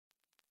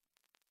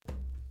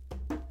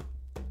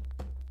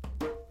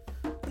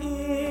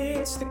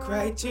It's the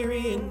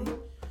criterion.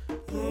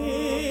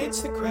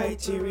 It's the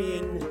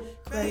criterion.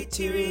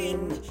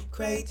 Criterion.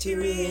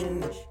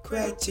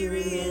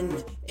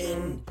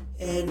 N.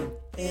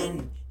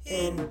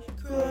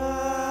 Project.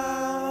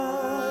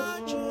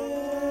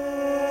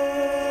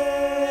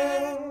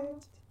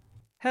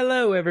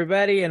 Hello,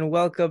 everybody, and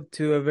welcome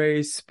to a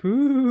very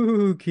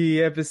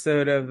spooky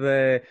episode of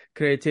the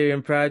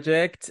Criterion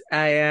Project.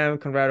 I am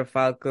Conrado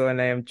Falco, and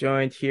I am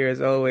joined here,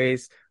 as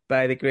always,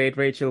 by the great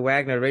Rachel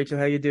Wagner. Rachel,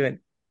 how you doing?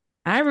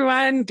 Hi,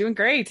 everyone. Doing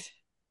great.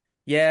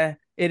 Yeah,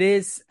 it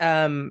is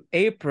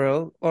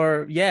April,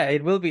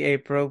 it will be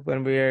April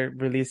when we're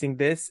releasing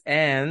this,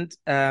 and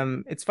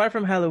it's far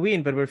from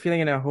Halloween, but we're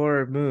feeling in a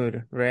horror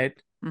mood, right?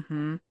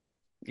 Mm-hmm.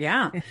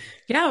 Yeah.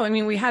 Yeah. I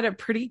mean, we had a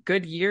pretty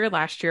good year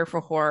last year for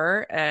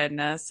horror,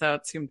 and so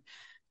it seemed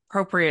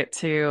appropriate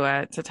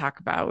to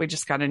talk about. We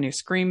just got a new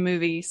Scream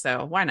movie,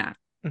 so why not?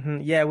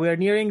 Yeah, we are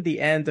nearing the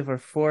end of our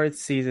fourth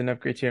season of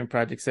Criterion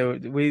Project. So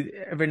we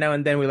every now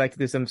and then we like to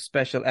do some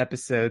special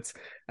episodes.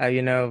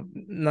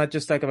 Not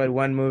just talk about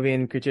one movie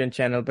in Criterion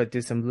Channel, but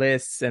do some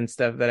lists and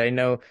stuff that I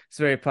know is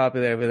very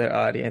popular with our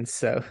audience.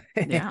 So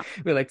Yeah.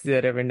 we like to do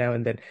that every now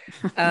and then.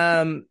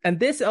 And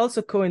this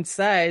also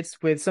coincides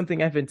with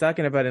something I've been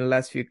talking about in the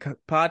last few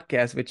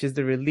podcasts, which is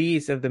the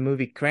release of the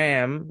movie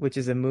CRAM, which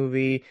is a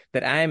movie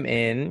that I'm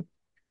in.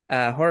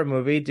 A horror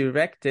movie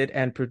directed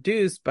and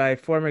produced by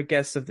former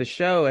guests of the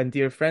show and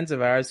dear friends of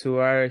ours who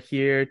are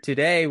here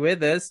today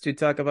with us to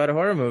talk about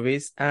horror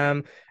movies.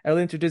 I will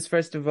introduce,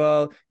 first of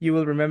all, you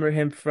will remember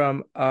him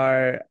from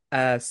our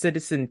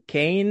Citizen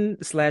Kane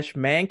 /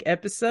 Mank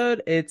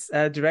episode. It's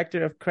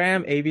director of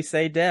CRAM, Abie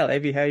Sidell.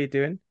 Abie, how you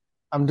doing?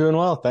 I'm doing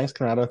well. Thanks,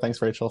 Conrado.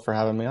 Thanks, Rachel, for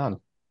having me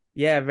on.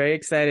 Yeah, very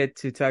excited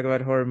to talk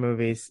about horror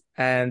movies.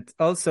 And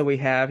also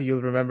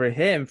you'll remember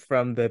him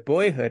from the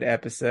Boyhood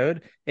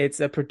episode.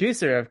 It's a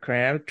producer of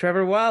CRAM,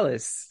 Trevor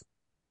Wallace.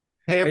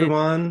 Hey,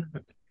 everyone.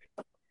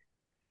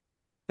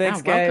 Thanks,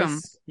 Yeah, guys. welcome.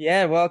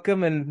 Yeah,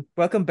 welcome and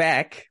welcome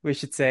back, we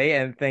should say.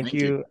 And thank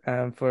you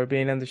for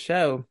being on the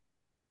show.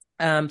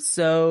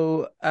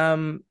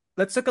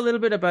 Let's talk a little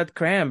bit about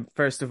CRAM,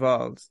 first of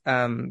all,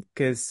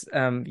 because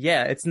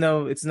it's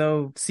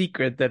no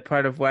secret that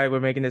part of why we're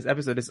making this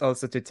episode is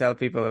also to tell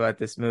people about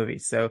this movie.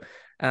 So,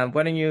 why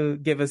don't you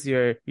give us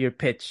your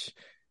pitch?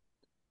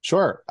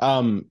 Sure.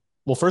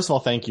 Well, first of all,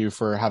 thank you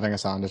for having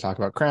us on to talk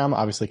about CRAM.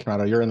 Obviously,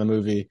 Conrado, you're in the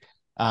movie,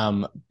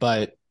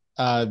 but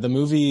the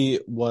movie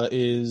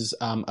is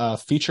a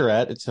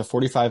featurette. It's a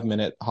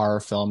 45-minute horror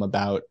film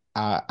about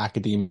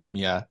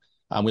academia.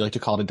 We like to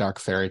call it a dark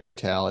fairy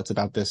tale. It's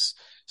about this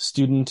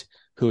student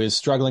who is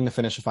struggling to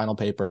finish a final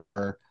paper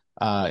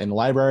in the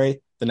library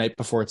the night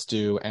before it's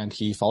due, and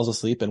he falls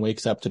asleep and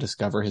wakes up to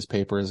discover his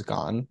paper is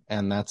gone.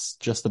 And that's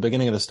just the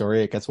beginning of the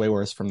story. It gets way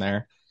worse from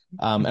there.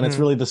 And it's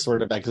really this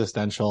sort of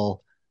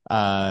existential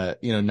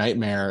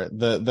nightmare.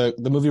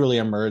 The movie really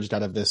emerged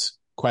out of this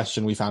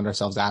question we found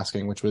ourselves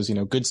asking, which was,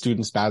 good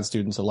students, bad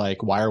students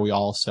alike, why are we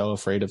all so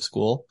afraid of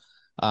school?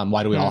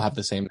 Why do we all have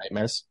the same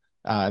nightmares?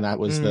 And that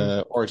was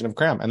the origin of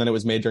CRAM. And then it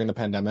was made during the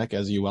pandemic,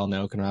 as you well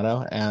know,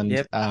 Conrado. And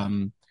yep.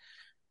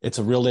 It's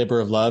a real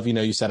labor of love.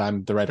 You said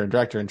I'm the writer and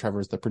director and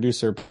Trevor's the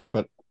producer,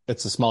 but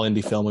it's a small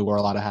indie film. We wore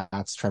a lot of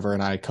hats. Trevor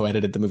and I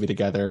co-edited the movie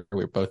together.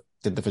 We both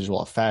did the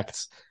visual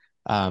effects.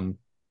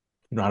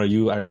 Conrado,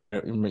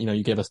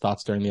 you gave us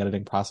thoughts during the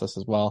editing process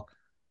as well.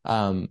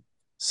 And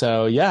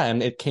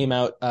it came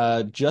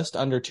out just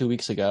under 2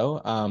 weeks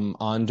ago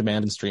on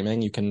demand and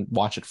streaming. You can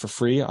watch it for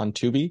free on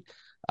Tubi.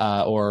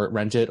 Or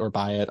rent it or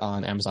buy it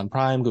on Amazon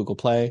Prime, Google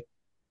Play.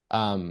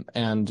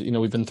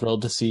 We've been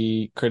thrilled to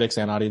see critics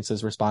and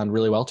audiences respond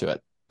really well to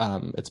it.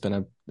 It's been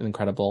an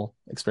incredible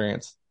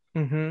experience.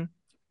 Mm-hmm.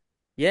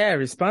 Yeah,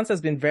 response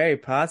has been very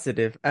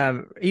positive.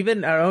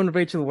 Even our own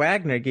Rachel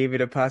Wagner gave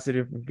it a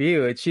positive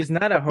review. She's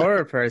not a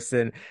horror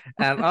person.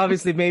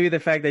 Obviously, maybe the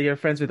fact that you're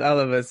friends with all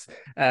of us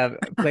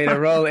played a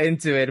role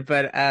into it.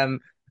 But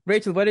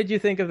Rachel, what did you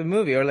think of the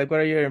movie, or what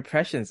are your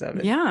impressions of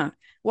it? Yeah.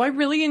 Well, I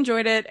really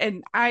enjoyed it,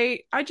 and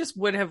I just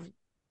would have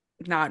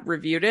not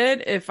reviewed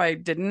it if I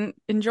didn't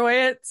enjoy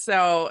it.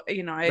 So,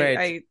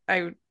 Right.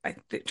 I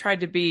tried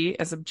to be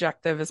as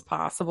objective as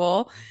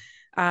possible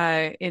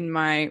in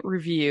my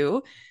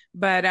review.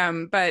 But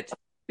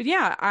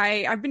yeah,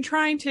 I've been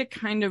trying to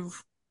kind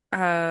of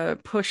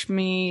push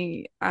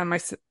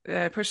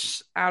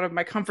out of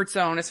my comfort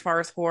zone as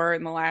far as horror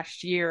in the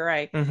last year.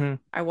 I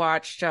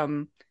watched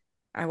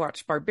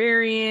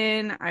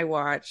Barbarian. I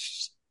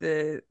watched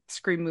the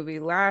Scream movie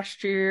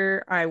last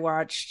year. I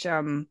watched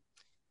The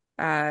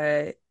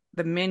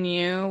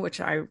Menu, which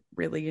I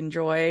really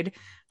enjoyed.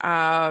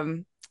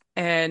 And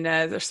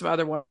there's some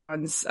other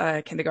ones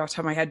I can't think off the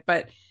top of my head,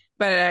 but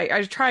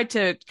I tried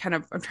to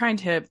I'm trying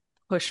to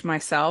push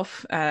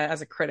myself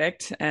as a critic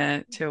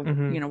to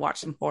watch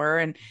some horror.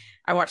 And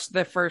I watched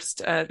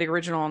the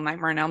original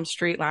Nightmare on Elm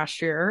Street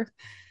last year,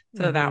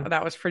 so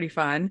that was pretty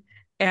fun.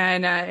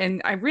 And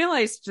I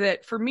realized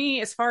that for me,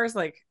 as far as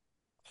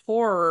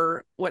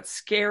horror, what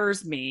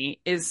scares me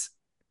is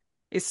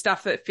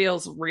stuff that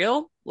feels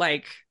real,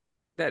 like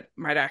that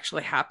might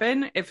actually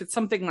happen. If it's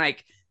something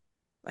like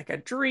a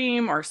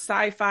dream or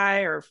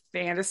sci-fi or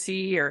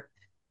fantasy, or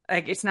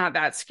like, it's not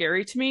that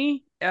scary to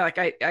me.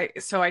 Like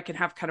so I can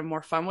have kind of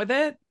more fun with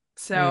it.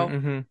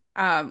 So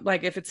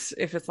like if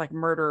it's like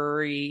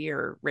murdery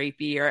or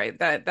rapey or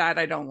that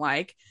I don't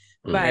like.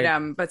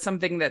 But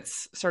something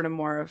that's sort of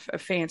more of a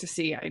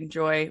fantasy, I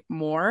enjoy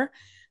more.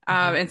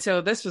 And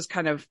so this was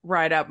kind of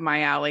right up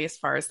my alley as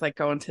far as like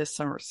going to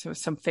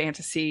some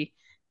fantasy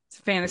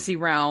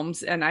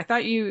realms. And I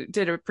thought you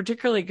did a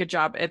particularly good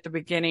job at the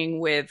beginning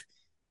with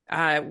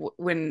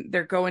when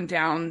they're going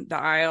down the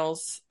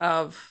aisles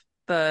of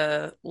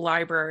the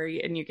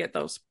library and you get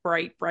those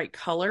bright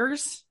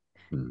colors.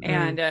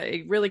 And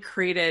it really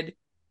created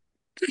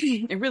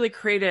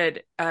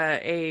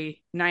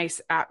a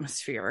nice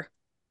atmosphere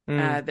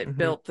that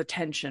built the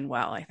tension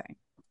well, I think.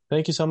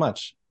 Thank you so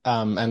much.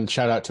 And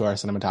shout out to our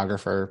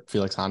cinematographer,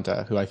 Felix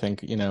Hanta, who I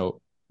think,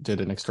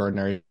 did an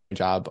extraordinary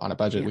job on a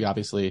budget. Yeah. We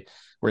obviously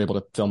were able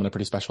to film in a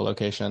pretty special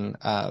location.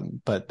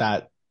 But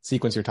that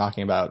sequence you're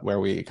talking about where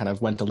we kind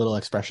of went a little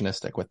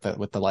expressionistic with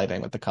the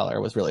lighting, with the color,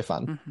 was really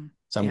fun.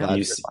 So I'm glad you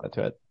responded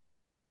to it.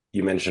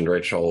 You mentioned,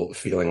 Rachel,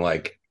 feeling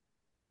like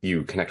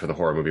you connect with a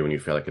horror movie when you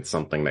feel like it's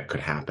something that could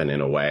happen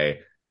in a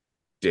way.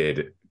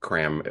 Did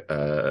CRAM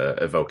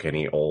evoke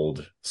any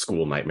old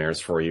school nightmares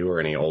for you, or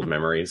any old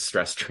memories,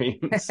 stress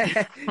dreams?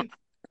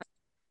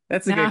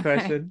 That's a good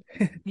question.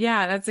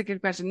 Yeah, that's a good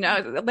question.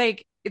 No,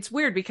 like, it's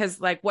weird because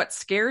like what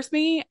scares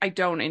me, I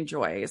don't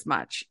enjoy as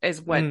much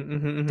as what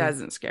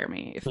doesn't scare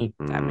me, if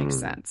that makes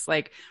sense.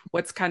 Like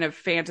what's kind of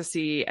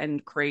fantasy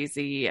and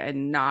crazy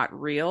and not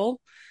real,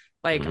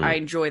 like I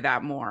enjoy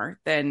that more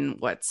than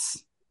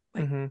what's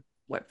like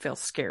what feels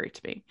scary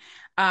to me.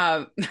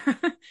 I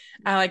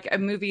like a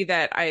movie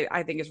that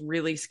I think is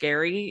really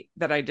scary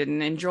that I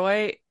didn't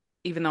enjoy,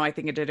 even though I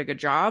think it did a good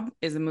job,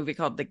 is a movie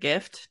called The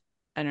Gift.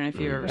 I don't know if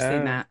you've ever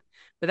seen that,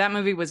 but that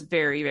movie was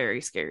very, very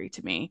scary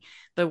to me.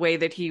 The way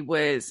that he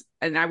was,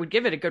 and I would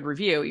give it a good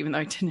review, even though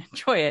I didn't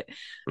enjoy it,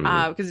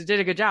 because it did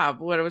a good job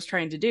what it was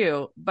trying to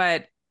do.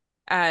 But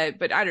I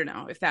don't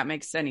know if that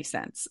makes any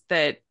sense.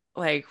 That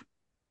like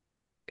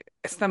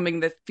something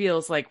that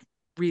feels like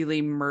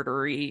really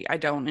murdery, I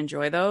don't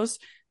enjoy those.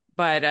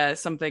 But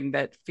something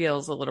that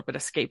feels a little bit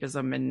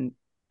escapism and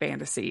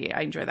fantasy,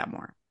 I enjoy that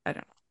more. I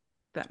don't know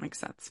if that makes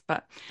sense,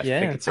 but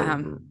yeah,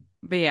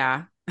 but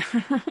yeah.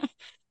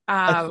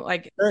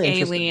 Like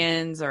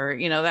aliens or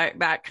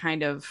that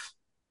kind of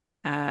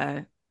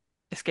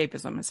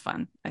escapism is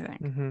fun, I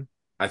think.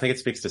 I think it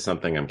speaks to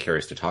something I'm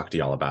curious to talk to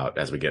y'all about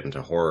as we get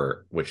into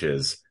horror, which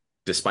is,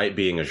 despite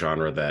being a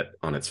genre that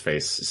on its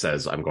face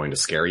says I'm going to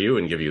scare you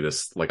and give you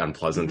this like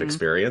unpleasant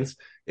experience,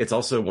 it's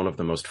also one of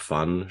the most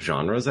fun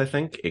genres, I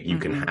think. You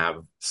can have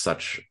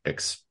such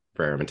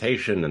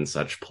experimentation and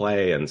such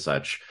play and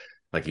such,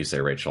 like you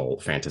say, Rachel,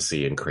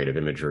 fantasy and creative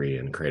imagery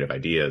and creative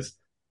ideas.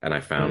 And I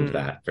found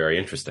that very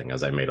interesting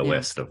as I made a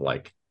list of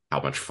like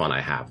how much fun I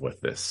have with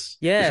this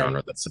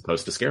genre that's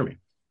supposed to scare me.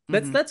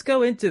 Let's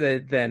go into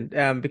that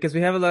then, because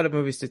we have a lot of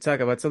movies to talk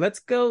about. So let's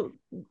go.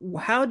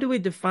 How do we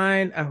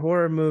define a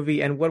horror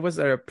movie, and what was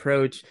our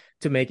approach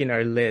to making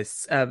our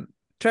lists?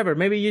 Trevor,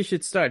 maybe you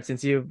should start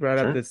since you brought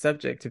up the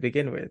subject to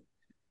begin with.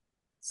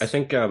 I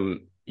think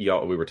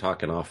y'all, we were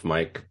talking off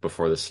mic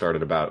before this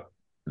started about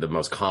the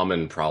most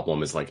common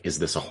problem is like, is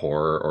this a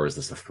horror or is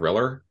this a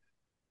thriller?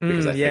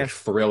 Because I think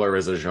thriller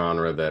is a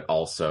genre that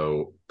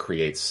also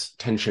creates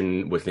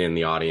tension within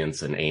the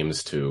audience and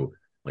aims to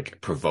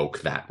like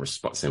provoke that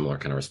similar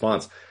kind of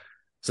response.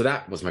 So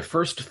that was my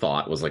first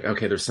thought, was like,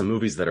 okay, there's some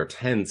movies that are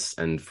tense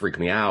and freak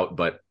me out,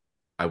 but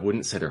I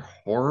wouldn't say they're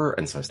horror.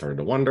 And so I started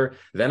to wonder.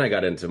 Then I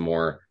got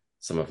into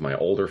some of my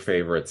older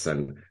favorites,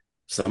 and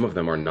some of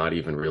them are not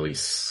even really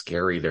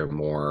scary. They're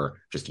more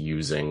just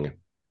using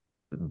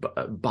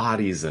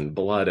bodies and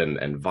blood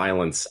and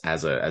violence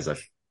as a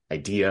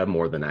idea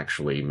more than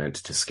actually meant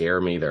to scare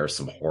me. There are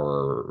some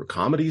horror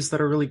comedies that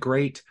are really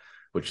great,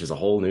 which is a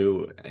whole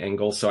new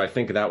angle. So I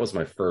think that was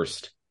my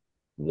first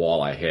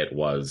wall I hit,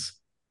 was,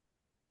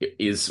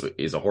 is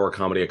a horror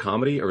comedy a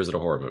comedy, or is it a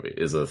horror movie?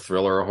 Is a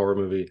thriller a horror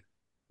movie?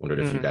 Wondered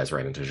if you guys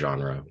ran into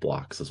genre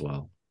blocks as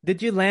well.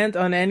 Did you land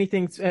on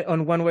anything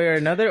on one way or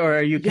another, or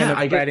are you kind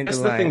of right into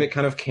line? The thing that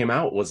kind of came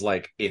out was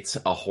like, it's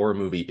a horror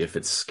movie if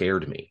it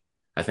scared me.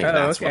 I think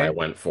that's what I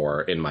went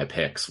for in my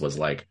picks, was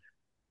like,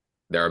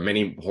 there are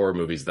many horror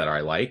movies that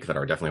I like that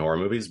are definitely horror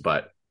movies,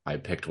 but I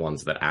picked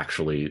ones that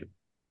actually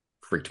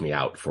freaked me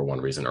out for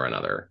one reason or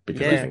another,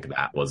 because I think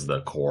that was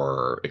the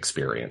core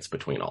experience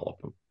between all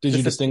of them. Did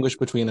you distinguish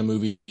between a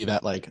movie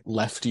that like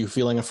left you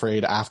feeling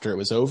afraid after it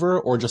was over,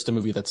 or just a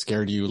movie that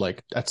scared you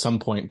like at some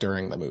point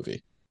during the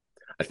movie?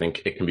 I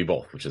think it can be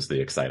both, which is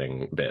the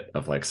exciting bit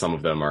of like, some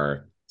of them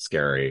are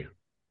scary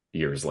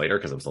years later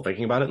because I'm still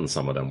thinking about it, and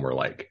some of them were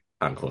like,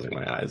 I'm closing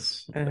my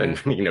eyes and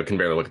can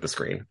barely look at the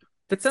screen.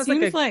 That sounds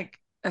like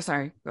oh,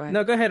 sorry, go ahead.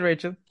 No, go ahead,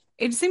 Rachel.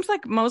 It seems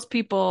like most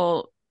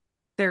people,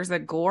 there's a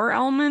gore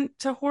element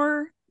to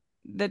horror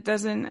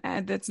that's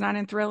not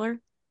in thriller.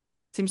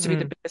 Seems to be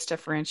the biggest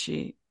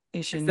differentiation.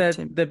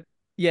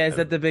 Yeah, is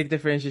that the big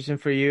differentiation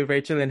for you,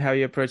 Rachel, in how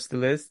you approach the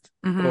list?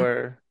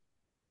 Or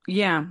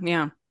Yeah,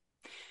 yeah.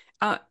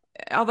 Uh,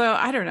 Although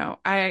I don't know,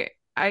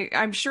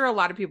 I'm sure a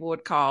lot of people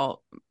would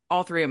call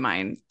all three of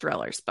mine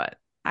thrillers, but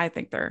I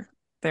think they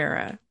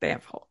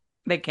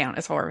count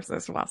as horrors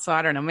as well. So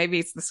I don't know. Maybe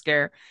it's the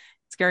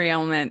scary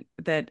element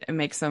that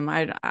makes them.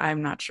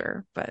 I'm not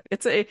sure, but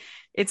it's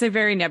a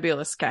very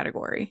nebulous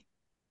category.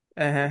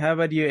 how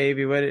about you,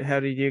 Abie? How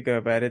did you go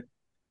about it?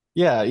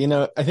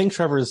 Yeah, I think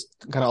Trevor's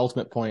kind of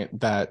ultimate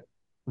point that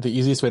the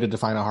easiest way to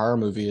define a horror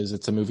movie is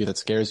it's a movie that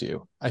scares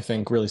you, I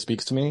think really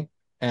speaks to me.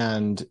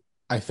 And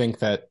I think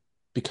that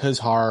because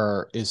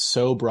horror is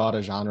so broad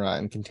a genre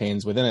and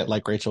contains within it,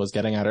 like Rachel was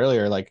getting at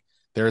earlier, like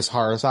there's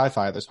horror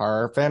sci-fi, there's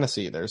horror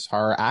fantasy, there's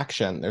horror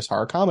action, there's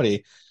horror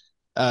comedy.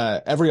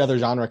 Every other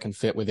genre can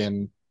fit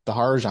within the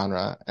horror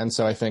genre. And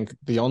so I think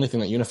the only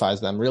thing that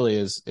unifies them really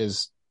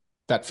is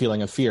that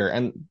feeling of fear.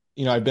 And,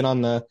 I've been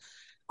on the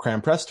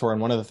CRAM press tour,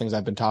 and one of the things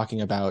I've been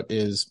talking about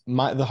is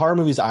the horror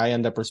movies I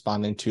end up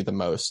responding to the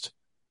most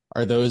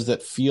are those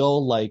that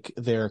feel like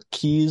they're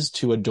keys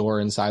to a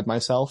door inside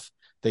myself.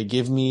 They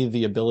give me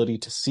the ability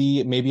to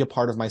see maybe a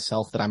part of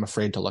myself that I'm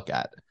afraid to look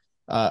at.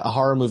 A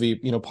horror movie,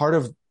 part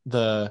of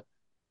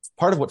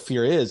what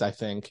fear is, I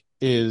think,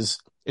 is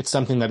it's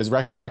something that is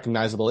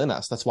recognizable in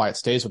us. That's why it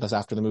stays with us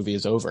after the movie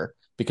is over,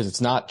 because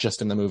it's not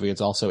just in the movie,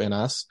 it's also in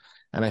us.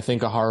 And I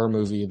think a horror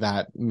movie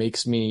that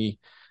makes me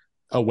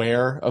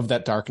aware of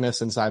that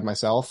darkness inside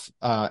myself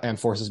and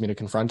forces me to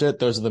confront it,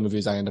 those are the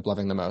movies I end up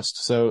loving the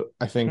most. So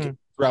I think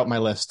throughout my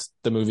list,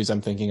 the movies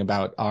I'm thinking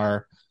about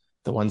are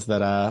the ones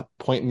that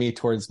point me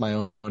towards my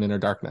own inner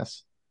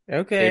darkness.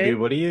 Okay. Abie,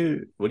 what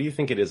do you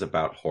think it is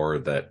about horror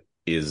that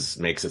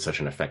makes it such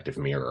an effective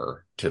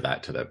mirror to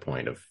that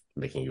point of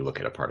making you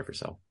look at a part of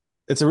yourself?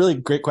 It's a really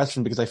great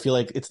question, because I feel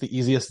like it's the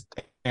easiest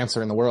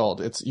answer in the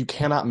world. You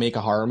cannot make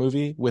a horror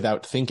movie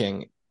without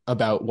thinking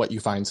about what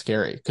you find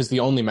scary, because the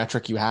only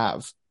metric you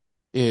have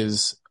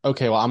is,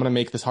 okay, well, I'm going to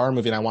make this horror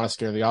movie and I want to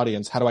scare the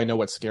audience. How do I know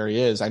what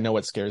scary is? I know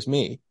what scares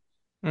me.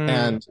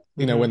 And,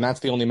 when that's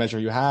the only measure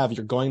you have,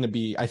 you're going to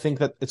be, I think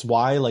that it's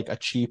why like a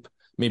cheap,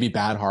 maybe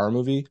bad horror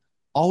movie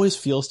always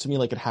feels to me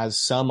like it has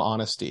some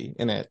honesty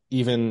in it,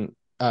 even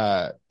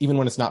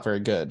when it's not very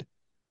good.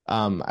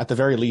 At the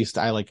very least,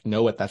 I like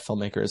know what that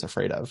filmmaker is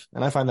afraid of,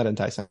 and I find that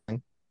enticing.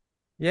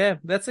 Yeah,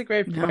 that's a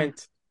great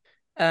point.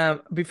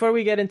 Before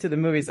we get into the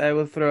movies, I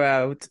will throw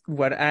out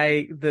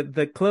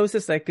the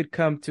closest I could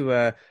come to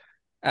a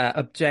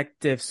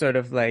objective sort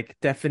of like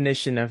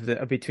definition of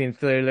between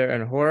thriller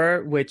and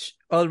horror, which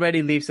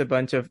already leaves a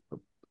bunch of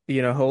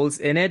holes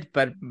in it.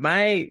 But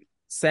my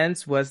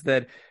sense was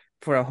that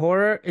for a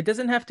horror, it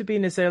doesn't have to be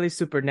necessarily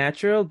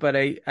supernatural, but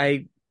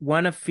I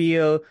want to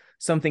feel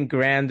something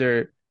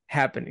grander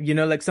happen.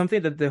 Like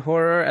something that the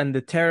horror and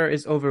the terror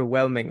is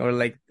overwhelming, or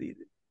like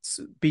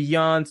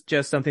beyond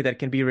just something that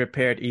can be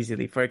repaired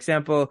easily. For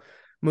example,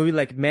 a movie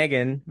like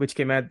Megan, which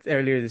came out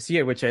earlier this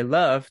year, which I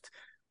loved,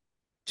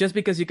 just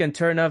because you can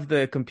turn off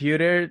the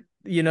computer,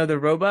 the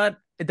robot,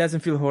 it doesn't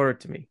feel horror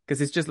to me,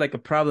 because it's just like a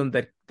problem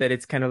that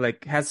it's kind of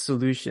like has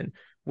solution.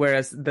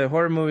 Whereas the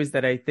horror movies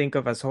that I think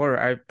of as horror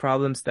are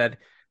problems that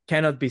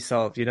cannot be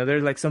solved.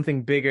 There's like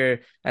something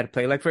bigger at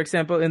play. Like, for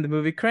example, in the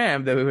movie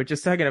CRAM that we were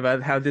just talking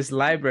about, how this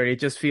library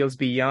just feels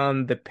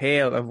beyond the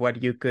pale of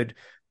what you could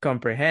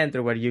comprehend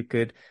or what you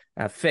could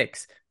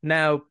fix.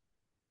 Now,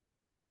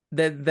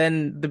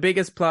 then the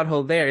biggest plot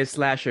hole there is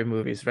slasher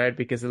movies, right?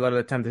 Because a lot of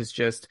the time there's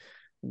just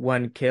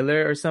one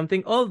killer or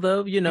something.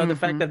 Although, the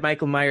fact that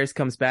Michael Myers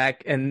comes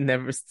back and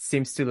never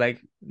seems to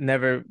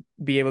never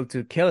be able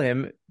to kill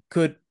him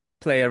could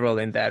play a role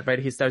in that, right?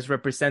 He starts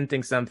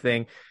representing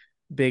something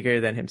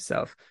bigger than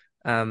himself.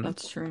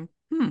 That's true.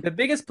 The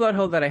biggest plot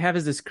hole that I have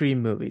is the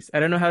Scream movies. I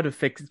don't know how to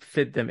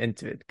fit them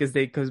into it,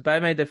 because by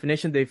my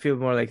definition they feel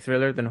more like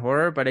thriller than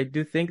horror, but I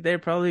do think they're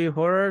probably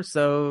horror.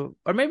 So,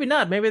 or maybe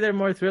not. Maybe they're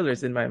more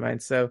thrillers in my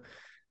mind. So,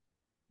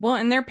 well,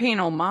 and they're paying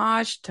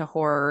homage to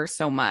horror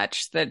so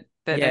much that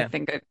I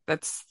think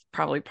that's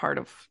probably part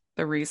of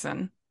the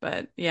reason.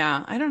 But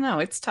yeah, I don't know.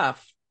 It's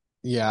tough.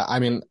 Yeah, I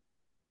mean,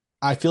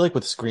 I feel like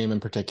with Scream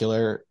in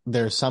particular,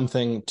 there's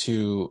something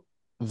to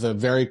the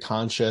very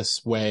conscious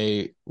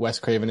way Wes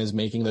Craven is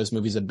making those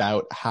movies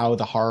about how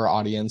the horror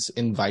audience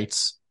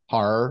invites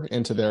horror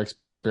into their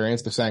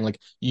experience. They're saying, like,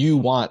 you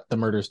want the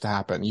murders to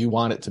happen. You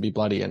want it to be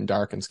bloody and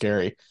dark and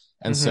scary.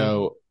 And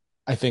so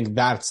I think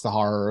that's the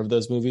horror of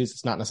those movies.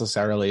 It's not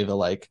necessarily the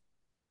like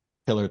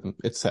killer.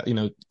 It's,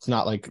 it's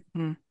not like,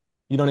 you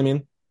know what I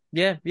mean?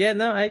 Yeah.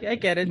 No, I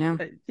get it.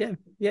 Yeah.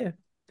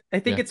 I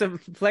think it's a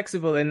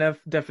flexible enough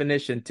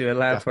definition to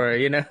allow for,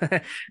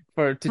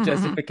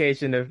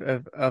 justification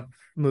of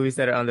movies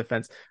that are on the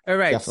fence. All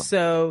right. Definitely.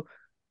 So,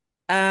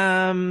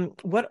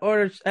 what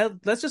order?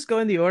 Let's just go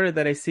in the order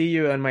that I see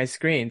you on my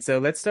screen. So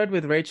let's start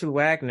with Rachel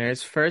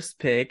Wagner's first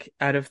pick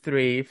out of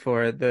 3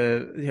 for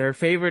her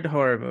favorite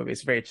horror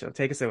movies. Rachel,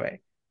 take us away.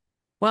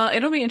 Well,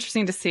 it'll be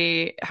interesting to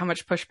see how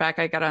much pushback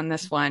I got on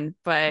this one,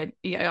 but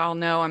y'all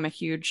know I'm a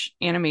huge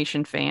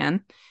animation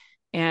fan,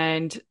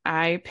 and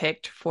I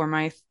picked for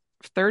my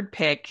third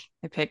pick,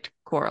 I picked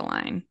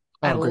Coraline.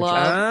 Oh, I great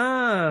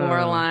love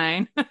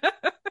Coraline.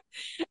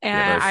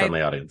 Yeah, very friendly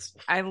And audience.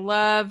 I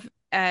love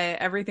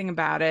everything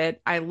about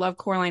it. I love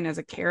Coraline as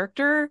a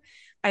character.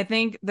 I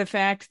think the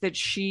fact that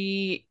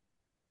she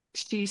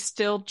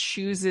still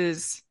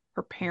chooses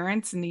her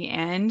parents in the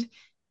end,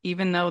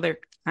 even though they're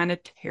kind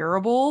of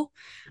terrible.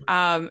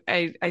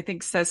 I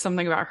think says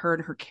something about her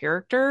and her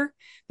character,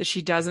 that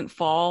she doesn't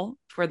fall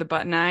for the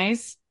button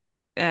eyes,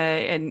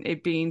 and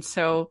it being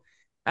so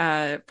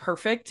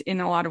perfect in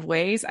a lot of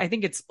ways. I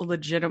think it's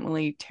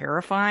legitimately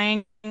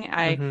terrifying.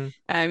 I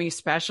mean,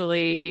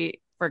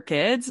 especially for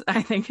kids,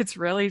 I think it's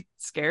really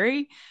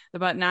scary, the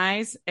button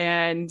eyes,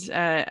 and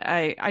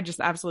I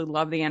just absolutely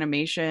love the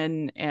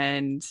animation,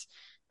 and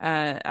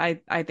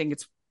I think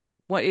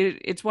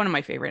it's one of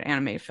my favorite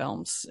anime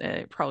films.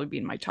 Probably be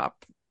in my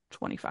top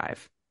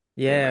 25.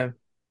 Yeah. Favorite.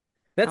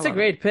 That's a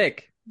great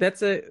pick.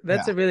 That's a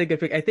really good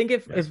pick. I think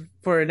if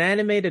for an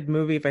animated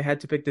movie, if I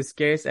had to pick the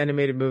scariest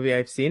animated movie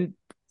I've seen,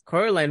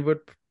 Coraline would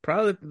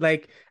probably,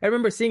 like, I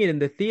remember seeing it in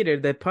the theater,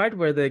 the part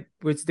where the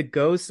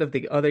ghosts of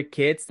the other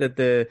kids that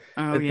the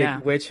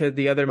witch,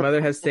 the other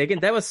mother has taken.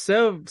 That was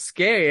so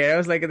scary. I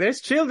was like,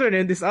 there's children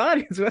in this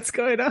audience. What's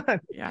going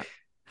on? Yeah.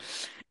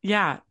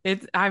 Yeah,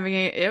 if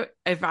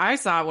I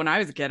saw it when I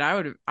was a kid, I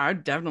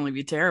would definitely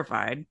be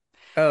terrified.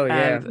 Oh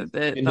yeah,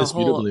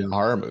 indisputably a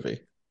horror movie.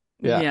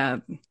 Yeah.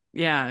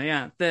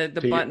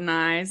 The button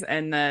eyes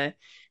and the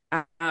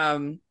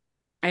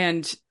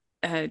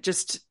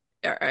just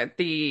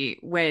the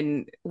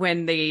when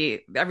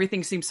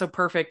everything seems so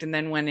perfect, and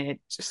then when it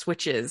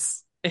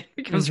switches, it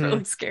becomes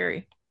really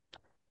scary.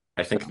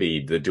 I think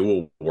the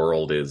dual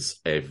world is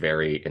a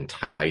very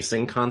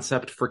enticing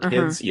concept for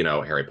kids. You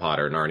know, Harry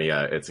Potter,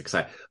 Narnia, it's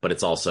exciting, but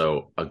it's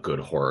also a good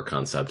horror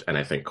concept. And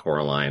I think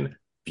Coraline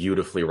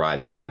beautifully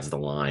rides the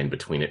line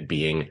between it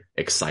being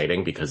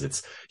exciting because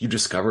it's, you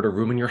discovered a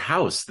room in your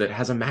house that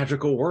has a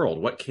magical world.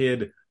 What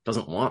kid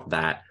doesn't want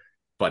that?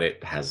 But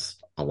it has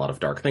a lot of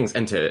dark things.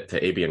 And to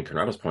Abie and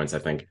Conrado's points, I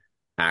think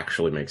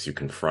actually makes you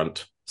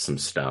confront some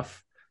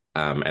stuff,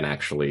 and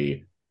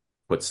actually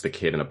puts the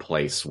kid in a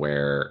place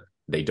where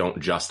they don't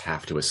just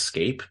have to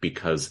escape,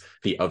 because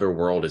the other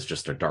world is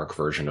just a dark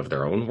version of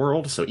their own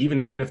world. So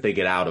even if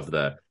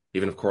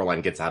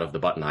Coraline gets out of the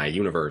button eye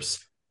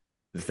universe,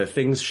 the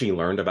things she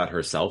learned about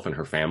herself and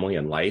her family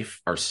and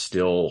life are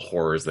still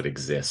horrors that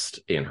exist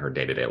in her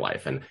day-to-day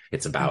life. And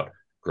it's about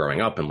growing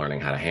up and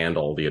learning how to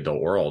handle the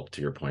adult world,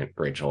 to your point,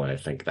 Rachel. And I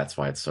think that's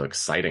why it's so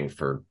exciting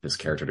for this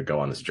character to go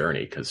on this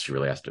journey, because she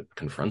really has to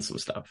confront some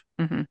stuff.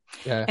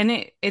 Yeah. And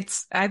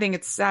I think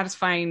it's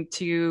satisfying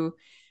to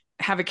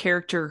have a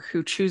character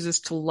who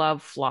chooses to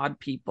love flawed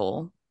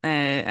people,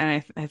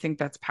 and I think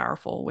that's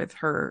powerful with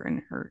her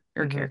and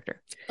her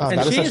character.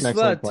 And she is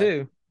flawed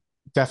too.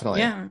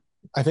 Definitely. Yeah.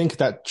 I think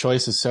that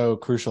choice is so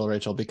crucial,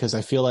 Rachel, because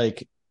I feel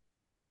like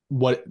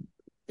what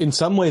in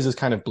some ways is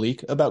kind of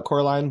bleak about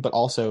Coraline, but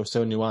also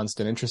so nuanced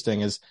and interesting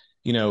is,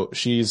 you know,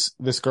 she's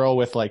this girl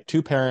with like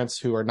two parents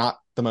who are not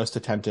the most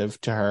attentive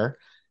to her,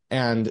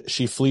 and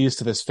she flees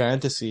to this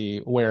fantasy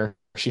where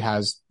she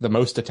has the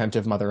most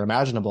attentive mother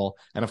imaginable.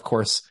 And of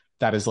course,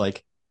 that is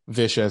like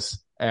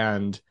vicious,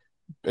 and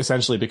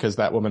essentially because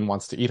that woman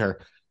wants to eat her.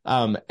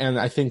 And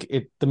I think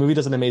the movie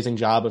does an amazing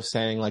job of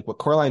saying like what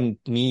Coraline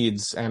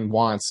needs and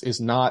wants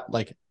is not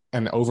like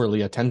an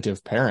overly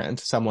attentive parent,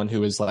 someone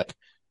who is like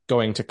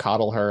going to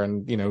coddle her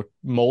and, you know,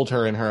 mold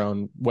her in her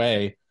own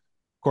way.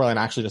 Coraline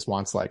actually just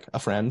wants like a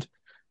friend.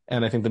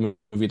 And I think the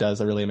movie does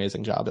a really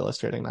amazing job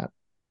illustrating that.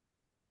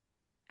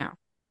 Yeah,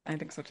 I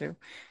think so too.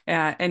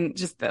 Yeah. And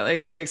just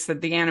like I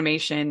said, the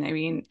animation, I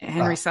mean,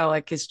 Henry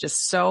Selick is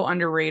just so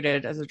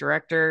underrated as a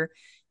director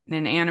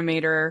and an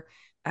animator.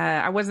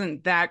 I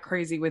wasn't that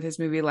crazy with his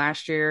movie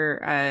last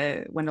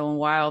year, Wendell and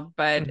Wild,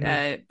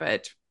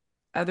 but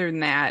other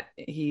than that,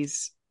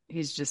 he's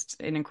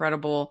just an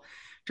incredible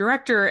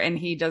director, and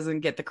he doesn't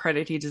get the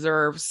credit he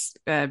deserves,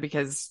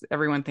 because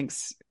everyone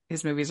thinks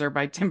his movies are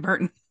by Tim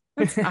Burton.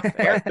 That's not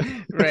fair.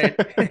 Right.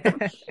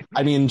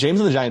 I mean, James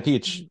and the Giant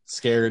Peach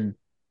scared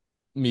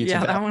me to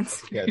death. That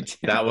one's good.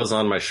 That was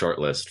on my short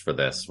list for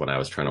this when I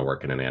was trying to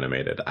work in an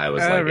animated. I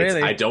was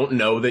really? I don't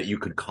know that you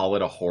could call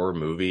it a horror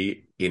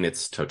movie in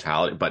its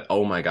totality, but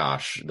oh my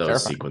gosh,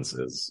 those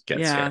sequences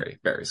get scary,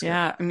 very scary.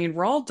 Yeah, I mean,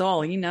 Roald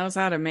Dahl, he knows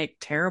how to make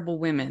terrible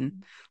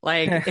women.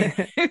 Like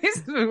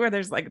where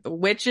there's like the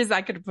witches,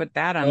 I could have put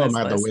that on this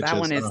list. That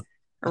one is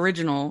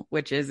original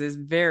witches is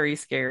very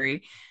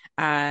scary.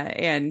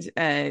 And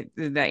the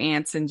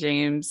ants and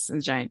James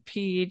and Giant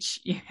Peach.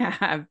 You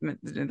have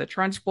the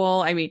Trunch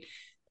Bowl. I mean,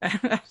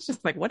 I was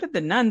just like, what did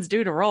the nuns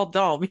do to Roald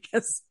Dahl?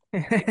 Because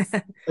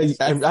I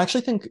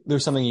actually think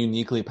there's something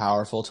uniquely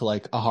powerful to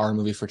like a horror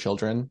movie for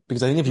children,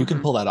 because I think if you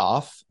can pull that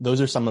off, those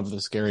are some of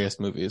the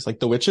scariest movies. Like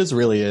The Witches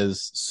really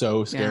is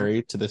so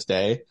scary to this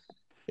day.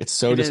 It's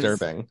so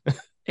disturbing.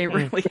 It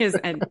really is.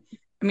 And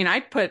I mean,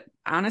 I'd put,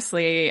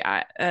 honestly,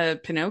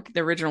 the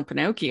original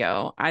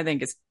Pinocchio, I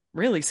think is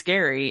really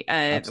scary.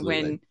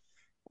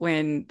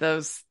 When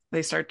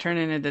they start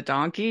turning into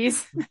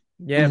donkeys.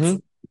 Yeah.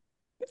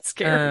 It's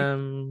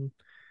scary.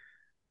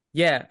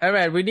 Yeah. All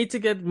right. We need to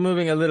get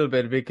moving a little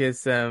bit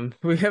because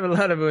we have a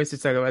lot of movies to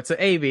talk about. So,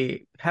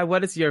 Abie,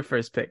 what is your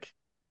first pick?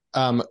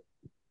 Um,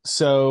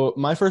 so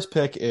my first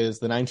pick is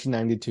the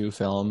 1992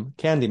 film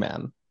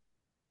Candyman.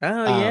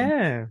 Oh, Um,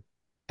 yeah.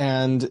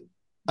 and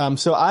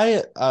so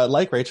I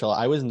like Rachel,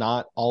 I was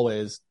not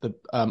always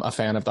a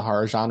fan of the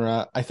horror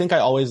genre. I think I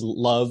always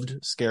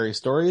loved scary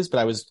stories, but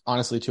I was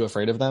honestly too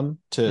afraid of them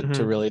to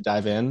Hmm. really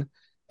dive in.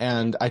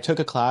 And I took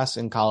a class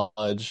in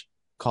college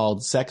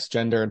called Sex,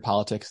 Gender, and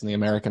Politics in the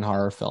American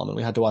Horror Film, and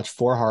we had to watch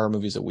 4 horror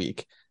movies a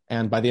week.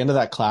 And by the end of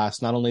that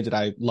class, not only did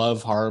I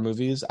love horror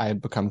movies, I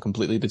had become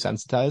completely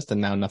desensitized, and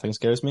now nothing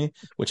scares me,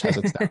 which has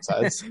its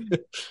downsides.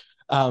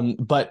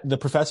 But the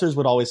professors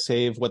would always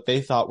save what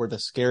they thought were the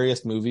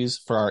scariest movies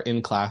for our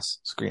in-class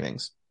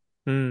screenings.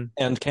 Mm.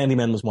 And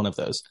Candyman was one of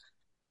those.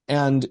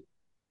 And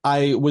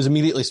I was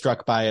immediately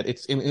struck by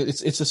it.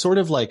 It's a sort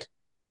of like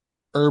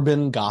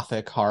urban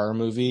gothic horror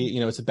movie.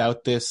 It's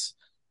about this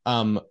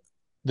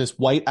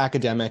white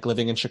academic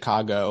living in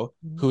Chicago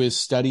who is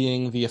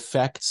studying the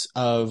effects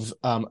of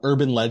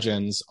urban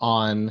legends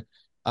on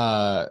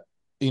this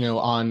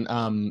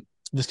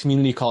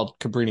community called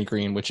Cabrini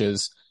Green, which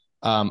is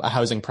a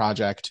housing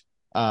project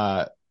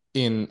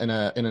in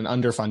an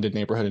underfunded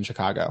neighborhood in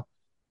Chicago.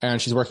 And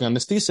she's working on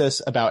this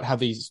thesis about how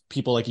these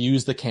people like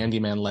use the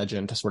Candyman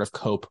legend to sort of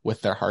cope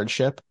with their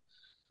hardship.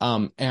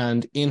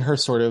 And in her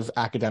sort of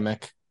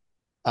academic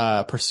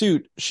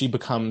pursuit, she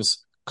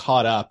becomes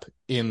caught up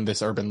in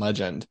this urban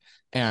legend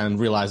and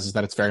realizes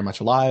that it's very much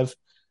alive.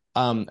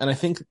 And I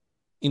think,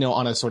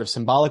 on a sort of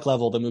symbolic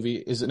level, the movie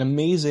is an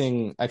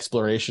amazing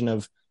exploration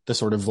of the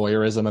sort of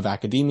voyeurism of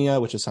academia,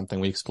 which is something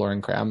we explore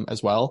in CRAM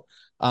as well.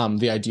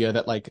 The idea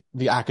that like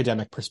the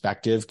academic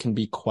perspective can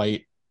be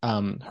quite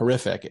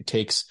horrific. It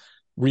takes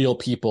real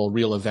people,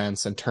 real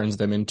events, and turns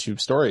them into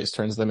stories,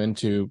 turns them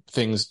into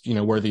things,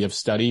 worthy of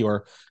study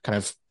or kind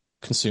of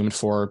consumed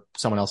for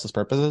someone else's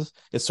purposes.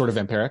 It's sort of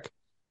vampiric.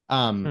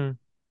 Mm.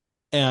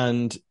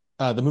 And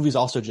the movie's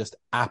also just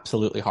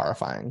absolutely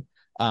horrifying.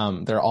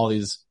 There are all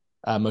these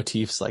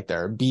motifs, like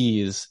there are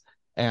bees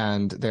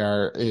and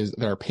there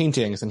are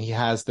paintings, and he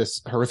has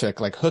this horrific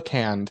like hook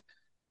hand.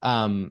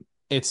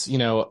 It's,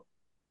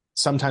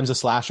 sometimes a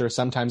slasher,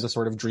 sometimes a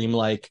sort of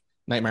dreamlike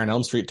Nightmare on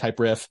Elm Street type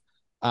riff.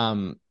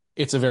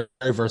 It's a very,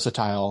 very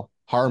versatile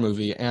horror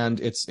movie, and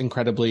it's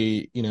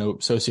incredibly,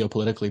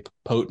 sociopolitically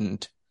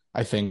potent,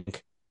 I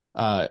think,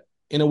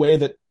 in a way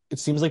that it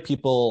seems like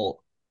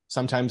people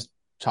sometimes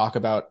talk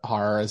about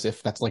horror as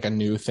if that's like a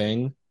new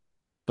thing,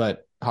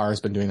 but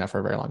horror's been doing that for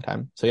a very long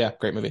time. So yeah,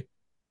 great movie.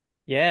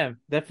 Yeah,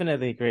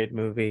 definitely a great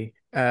movie.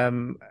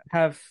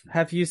 Have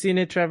you seen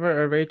it,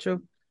 Trevor or Rachel?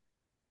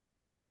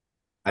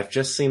 I've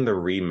just seen the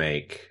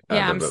remake,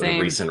 Yeah, the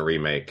same. recent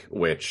remake,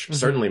 which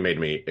certainly made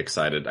me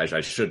excited.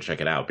 I should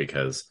check it out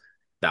because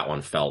that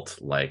one felt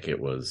like it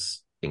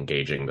was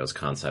engaging those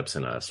concepts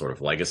in a sort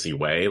of legacy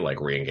way,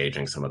 like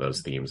re-engaging some of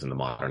those themes in the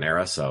modern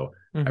era. So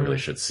I really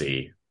should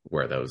see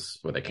where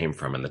they came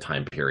from and the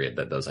time period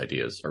that those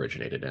ideas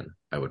originated in.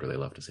 I would really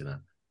love to see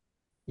that.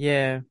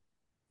 Yeah.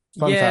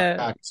 Fun Yeah.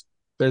 fact,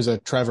 there's a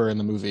Trevor in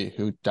the movie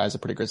who dies a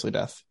pretty grisly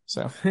death.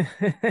 So Oh,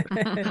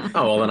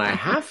 well, then I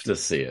have to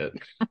see it.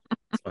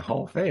 It's my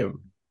Hall of Fame.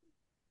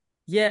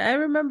 Yeah, I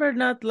remember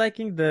not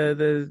liking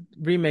the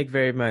remake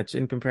very much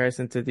in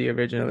comparison to the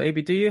original.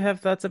 Abie, do you have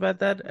thoughts about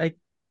that?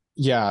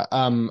 yeah,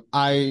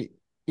 I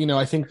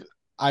think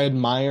I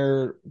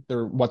admire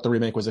what the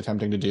remake was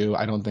attempting to do.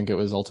 I don't think it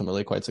was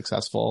ultimately quite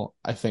successful.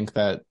 I think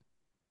that,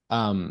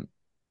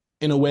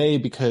 in a way,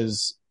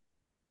 because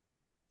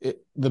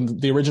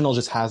the original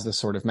just has this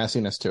sort of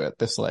messiness to it,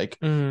 this like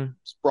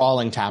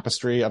sprawling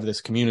tapestry of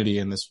this community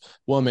and this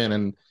woman,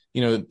 and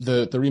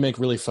the remake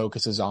really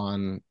focuses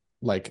on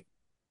like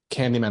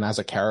Candyman as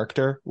a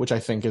character, which I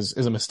think is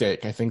a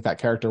mistake. I think that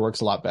character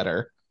works a lot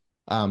better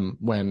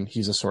when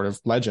he's a sort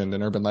of legend,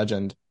 an urban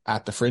legend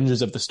at the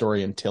fringes of the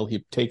story until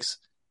he takes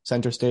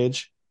center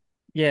stage.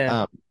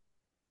 Yeah.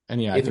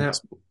 And yeah, I think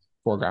this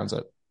foregrounds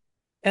it.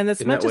 And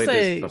as much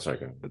as oh, sorry,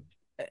 go ahead.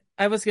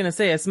 I was gonna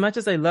say, as much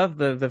as I love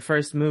the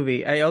first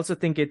movie, I also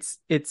think it's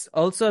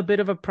also a bit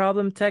of a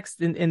problem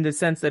text in the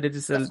sense that it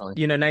is a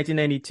Definitely.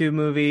 1992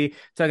 movie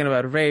talking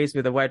about race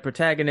with a white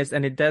protagonist,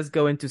 and it does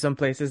go into some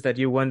places that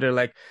you wonder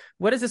like,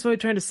 what is this movie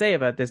trying to say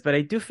about this? But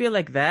I do feel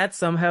like that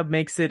somehow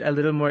makes it a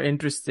little more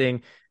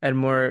interesting and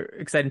more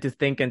exciting to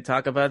think and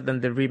talk about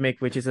than the remake,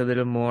 which is a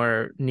little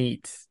more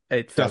neat.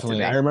 It felt Definitely.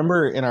 to me. I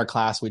remember in our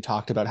class we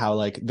talked about how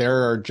like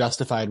there are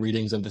justified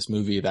readings of this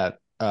movie that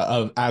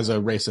as a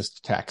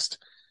racist text.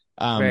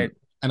 Right.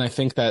 And I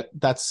think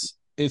it's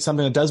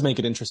something that does make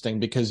it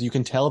interesting because you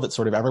can tell that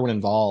sort of everyone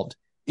involved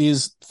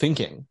is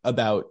thinking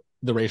about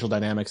the racial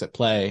dynamics at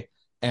play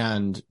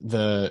and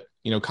the,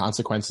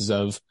 consequences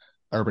of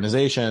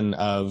urbanization,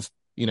 of,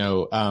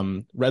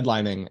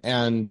 redlining.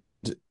 And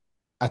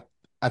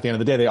at the end of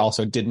the day, they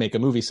also did make a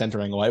movie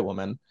centering a white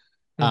woman,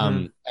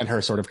 and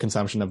her sort of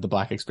consumption of the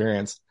Black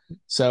experience.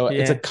 So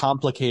it's a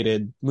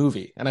complicated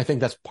movie. And I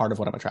think that's part of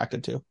what I'm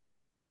attracted to.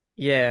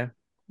 Yeah.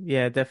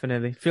 Yeah,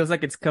 definitely. Feels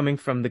like it's coming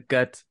from the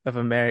gut of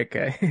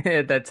America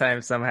at that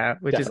time somehow,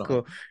 which is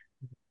Definitely.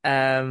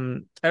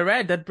 cool. All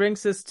right, that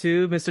brings us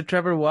to Mr.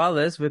 Trevor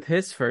Wallace with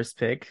his first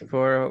pick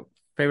for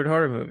favorite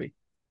horror movie.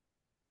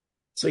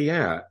 So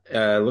yeah,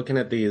 looking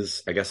at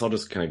these, I guess I'll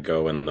just kind of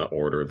go in the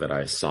order that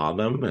I saw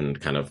them and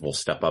kind of will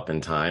step up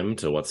in time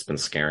to what's been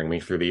scaring me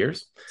through the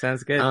years.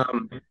 Sounds good.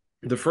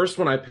 The first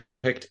one I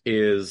picked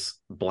is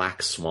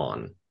Black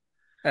Swan,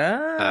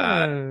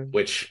 Ah.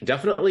 which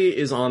definitely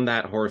is on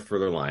that horror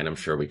thriller line I'm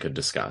sure we could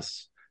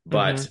discuss.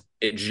 But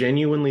it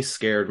genuinely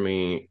scared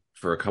me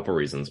for a couple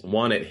reasons.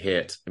 One, it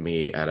hit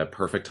me at a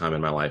perfect time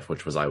in my life,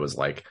 which was I was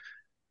like,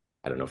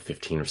 I don't know,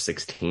 15 or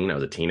 16. I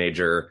was a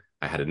teenager.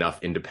 I had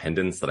enough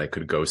independence that I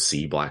could go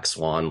see Black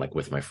Swan, like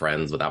with my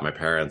friends without my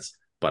parents.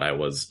 But I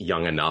was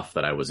young enough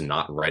that I was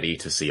not ready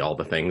to see all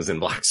the things in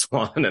Black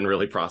Swan and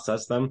really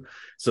process them.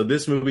 So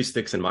this movie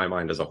sticks in my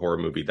mind as a horror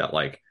movie that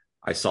like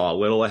I saw a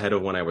little ahead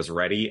of when I was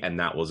ready. And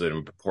that was an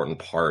important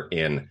part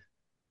in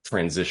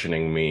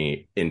transitioning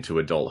me into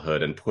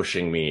adulthood and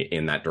pushing me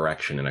in that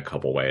direction in a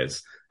couple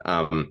ways.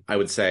 I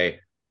would say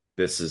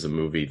this is a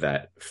movie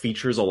that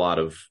features a lot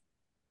of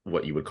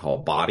what you would call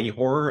body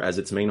horror as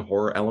its main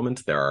horror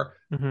element. There are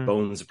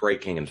bones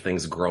breaking and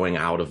things growing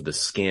out of the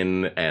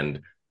skin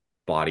and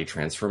body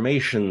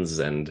transformations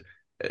and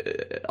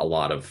a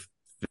lot of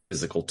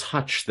physical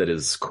touch that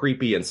is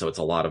creepy. And so it's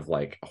a lot of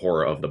like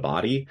horror of the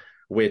body,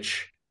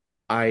 which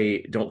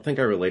I don't think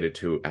I related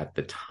to at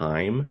the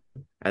time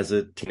as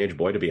a teenage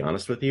boy, to be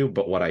honest with you.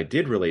 But what I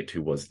did relate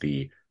to was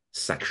the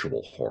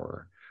sexual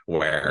horror,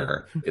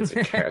 where it's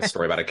a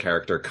story about a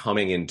character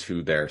coming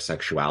into their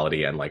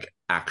sexuality and like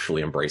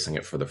actually embracing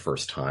it for the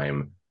first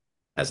time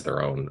as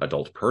their own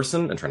adult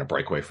person and trying to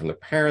break away from their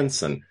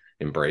parents and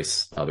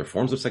embrace other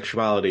forms of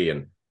sexuality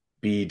and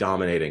be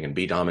dominating and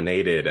be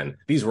dominated. And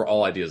these were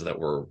all ideas that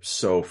were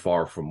so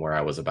far from where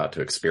I was about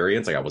to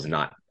experience. Like I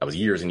was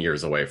years and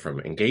years away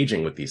from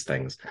engaging with these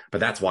things. But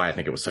that's why I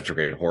think it was such a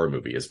great horror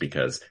movie, is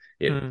because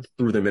it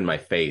threw them in my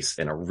face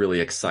in a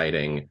really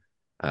exciting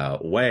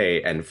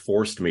way and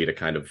forced me to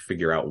kind of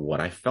figure out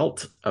what I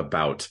felt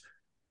about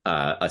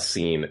a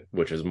scene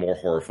which is more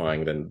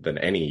horrifying than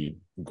any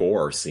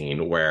gore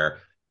scene, where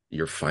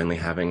you're finally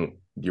having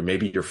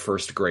maybe your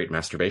first great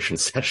masturbation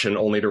session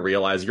only to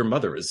realize your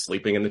mother is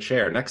sleeping in the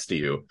chair next to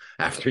you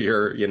after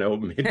your,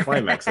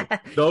 mid-climax.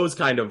 Those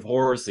kind of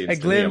horror scenes. A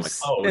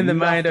glimpse in the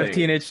mind of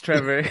teenage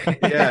Trevor.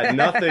 Yeah,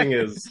 nothing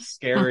is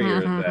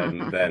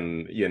scarier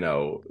than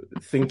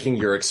thinking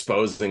you're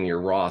exposing your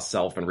raw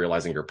self and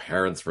realizing your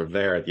parents were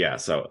there. Yeah,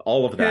 so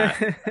all of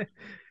that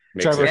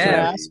makes Trevor, it can I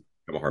ask,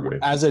 a horror movie.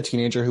 as a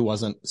teenager who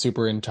wasn't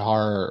super into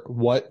horror,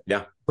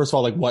 first of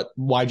all,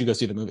 why'd you go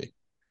see the movie?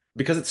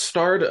 Because it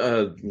starred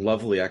a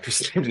lovely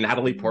actress named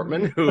Natalie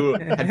Portman, who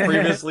had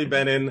previously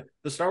been in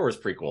the Star Wars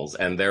prequels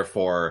and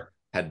therefore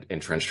had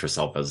entrenched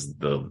herself as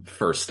the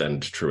first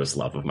and truest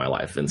love of my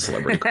life in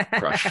celebrity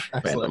crush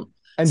fandom.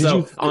 And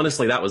so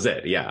honestly, that was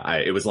it. Yeah,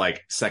 it was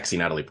like sexy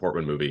Natalie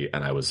Portman movie,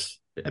 and I was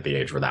at the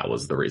age where that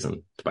was the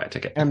reason to buy a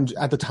ticket. And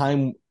at the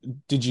time,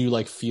 did you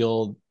like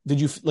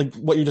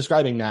what you're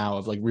describing now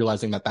of like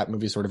realizing that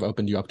movie sort of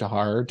opened you up to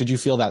horror? Did you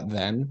feel that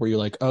then? Were you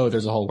like, oh,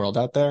 there's a whole world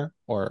out there?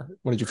 Or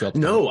what did you feel?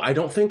 No, I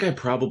don't think I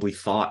probably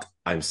thought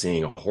I'm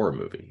seeing a horror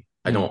movie.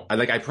 I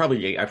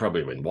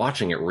probably when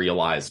watching it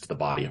realized the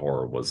body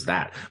horror was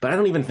that, but I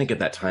don't even think at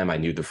that time I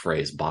knew the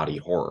phrase body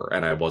horror.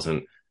 And I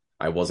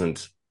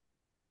wasn't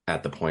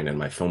at the point in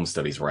my film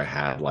studies where I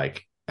had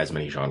like as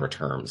many genre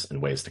terms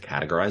and ways to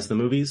categorize the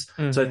movies.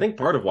 So I think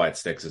part of why it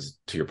sticks is,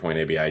 to your point,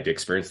 Abie, I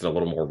experienced it a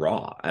little more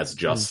raw as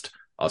just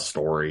a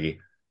story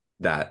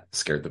that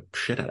scared the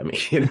shit out of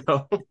me,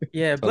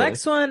 Yeah, Black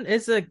Swan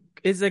is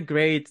a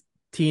great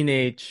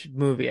teenage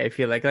movie. I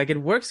feel like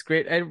it works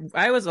great.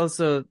 I was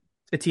also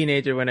a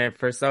teenager when I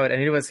first saw it,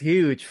 and it was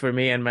huge for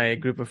me and my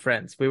group of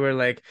friends. We were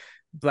like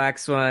Black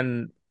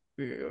Swan,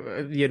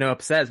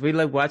 obsessed. We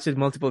like watched it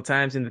multiple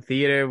times in the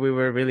theater. We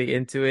were really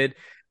into it.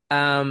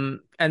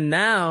 And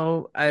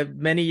now,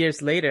 many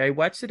years later, I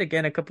watched it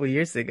again a couple of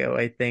years ago,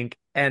 I think,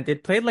 and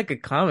it played like a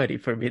comedy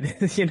for me,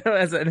 as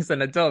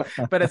an adult.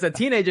 But as a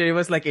teenager, it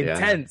was like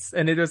intense,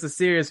 and it was a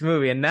serious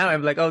movie. And now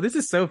I'm like, oh, this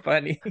is so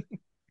funny.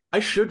 I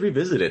should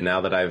revisit it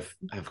now that I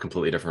have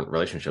completely different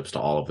relationships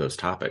to all of those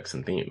topics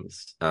and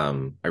themes.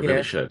 I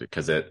really should,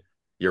 because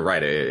you're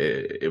right.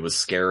 It was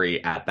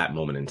scary at that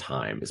moment in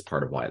time is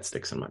part of why it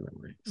sticks in my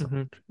memory.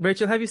 So.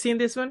 Rachel, have you seen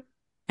this one?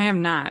 I have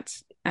not.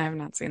 I have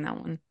not seen that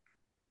one.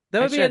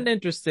 That would be an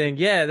interesting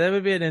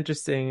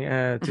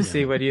to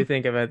see what you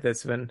think about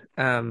this one.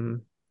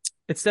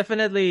 It's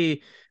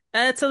definitely,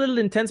 it's a little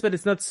intense, but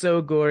it's not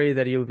so gory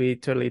that you'll be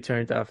totally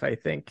turned off, I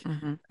think.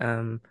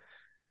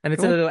 And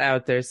it's a little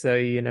out there. So,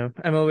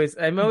 I'm always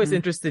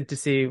interested to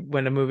see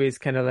when a movie is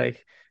kind of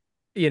like,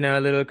 a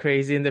little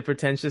crazy in the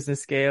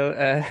pretentiousness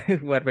scale,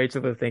 what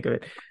Rachel will think of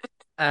it.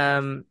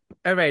 All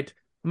right.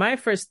 My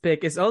first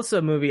pick is also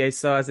a movie I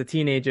saw as a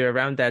teenager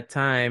around that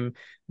time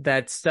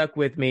that stuck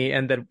with me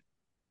and that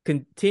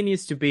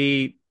continues to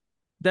be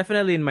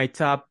definitely in my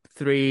top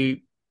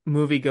 3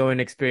 movie going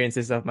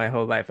experiences of my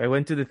whole life. I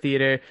went to the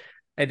theater.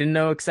 I didn't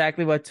know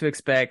exactly what to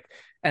expect.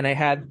 And I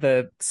had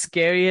the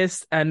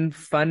scariest and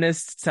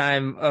funnest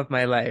time of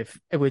my life,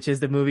 which is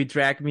the movie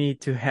Drag Me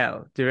to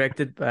Hell,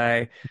 directed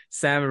by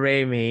Sam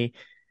Raimi.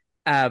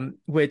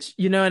 Which,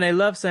 you know, and I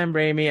love Sam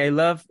Raimi. I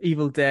love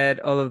Evil Dead,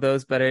 all of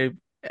those, but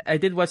I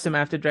did watch them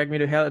after Drag Me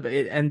to Hell.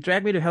 And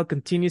Drag Me to Hell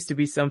continues to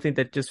be something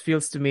that just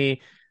feels to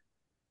me,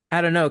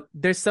 I don't know,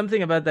 there's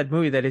something about that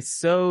movie that is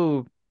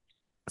so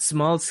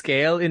small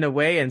scale in a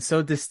way and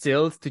so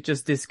distilled to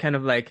just this kind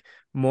of like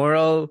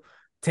moral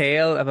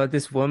tale about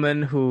this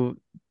woman who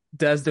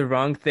does the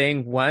wrong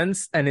thing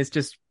once and is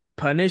just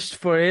punished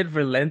for it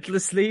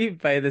relentlessly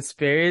by the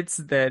spirits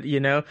that, you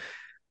know,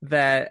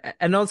 that,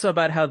 and also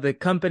about how the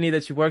company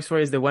that she works for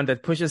is the one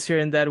that pushes her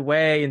in that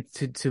way and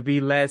to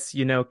be less,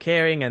 you know,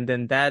 caring. And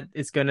then that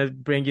is going to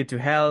bring you to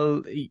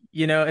hell.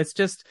 You know, it's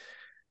just,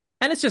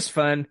 and it's just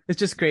fun. It's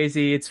just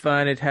crazy. It's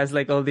fun. It has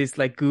like all these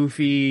like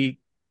goofy,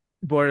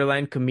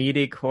 borderline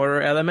comedic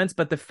horror elements.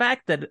 But the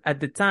fact that at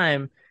the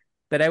time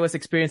that I was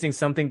experiencing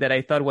something that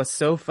I thought was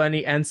so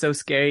funny and so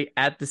scary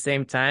at the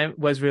same time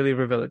was really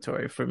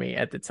revelatory for me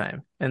at the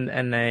time. And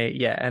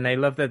I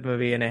love that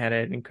movie and I had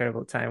an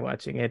incredible time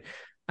watching it.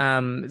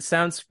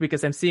 Sounds,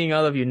 because I'm seeing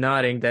all of you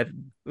nodding, that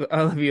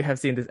all of you have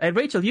seen this.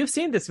 Rachel, you've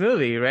seen this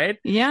movie, right?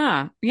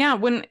 Yeah.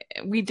 When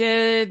we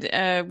did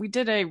a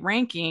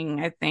ranking,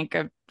 I think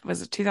of,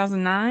 was it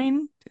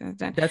 2009?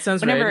 That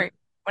sounds right.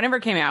 Whenever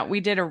it came out, we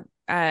did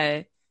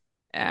a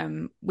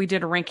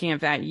ranking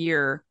of that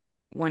year.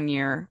 One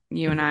year,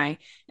 you and I,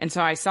 and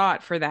so I saw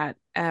it for that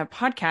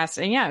podcast,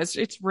 and yeah,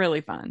 it's really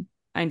fun.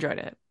 I enjoyed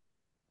it.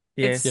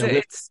 Yeah.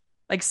 It's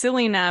like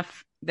silly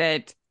enough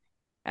that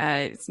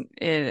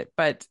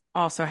but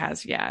also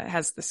has it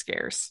has the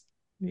scares.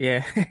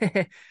 Yeah.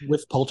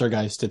 With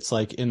Poltergeist, it's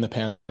like in the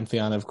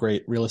pantheon of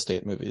great real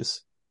estate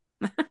movies.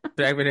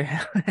 Drag Me to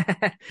Hell.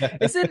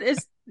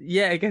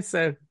 I guess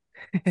so.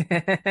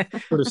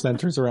 Sort of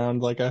centers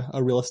around like a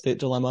real estate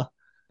dilemma.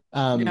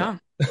 Yeah.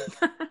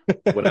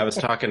 When I was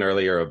talking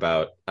earlier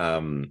about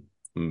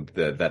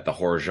that the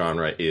horror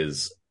genre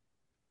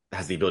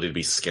has the ability to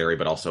be scary,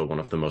 but also one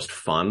of the most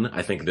fun.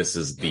 I think this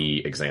is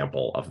the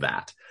example of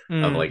that.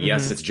 Of like,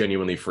 yes, it's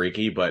genuinely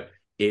freaky, but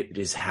it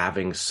is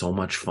having so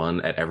much fun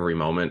at every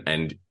moment,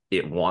 and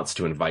it wants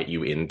to invite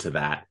you into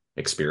that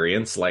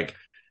experience. Like,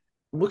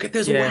 look at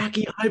this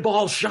wacky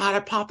eyeball shot.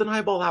 I popped an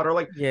eyeball out. Or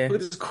like, look at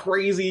this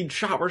crazy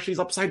shot where she's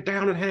upside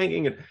down and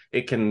hanging. And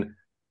it can,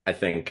 I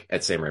think,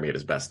 at Sam Raimi at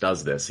his best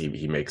does this.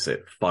 He makes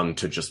it fun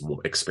to just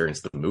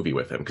experience the movie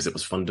with him because it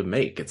was fun to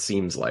make, it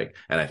seems like.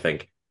 And I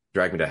think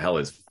Drag Me to Hell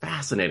is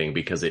fascinating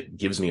because it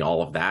gives me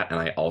all of that, and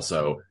I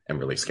also am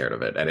really scared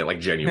of it, and it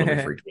like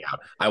genuinely freaked me out.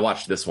 I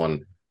watched this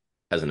one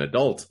as an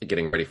adult,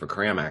 getting ready for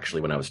CRAM,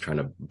 actually, when I was trying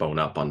to bone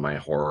up on my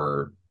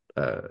horror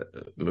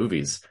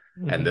movies,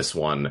 and this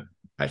one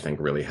I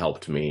think really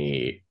helped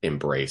me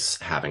embrace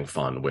having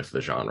fun with the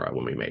genre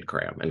when we made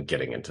CRAM and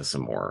getting into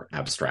some more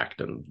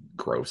abstract and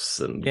gross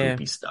and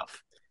goopy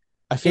stuff.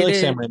 I feel like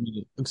Sam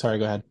Raimi. I'm sorry,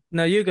 go ahead.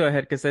 No, you go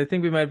ahead, because I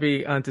think we might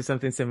be onto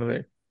something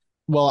similar.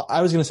 Well,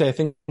 I was going to say, I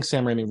think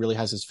Sam Raimi really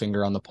has his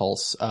finger on the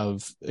pulse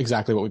of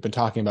exactly what we've been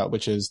talking about,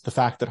 which is the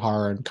fact that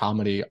horror and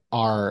comedy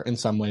are in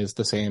some ways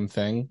the same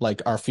thing.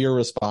 Like our fear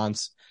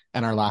response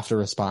and our laughter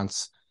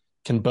response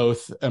can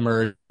both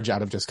emerge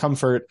out of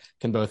discomfort,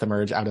 can both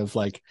emerge out of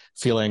like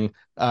feeling,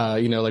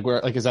 like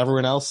we're like, is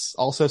everyone else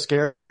also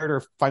scared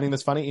or finding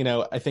this funny? You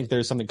know, I think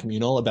there's something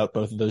communal about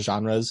both of those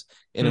genres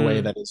in a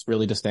way that is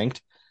really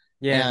distinct.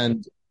 Yeah.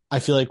 And I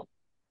feel like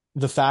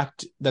the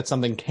fact that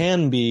something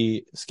can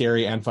be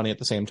scary and funny at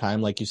the same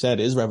time, like you said,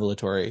 is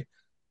revelatory.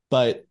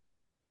 But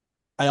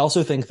I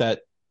also think that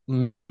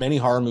many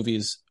horror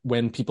movies,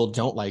 when people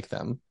don't like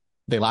them,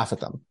 they laugh at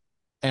them.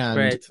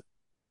 And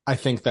I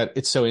think that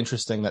it's so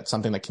interesting that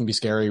something that can be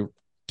scary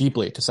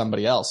deeply to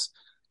somebody else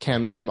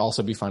can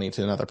also be funny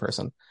to another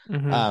person.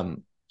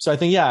 So I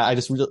think, I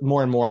just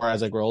more and more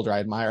as I grow older,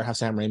 I admire how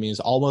Sam Raimi is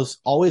almost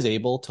always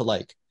able to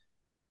like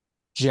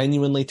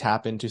genuinely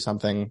tap into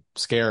something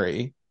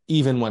scary,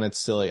 even when it's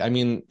silly. I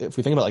mean, if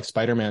we think about like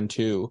Spider-Man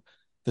 2,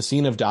 the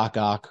scene of Doc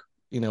Ock,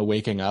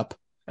 waking up.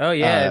 Oh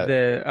yeah,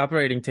 the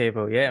operating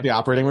table. Yeah. The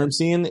operating room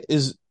scene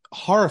is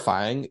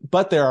horrifying,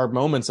 but there are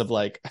moments of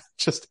like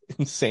just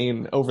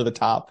insane over the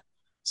top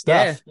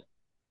stuff.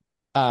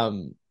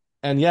 And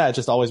it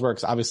just always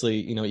works. Obviously,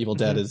 Evil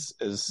Dead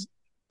is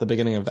the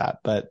beginning of that,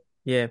 but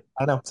I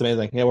don't know. It's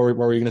amazing. Yeah. What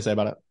were you going to say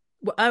about it?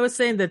 Well, I was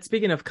saying that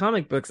speaking of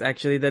comic books,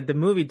 actually, that the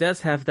movie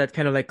does have that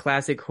kind of like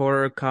classic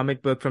horror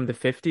comic book from the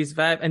 50s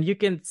vibe. And you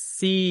can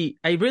see,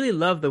 I really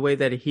love the way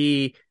that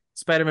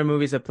Spider-Man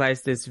movies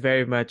applies this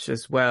very much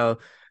as well,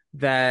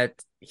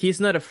 that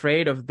he's not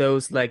afraid of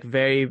those like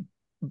very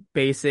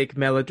basic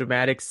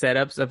melodramatic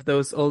setups of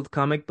those old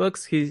comic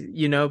books. He's,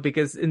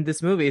 because in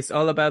this movie, it's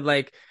all about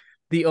like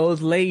the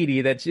old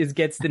lady that just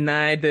gets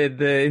denied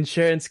the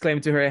insurance claim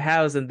to her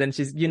house, and then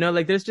she's,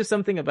 like, there's just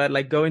something about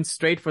like going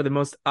straight for the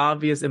most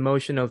obvious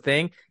emotional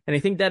thing. And I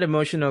think that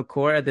emotional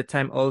core at the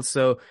time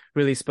also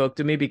really spoke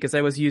to me, because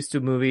I was used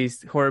to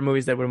horror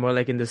movies that were more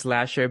like in the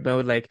slasher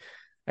mode, like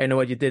I Know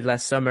What You Did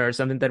Last Summer or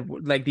something, that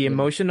like the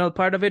emotional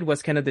part of it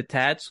was kind of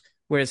detached.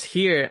 Whereas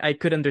here I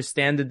could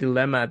understand the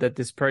dilemma that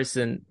this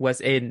person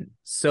was in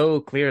so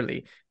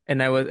clearly.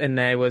 And I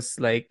was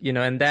like,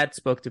 and that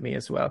spoke to me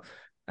as well.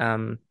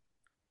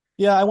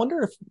 Yeah, I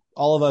wonder if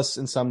all of us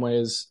in some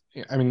ways,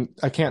 I mean,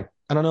 I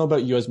don't know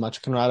about you as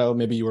much, Conrado.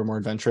 Maybe you were more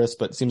adventurous,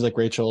 but it seems like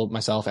Rachel,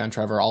 myself, and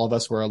Trevor, all of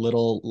us were a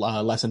little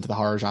less into the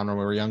horror genre when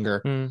we were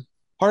younger.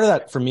 Part of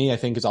that for me, I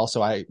think, is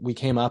also we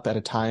came up at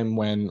a time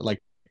when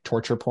like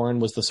torture porn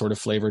was the sort of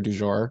flavor du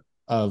jour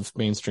of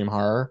mainstream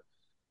horror.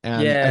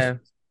 And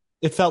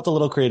it felt a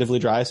little creatively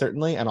dry,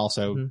 certainly, and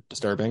also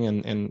disturbing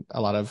in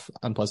a lot of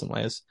unpleasant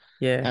ways.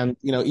 Yeah. And,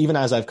 even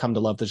as I've come to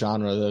love the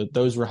genre,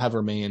 those have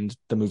remained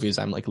the movies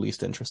I'm like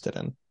least interested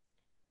in.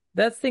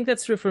 I think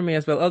that's true for me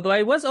as well. Although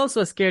I was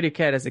also a scaredy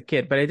cat as a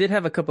kid, but I did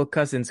have a couple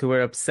cousins who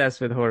were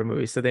obsessed with horror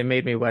movies. So they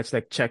made me watch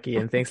like Chucky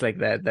and things like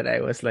that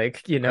I was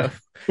like,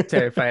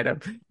 terrified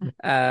of.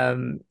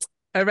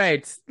 All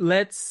right,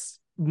 let's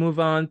move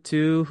on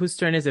to whose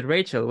turn is it?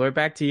 Rachel, we're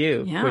back to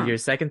you with your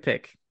second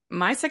pick.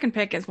 My second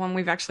pick is one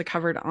we've actually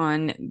covered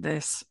on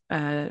this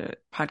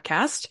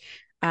podcast.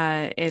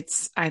 I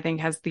think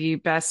has the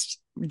best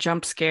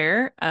jump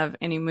scare of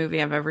any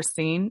movie I've ever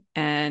seen,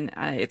 and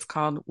it's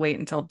called Wait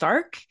Until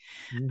Dark.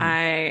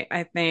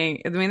 I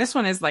mean this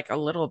one is like a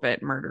little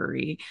bit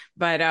murdery,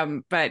 but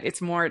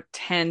it's more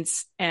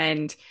tense,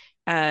 and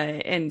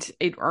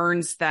it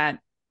earns that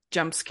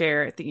jump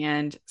scare at the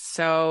end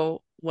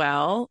so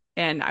well.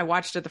 And I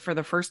watched it for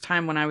the first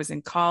time when I was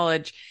in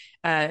college,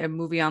 a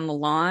movie on the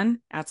lawn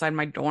outside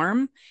my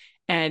dorm,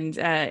 and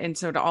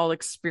so to all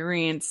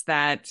experience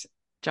that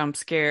jump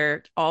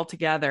scare all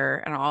together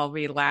and all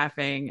be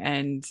laughing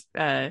and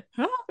kind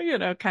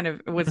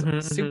of, it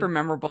was super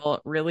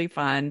memorable, really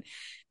fun.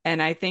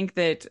 And I think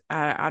that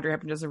Audrey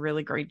Hepburn does a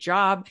really great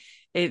job.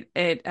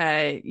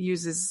 It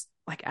uses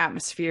like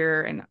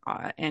atmosphere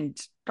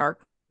and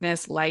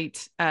darkness,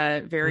 light,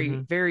 very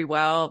very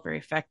well, very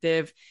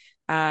effective.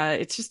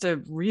 It's just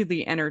a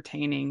really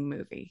entertaining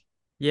movie.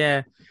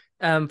 Yeah.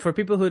 For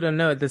people who don't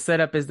know, the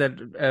setup is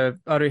that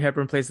Audrey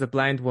Hepburn plays the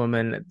blind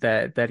woman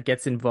that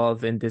gets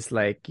involved in this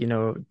like,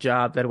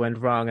 job that went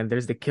wrong, and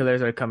there's the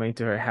killers are coming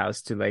to her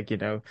house to like,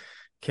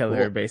 kill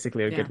her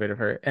basically, or get rid of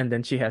her, and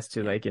then she has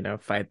to like,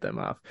 fight them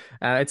off.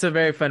 It's a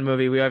very fun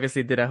movie. We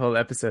obviously did a whole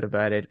episode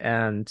about it,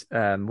 and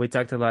we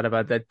talked a lot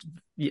about that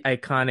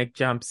iconic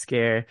jump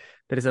scare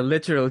that is a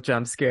literal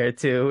jump scare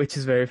too, which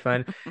is very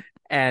fun.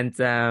 And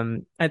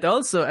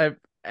also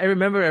I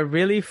remember a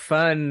really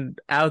fun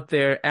out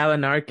there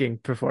Alan Arkin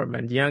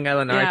performance. Young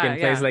Alan Arkin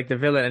plays like the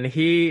villain, and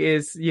he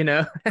is,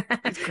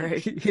 It's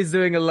great. He's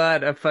doing a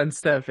lot of fun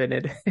stuff in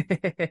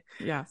it.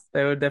 Yeah.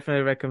 I would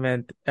definitely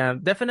recommend.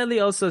 Definitely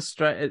also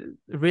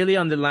really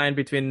on the line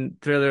between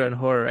thriller and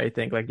horror, I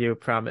think, like you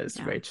promised,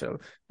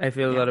 Rachel. I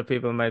feel a lot of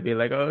people might be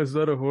like, oh, it's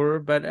not a horror,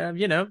 but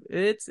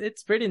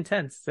it's pretty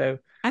intense. So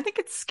I think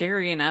it's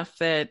scary enough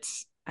that,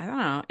 I don't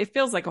know, it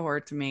feels like a horror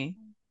to me.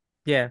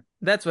 Yeah,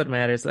 that's what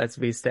matters. Let's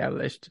be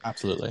established.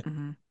 Absolutely.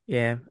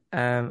 Yeah.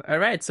 All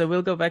right. So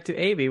we'll go back to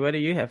Abie. What do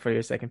you have for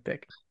your second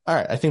pick? All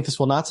right. I think this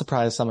will not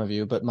surprise some of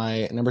you, but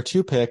my number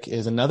 2 pick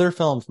is another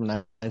film from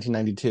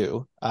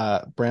 1992,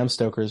 Bram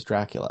Stoker's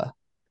Dracula.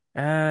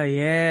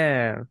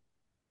 Yeah.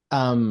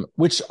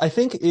 Which I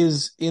think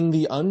is in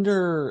the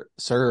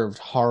underserved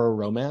horror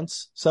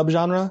romance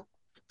subgenre.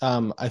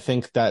 I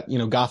think that,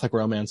 Gothic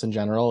romance in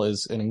general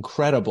is an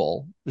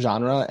incredible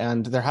genre,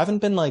 and there haven't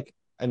been like,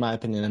 in my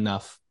opinion,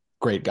 enough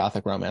great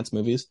Gothic romance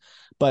movies.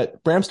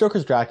 But Bram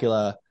Stoker's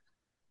Dracula,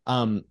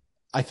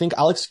 I think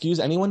I'll excuse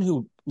anyone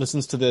who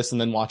listens to this and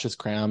then watches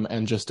CRAM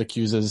and just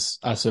accuses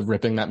us of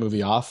ripping that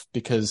movie off,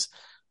 because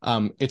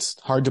it's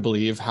hard to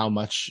believe how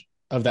much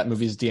of that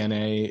movie's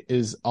DNA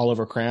is all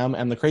over CRAM.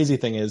 And the crazy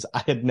thing is,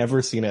 I had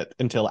never seen it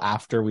until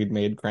after we'd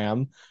made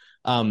CRAM.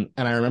 And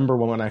I remember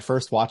when I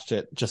first watched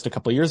it just a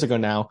couple of years ago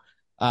now,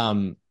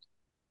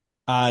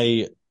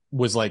 I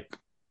was like,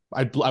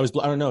 I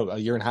don't know, a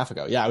year and a half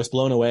ago. Yeah, I was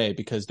blown away,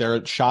 because there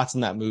are shots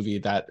in that movie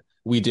that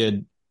we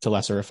did to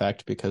lesser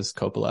effect because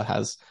Coppola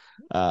has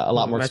a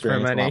lot more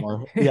experience,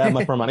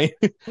 much more money.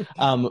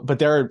 But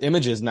there are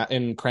images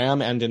in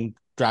CRAM and in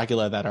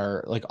Dracula that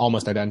are like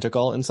almost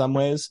identical in some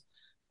ways.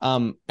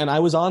 And I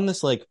was on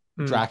this like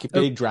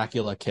big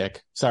Dracula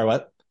kick. Sorry,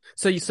 what?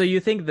 So you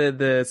think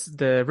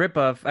the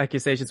rip-off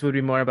accusations would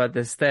be more about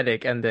the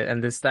aesthetic and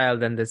the style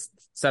than the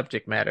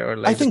subject matter, or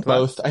like I think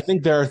both. I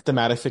think there are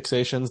thematic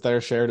fixations that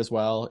are shared as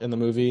well in the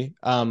movie.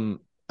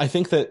 I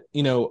think that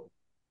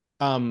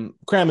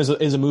CRAM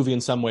is a movie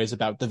in some ways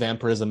about the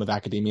vampirism of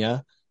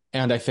academia,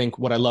 and I think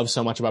what I love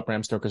so much about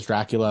Bram Stoker's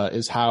Dracula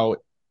is how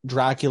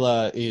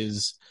Dracula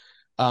is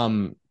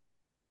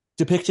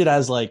depicted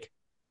as like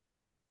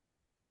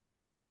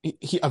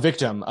a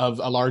victim of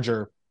a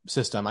larger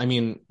system. I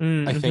mean,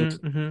 I think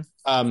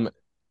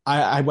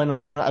I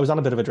was on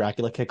a bit of a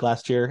Dracula kick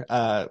last year.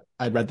 I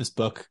read this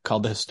book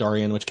called The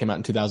Historian, which came out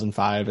in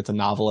 2005. It's a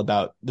novel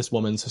about this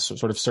woman's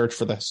sort of search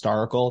for the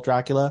historical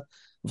Dracula,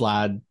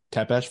 Vlad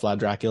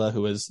Dracula,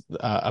 who was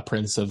a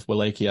prince of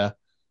Wallachia,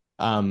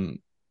 in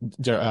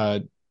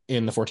the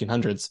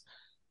 1400s.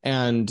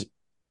 And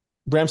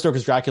Bram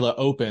Stoker's Dracula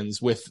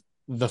opens with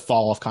the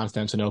fall of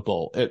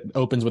Constantinople. It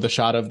opens with a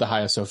shot of the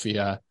Hagia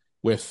Sophia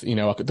with,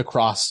 the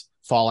cross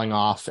falling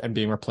off and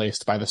being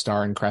replaced by the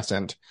star and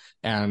crescent.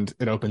 And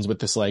it opens with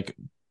this like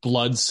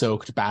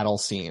blood-soaked battle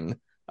scene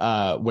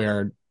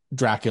where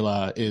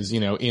Dracula is,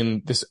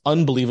 in this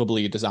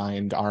unbelievably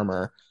designed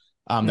armor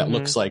that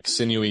looks like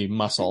sinewy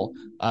muscle,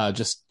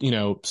 just,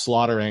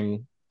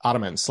 slaughtering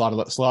Ottomans,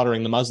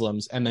 slaughtering the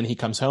Muslims. And then he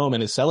comes home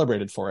and is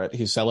celebrated for it.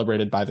 He's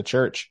celebrated by the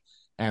church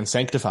and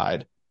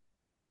sanctified.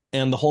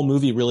 And the whole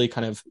movie really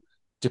kind of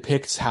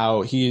depicts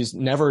how he's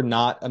never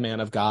not a man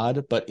of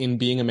God, but in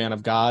being a man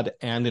of God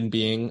and in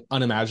being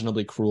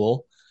unimaginably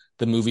cruel,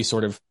 the movie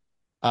sort of,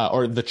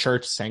 or the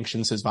church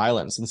sanctions his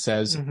violence and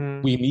says,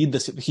 we need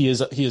this. He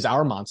is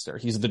our monster.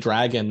 He's the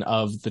dragon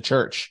of the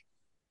church.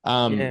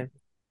 And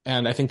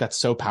I think that's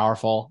so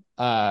powerful.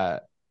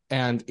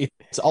 And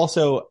it's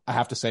also, I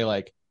have to say,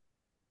 like,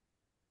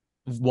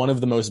 one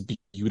of the most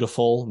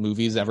beautiful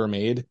movies ever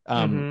made.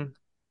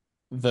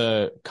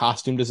 The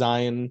costume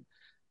design,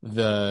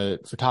 the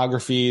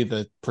photography,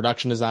 the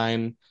production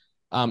design.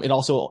 It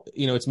also,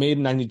 it's made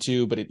in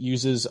 92, but it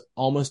uses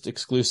almost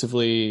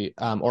exclusively,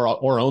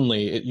 or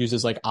only, it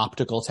uses like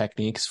optical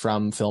techniques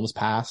from films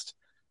past.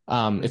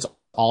 It's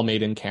all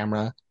made in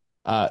camera.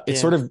 It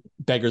sort of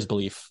beggars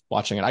belief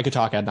watching it. I could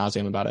talk ad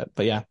nauseum about it,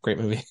 but yeah, great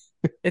movie.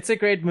 It's a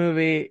great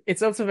movie.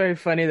 It's also very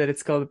funny that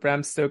it's called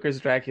Bram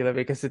Stoker's Dracula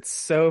because it's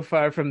so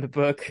far from the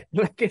book.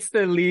 Like, it's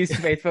the least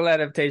faithful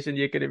adaptation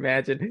you could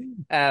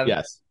imagine.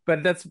 Yes.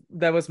 But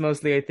that was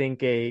mostly, I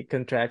think, a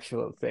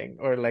contractual thing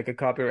or like a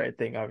copyright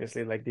thing,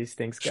 obviously, like these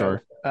things go.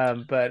 Sure.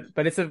 But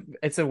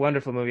it's a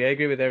wonderful movie. I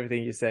agree with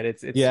everything you said.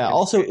 It's yeah, really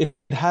also great.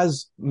 it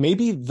has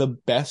maybe the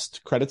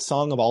best credits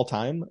song of all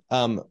time,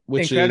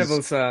 which Incredible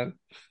is song.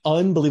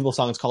 Unbelievable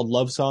song. It's called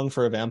Love Song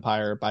for a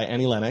Vampire by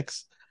Annie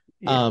Lennox.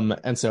 Yeah.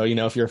 And so,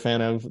 if you're a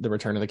fan of the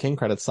Return of the King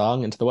credits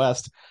song, Into the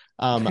West,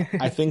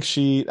 I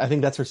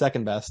think that's her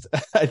second best.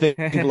 I think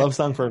Love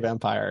Song for a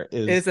Vampire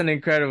It's an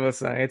incredible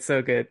song. It's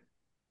so good.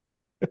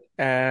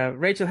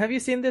 Rachel, have you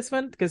seen this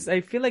one? Because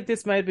I feel like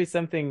this might be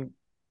something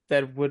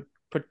that would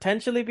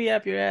potentially be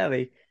up your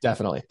alley.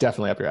 Definitely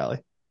up your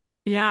alley.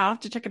 Yeah, I'll have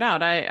to check it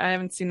out. I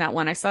haven't seen that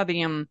one. I saw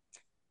the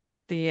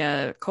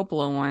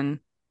Coppola one.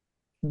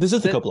 This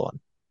is the Coppola one.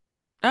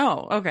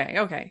 Oh,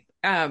 okay.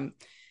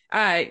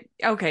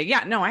 Okay,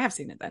 yeah, no, I have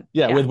seen it then.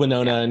 Yeah, with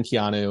Winona and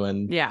Keanu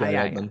and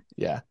Oldman.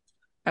 Yeah.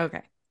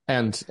 Okay.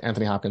 And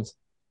Anthony Hopkins.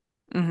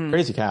 Mm-hmm.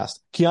 Crazy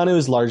cast. Keanu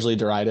is largely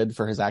derided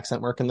for his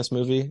accent work in this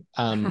movie,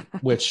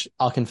 which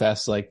I'll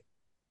confess, like,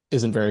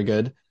 isn't very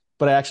good.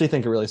 But I actually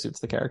think it really suits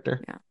the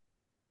character.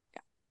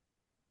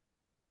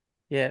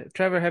 Yeah.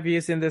 Trevor, have you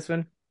seen this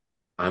one?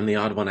 I'm the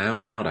odd one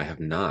out. I have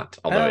not.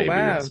 Although Abie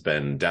has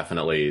been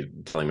definitely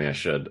telling me I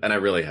should. And I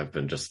really have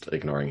been just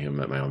ignoring him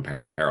at my own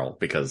peril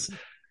because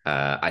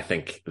I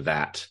think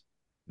that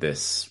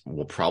this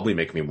will probably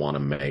make me want to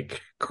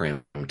make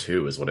CRAM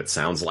 2 is what it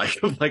sounds like.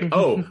 Like,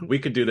 oh, we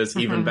could do this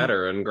even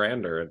better and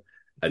grander.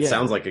 It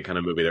sounds like a kind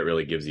of movie that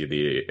really gives you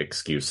the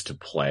excuse to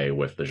play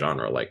with the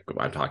genre, like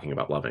I'm talking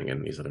about loving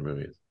in these other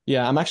movies.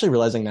 Yeah, I'm actually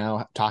realizing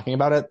now, talking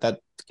about it, that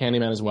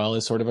Candyman as well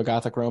is sort of a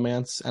gothic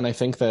romance. And I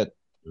think that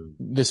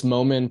this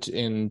moment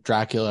in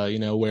Dracula,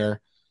 where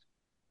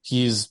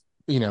he's,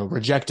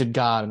 rejected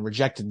God and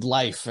rejected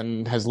life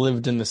and has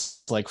lived in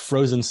this like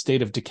frozen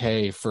state of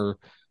decay for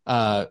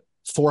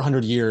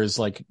 400 years,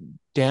 like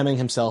damning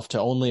himself to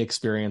only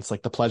experience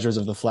like the pleasures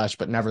of the flesh,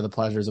 but never the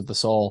pleasures of the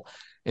soul,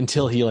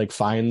 until he like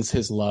finds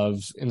his love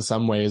in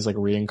some ways, like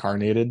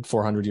reincarnated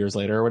 400 years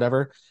later or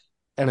whatever.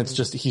 And it's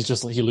just, he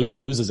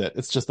loses it.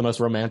 It's just the most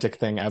romantic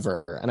thing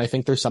ever. And I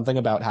think there's something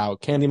about how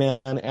Candyman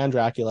and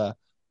Dracula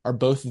are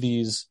both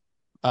these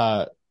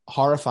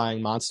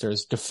horrifying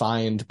monsters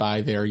defined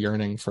by their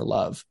yearning for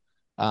love.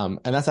 And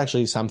that's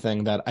actually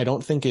something that I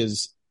don't think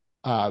is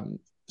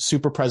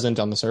super present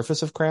on the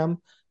surface of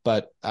CRAM,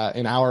 but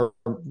in our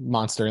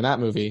monster in that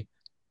movie,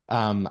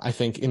 I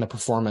think in the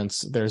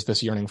performance, there's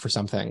this yearning for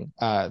something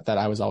that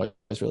I was always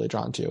really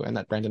drawn to, and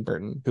that Brandon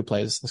Burton, who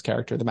plays this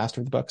character, the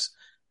master of the books,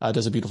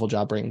 does a beautiful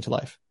job bringing to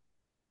life.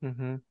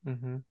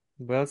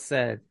 Well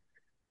said.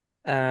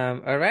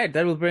 All right,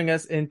 that will bring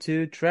us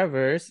into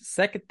Trevor's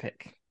second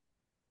pick.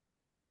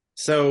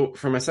 So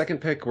for my second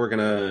pick, we're going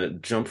to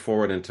jump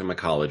forward into my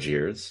college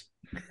years.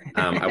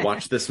 I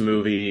watched this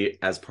movie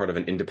as part of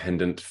an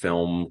independent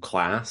film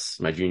class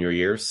my junior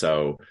year.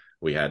 So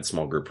we had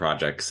small group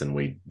projects and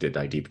we did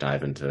a deep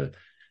dive into,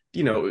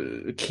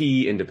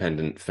 key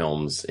independent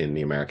films in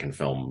the American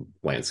film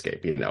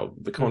landscape.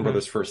 The Coen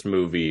brothers' first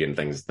movie and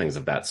things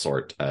of that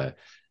sort.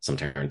 Some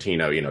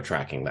Tarantino,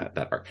 tracking that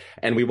arc.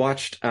 And we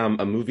watched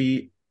a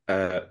movie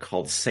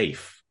called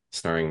Safe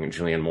starring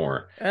Julianne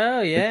Moore.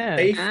 Oh yeah.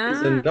 Safe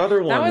is another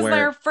That one was where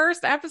their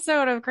first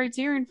episode of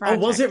Criterion Oh,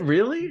 Project. was it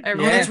really? Their Oh,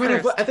 very that's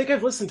right. first. I think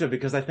I've listened to it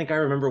because I think I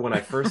remember when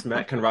I first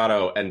met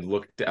Conrado and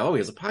looked, oh, he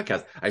has a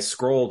podcast. I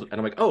scrolled and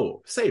I'm like,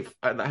 oh, Safe.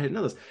 I didn't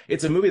know this.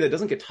 It's a movie that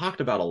doesn't get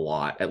talked about a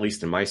lot, at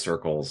least in my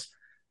circles.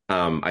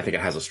 I think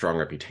it has a strong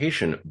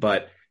reputation,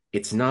 but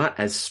it's not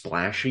as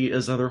splashy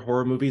as other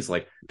horror movies.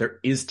 Like, there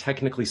is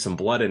technically some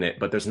blood in it,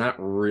 but there's not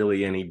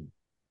really any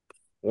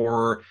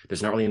horror.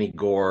 There's not really any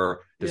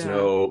gore. There's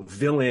no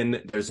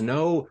villain. There's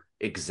no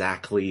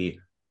exactly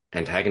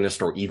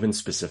antagonist or even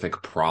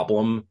specific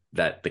problem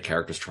that the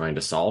character's trying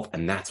to solve.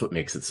 And that's what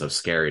makes it so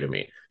scary to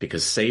me,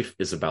 because Safe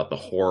is about the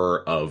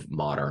horror of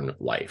modern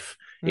life.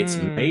 It's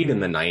made in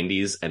the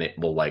 90s and it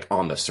will, like,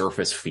 on the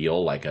surface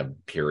feel like a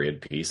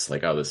period piece,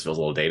 like, oh, this feels a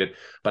little dated.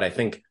 But I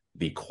think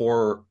the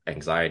core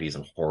anxieties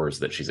and horrors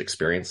that she's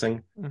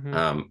experiencing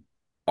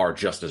are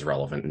just as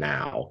relevant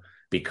now,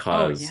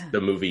 because the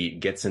movie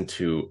gets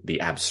into the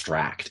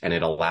abstract and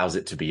it allows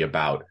it to be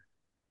about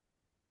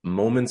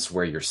moments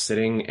where you're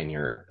sitting and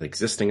you're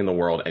existing in the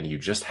world and you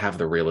just have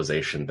the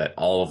realization that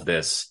all of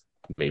this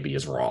maybe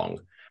is wrong,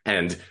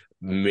 and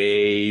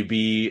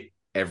maybe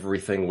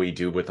everything we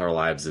do with our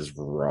lives is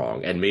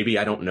wrong, and maybe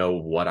I don't know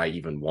what I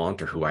even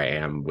want or who I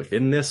am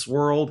within this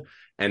world.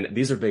 And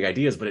these are big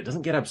ideas, but it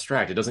doesn't get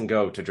abstract. It doesn't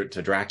go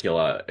to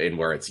Dracula in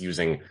where it's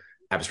using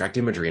abstract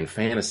imagery and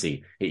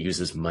fantasy. It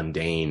uses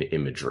mundane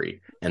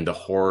imagery and the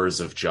horrors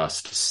of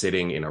just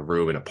sitting in a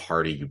room in a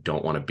party you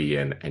don't want to be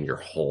in and your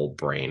whole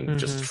brain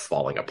just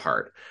falling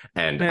apart.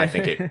 And I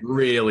think it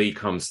really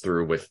comes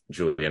through with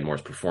Julianne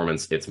Moore's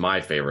performance. It's my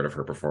favorite of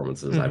her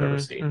performances I've ever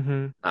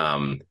seen,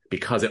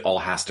 because it all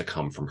has to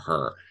come from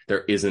her.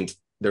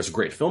 There's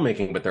great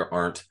filmmaking, but there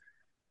aren't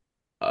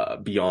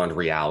beyond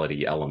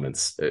reality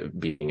elements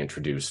being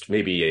introduced.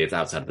 Maybe it's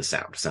outside of the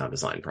sound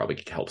design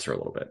probably helps her a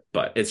little bit,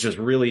 but it's just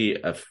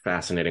really a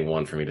fascinating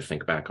one for me to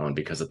think back on,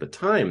 because at the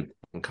time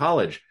in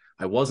college,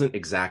 I wasn't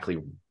exactly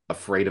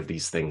afraid of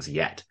these things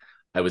yet.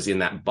 I was in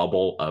that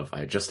bubble of,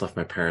 I had just left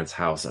my parents'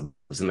 house. I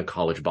was in the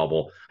college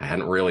bubble. I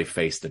hadn't really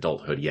faced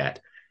adulthood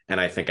yet.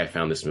 And I think I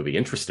found this movie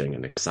interesting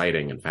and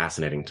exciting and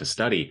fascinating to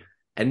study,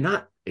 and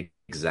not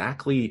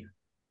exactly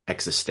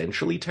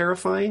existentially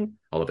terrifying,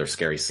 although there's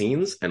scary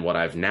scenes. And what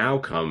I've now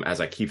come, as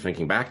I keep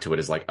thinking back to it,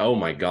 is like, oh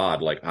my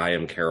God, like, I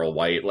am Carol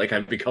White. Like,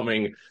 I'm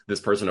becoming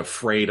this person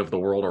afraid of the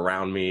world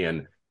around me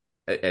and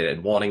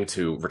wanting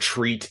to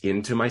retreat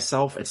into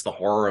myself. It's the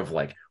horror of,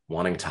 like,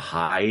 wanting to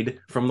hide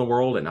from the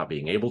world and not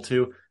being able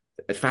to.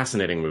 A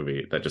fascinating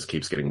movie that just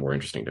keeps getting more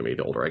interesting to me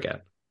the older I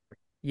get.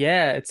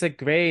 Yeah, it's a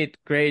great,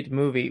 great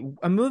movie.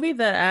 A movie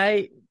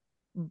that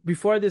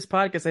before this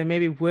podcast, I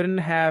maybe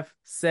wouldn't have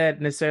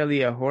said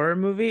necessarily a horror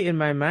movie in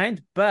my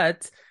mind,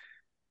 but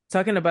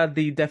talking about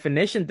the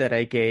definition that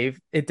I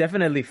gave, it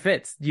definitely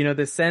fits. You know,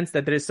 the sense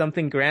that there's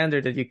something grander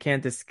that you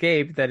can't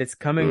escape, that it's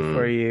coming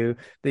for you,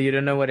 that you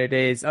don't know what it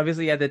is.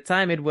 Obviously, at the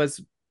time, it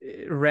was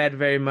read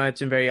very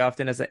much and very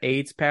often as an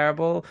AIDS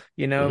parable,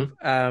 you know,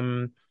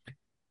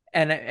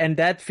 and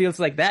that feels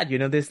like that, you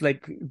know, this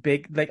like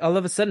big, like all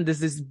of a sudden there's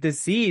this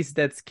disease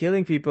that's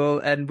killing people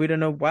and we don't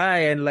know why,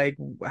 and like,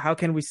 how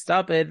can we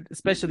stop it?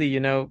 Especially,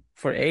 you know,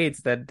 for AIDS,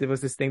 that there was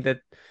this thing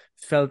that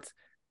felt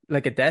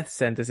like a death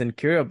sentence,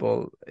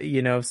 incurable,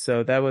 you know.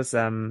 So that was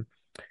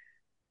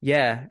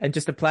yeah, and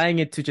just applying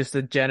it to just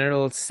a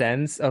general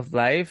sense of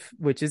life,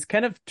 which is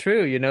kind of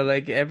true, you know,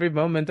 like every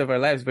moment of our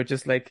lives we're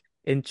just like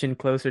inching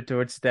closer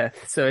towards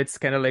death. So it's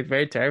kind of like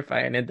very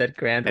terrifying in that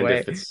grand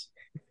way.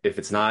 If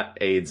it's not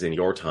AIDS in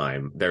your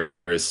time, there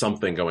is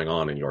something going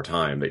on in your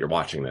time that you're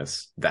watching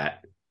this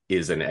that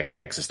is an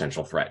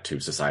existential threat to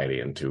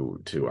society and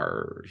to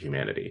our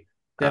humanity.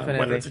 Definitely.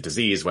 Whether it's a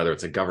disease, whether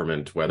it's a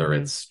government, whether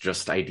it's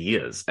just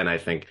ideas. And I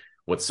think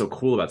what's so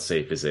cool about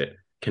Safe is it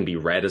can be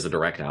read as a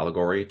direct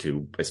allegory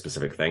to a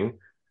specific thing,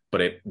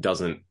 but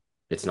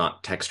it's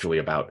not textually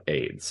about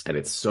AIDS. And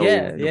it's so,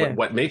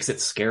 what makes it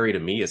scary to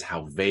me is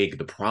how vague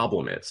the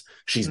problem is.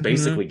 She's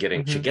basically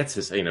she gets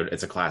this, you know,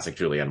 it's a classic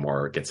Julianne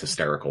Moore gets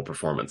hysterical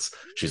performance.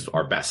 She's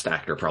our best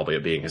actor probably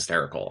at being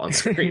hysterical on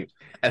screen.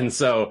 And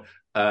so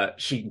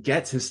she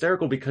gets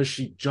hysterical because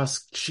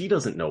she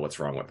doesn't know what's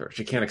wrong with her.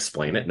 She can't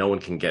explain it. No one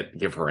can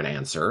give her an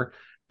answer.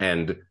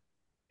 And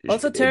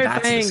also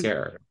terrifying. That's the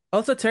scare.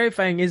 Also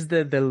terrifying is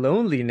the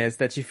loneliness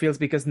that she feels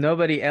because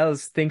nobody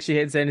else thinks she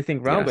has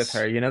anything wrong with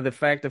her. You know, the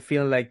fact of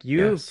feeling like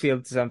you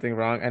feel something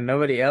wrong and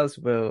nobody else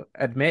will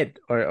admit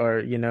or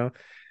you know.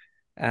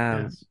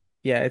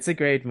 Yeah, it's a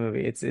great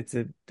movie. It's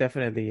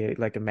definitely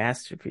like a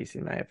masterpiece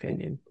in my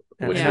opinion.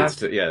 Which leads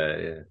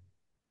to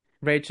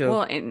Rachel.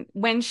 Well, and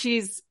when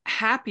she's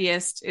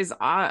happiest is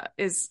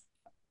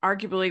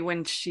arguably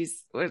when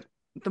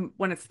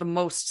when it's the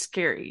most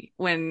scary,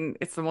 when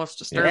it's the most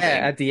disturbing. Yeah,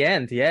 at the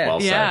end. Yeah. Well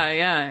said.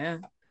 Yeah.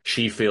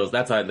 She feels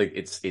that's why, like,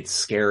 it's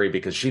scary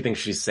because she thinks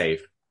she's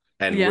safe,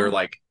 and we're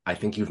like, I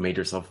think you've made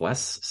yourself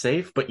less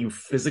safe, but you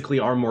physically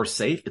are more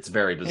safe. It's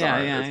very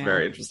bizarre. It's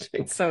very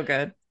interesting. It's so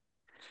good.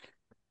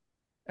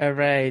 All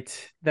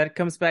right, that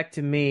comes back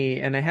to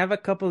me, and I have a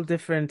couple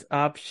different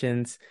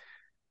options.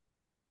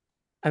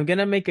 I'm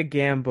gonna make a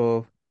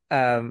gamble,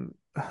 um,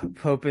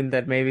 hoping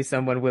that maybe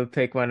someone will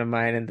pick one of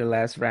mine in the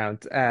last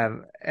round.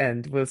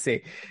 And we'll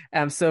see.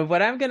 So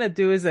what I'm gonna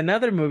do is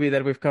another movie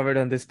that we've covered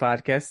on this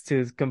podcast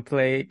to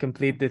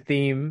complete the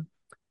theme.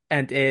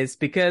 And is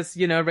because,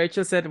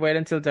 Rachel said Wait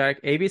Until Dark.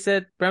 Abie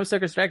said Bram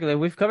Stoker's Dracula.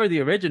 We've covered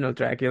the original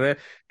Dracula.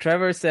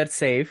 Trevor said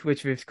Safe,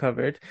 which we've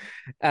covered.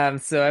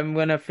 So I'm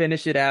gonna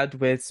finish it out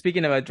with,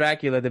 speaking about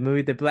Dracula, the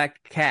movie The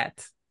Black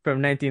Cat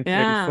from Yeah,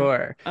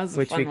 1934, that was a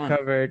which we fun one.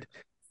 covered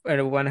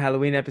in one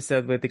Halloween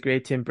episode with the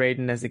great Tim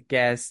Braden as a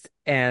guest.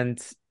 And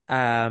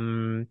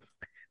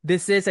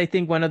this is, I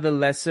think, one of the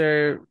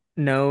lesser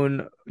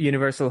known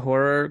Universal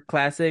horror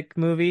classic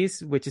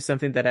movies, which is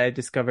something that I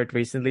discovered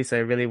recently. So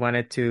I really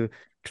wanted to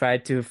try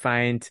to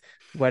find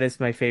what is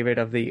my favorite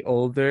of the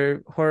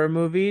older horror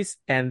movies.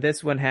 And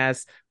this one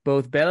has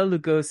both Bela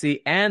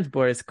Lugosi and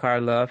Boris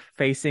Karloff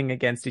facing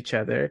against each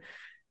other.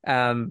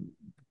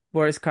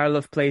 Boris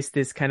Karloff plays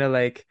this kind of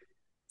like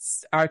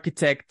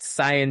architect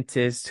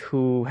scientist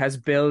who has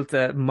built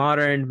a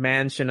modern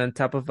mansion on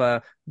top of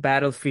a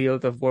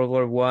battlefield of World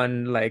War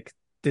One, like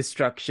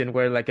destruction,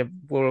 where like a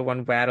World War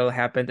One battle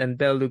happened. And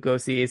Bela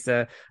Lugosi is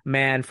a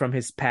man from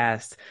his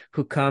past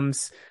who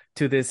comes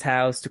to this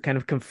house to kind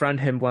of confront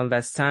him one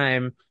last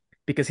time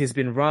because he's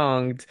been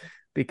wronged.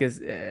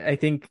 Because I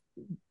think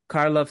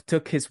Karloff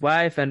took his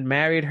wife and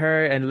married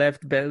her and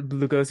left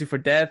Lugosi for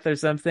death or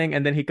something.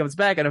 And then he comes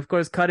back. And of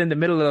course, caught in the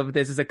middle of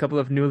this is a couple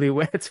of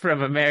newlyweds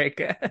from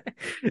America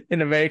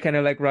in a very kind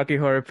of like Rocky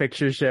Horror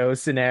Picture Show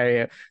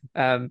scenario.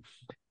 And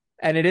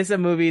it is a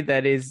movie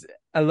that is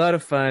a lot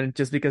of fun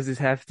just because it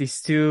has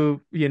these two,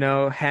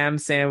 ham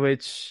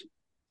sandwich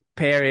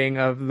pairing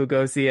of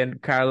Lugosi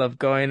and Karloff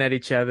going at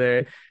each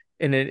other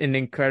in an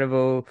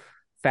incredible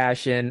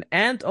fashion.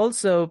 And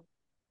also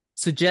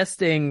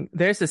suggesting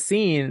there's a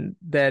scene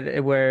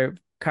where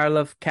when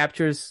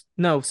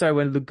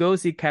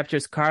Lugosi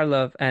captures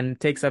Karloff and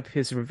takes up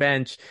his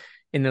revenge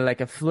in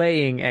a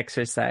flaying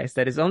exercise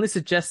that is only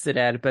suggested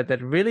at, but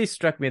that really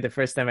struck me the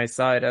first time I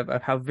saw it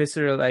of how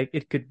visceral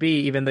it could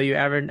be, even though you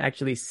aren't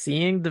actually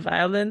seeing the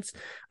violence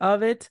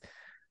of it.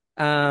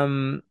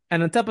 And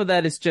on top of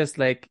that, it's just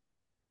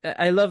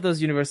I love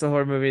those Universal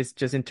horror movies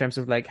just in terms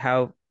of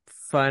how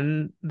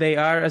fun they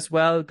are as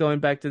well,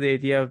 going back to the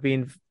idea of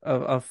being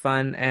of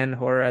fun and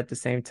horror at the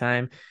same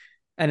time.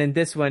 And in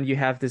this one, you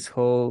have this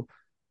whole,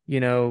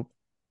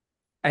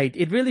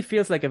 it really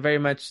feels like a very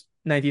much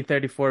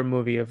 1934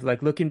 movie of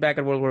looking back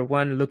at World War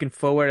One, looking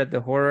forward at the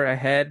horror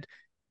ahead.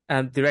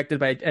 Directed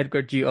by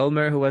Edgar G.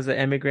 Ulmer, who was an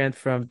immigrant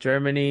from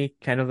Germany,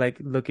 kind of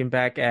looking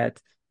back at,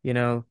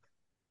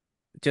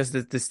 just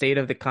the state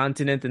of the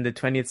continent in the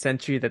 20th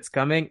century that's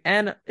coming.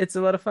 And it's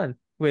a lot of fun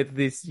with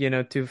these,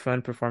 two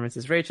fun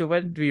performances. Rachel,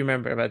 what do you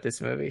remember about this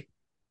movie?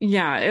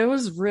 Yeah, it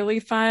was really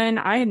fun.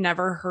 I had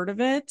never heard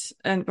of it,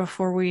 and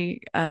before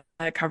we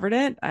covered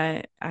it,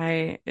 I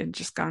it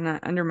just gone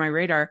under my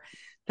radar.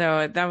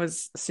 So that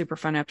was a super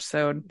fun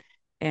episode,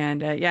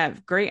 and yeah,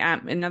 great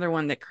another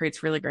one that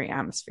creates really great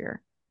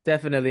atmosphere.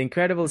 Definitely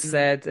incredible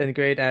set and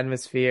great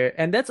atmosphere,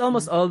 and that's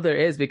almost all there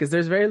is because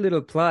there's very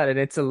little plot, and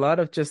it's a lot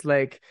of just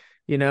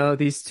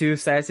these two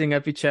sizing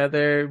up each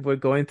other. We're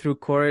going through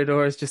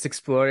corridors, just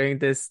exploring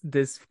this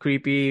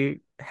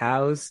creepy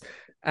house.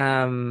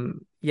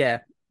 Yeah,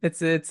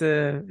 it's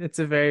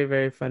a very,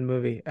 very fun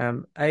movie.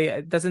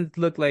 It doesn't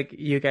look like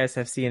you guys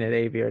have seen it,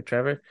 Abie or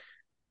Trevor.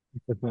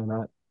 Definitely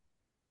not.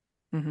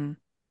 Mm-hmm.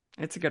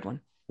 It's a good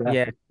one.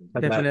 Yeah,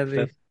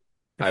 definitely.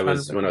 When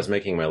I was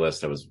making my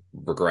list, I was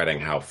regretting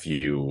how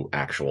few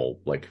actual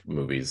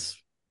movies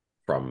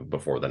from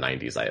before the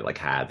 90s I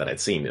had that I'd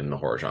seen in the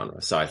horror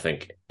genre. So I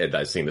think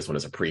I've seen this one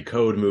as a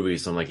pre-code movie.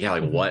 So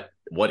I'm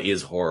what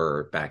is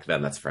horror back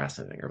then? That's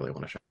fascinating. I really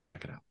want to check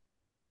it out.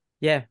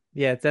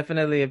 Yeah,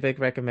 definitely a big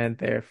recommend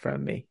there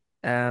from me.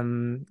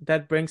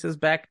 That brings us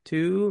back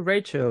to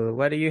Rachel.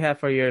 What do you have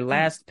for your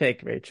last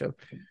pick, Rachel?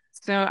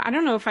 So I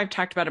don't know if I've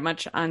talked about it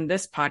much on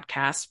this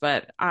podcast,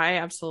 but I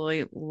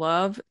absolutely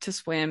love to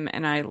swim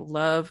and I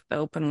love the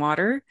open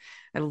water.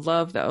 I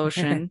love the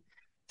ocean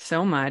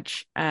so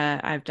much.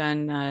 I've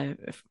done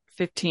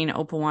 15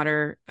 open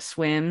water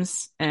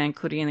swims,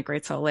 including in the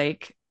Great Salt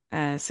Lake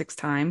 6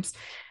 times.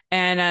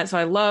 And so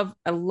I love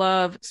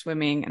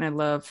swimming and I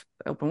love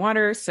open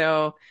water.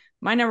 So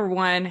my number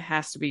one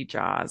has to be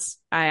Jaws.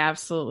 I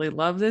absolutely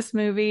love this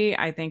movie.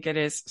 I think it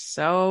is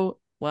so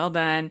well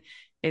done.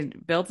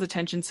 It builds the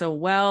tension so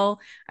well.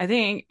 I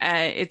think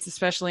it's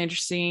especially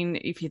interesting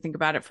if you think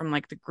about it from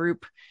the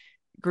group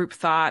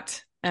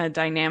thought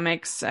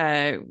dynamics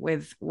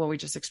with what we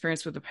just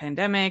experienced with the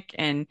pandemic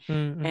and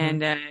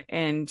the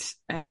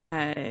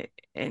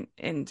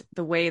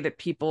way that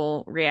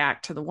people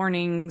react to the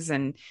warnings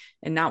and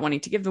not wanting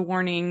to give the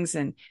warnings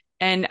and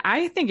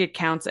I think it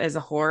counts as a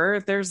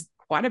horror. There's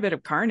quite a bit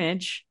of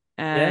carnage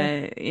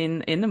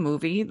in the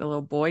movie. The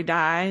little boy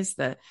dies.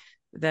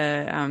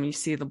 You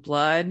see the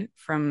blood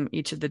from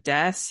each of the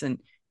deaths, and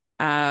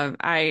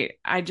I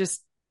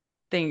just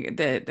think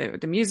that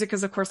the music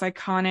is of course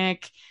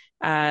iconic.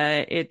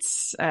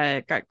 It's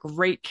got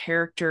great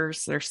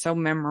characters. They're so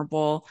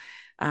memorable.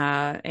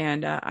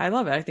 And I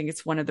love it. I think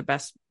it's one of the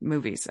best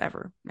movies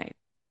ever made.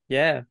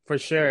 Yeah, for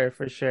sure,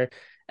 for sure.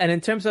 And in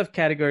terms of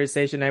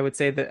categorization, I would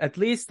say that at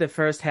least the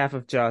first half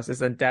of Jaws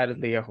is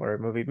undoubtedly a horror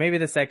movie. Maybe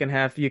the second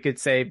half you could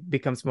say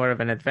becomes more of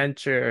an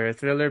adventure or a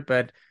thriller,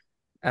 but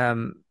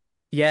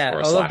yeah, or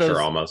a all of slasher those,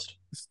 almost.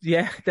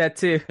 yeah, that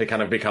too. It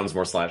kind of becomes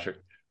more slasher.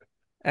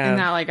 And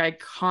that like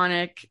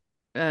iconic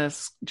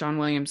John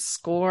Williams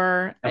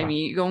score. I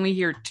mean, you only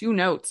hear two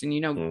notes and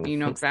you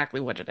know exactly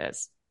what it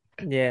is.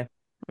 Yeah.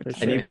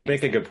 And you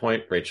make a good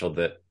point, Rachel,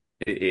 that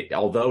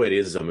although it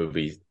is a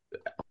movie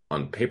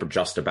on paper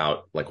just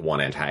about like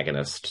one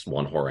antagonist,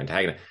 one horror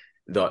antagonist,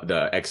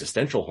 the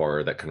existential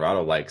horror that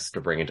Conrado likes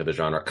to bring into the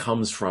genre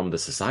comes from the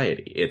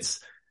society.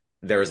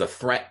 There is a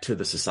threat to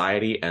the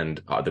society,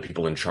 and the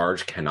people in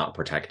charge cannot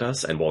protect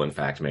us and will in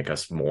fact make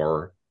us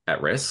more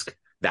at risk.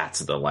 That's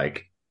the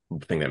like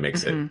thing that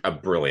makes it a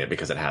brilliant,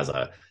 because it has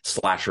a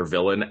slasher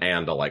villain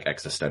and a like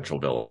existential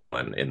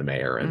villain in the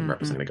mayor and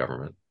representing the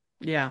government.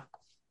 Yeah.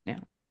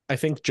 I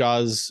think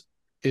Jaws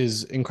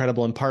is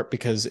incredible in part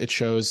because it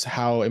shows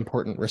how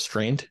important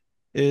restraint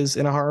is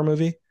in a horror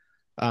movie.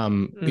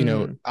 You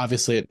know,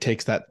 obviously it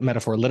takes that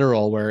metaphor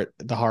literal, where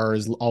the horror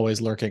is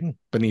always lurking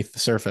beneath the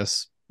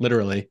surface,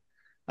 literally.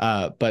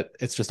 But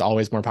it's just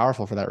always more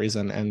powerful for that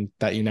reason, and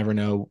that you never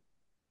know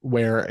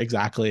where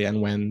exactly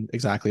and when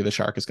exactly the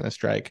shark is going to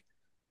strike.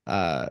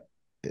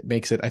 It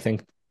makes it, I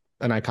think,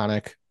 an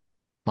iconic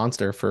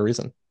monster for a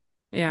reason.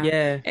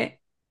 Yeah.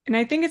 And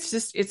I think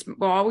it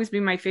will always be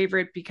my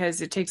favorite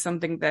because it takes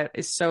something that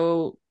is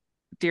so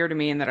dear to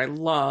me and that I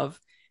love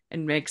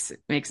and makes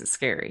it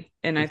scary.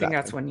 And I think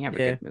that's when you have a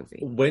good movie.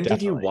 When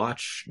did you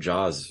watch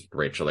Jaws,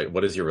 Rachel? Like,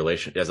 what is your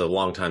relation as a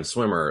longtime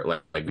swimmer?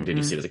 Like did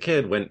you see it as a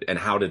kid? And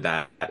how did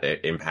that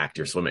impact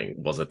your swimming?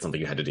 Was it something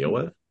you had to deal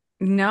with?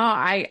 No,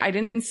 I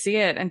didn't see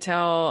it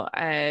until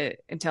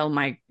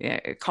my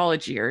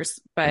college years,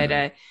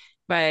 but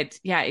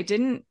yeah, it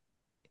didn't.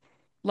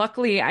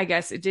 Luckily, I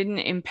guess it didn't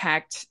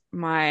impact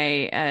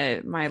my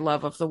my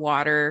love of the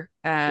water.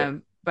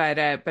 But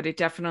it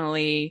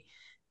definitely,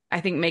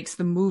 I think, makes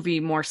the movie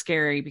more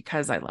scary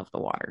because I love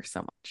the water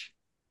so much.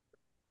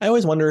 I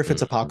always wonder if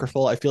it's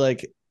apocryphal. I feel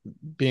like,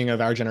 being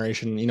of our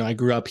generation, you know, I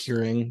grew up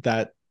hearing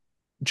that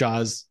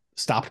Jaws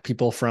stopped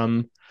people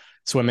from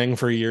swimming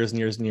for years and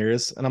years and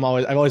years, and I've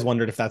always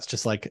wondered if that's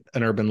just like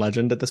an urban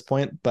legend at this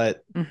point.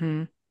 But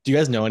do you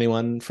guys know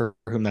anyone for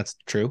whom that's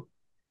true?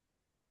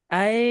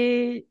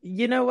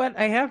 You know what?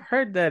 I have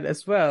heard that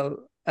as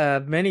well,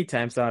 many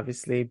times,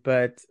 obviously.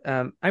 But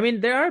I mean,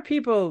 there are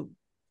people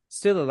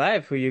still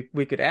alive who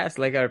we could ask,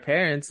 like our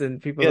parents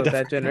and people of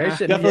that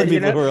generation. Definitely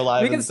people who are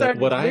alive. We can start.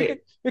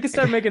 We can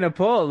start making a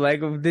poll. Like,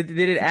 did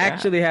it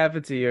actually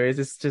happen to you, or is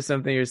this just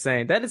something you're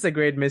saying? That is a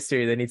great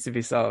mystery that needs to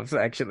be solved.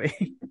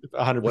 Actually,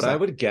 100%. What I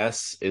would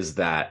guess is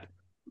that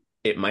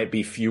it might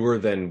be fewer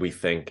than we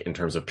think in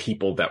terms of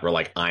people that were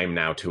like, I'm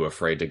now too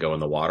afraid to go in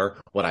the water.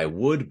 What I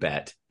would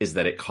bet is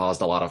that it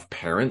caused a lot of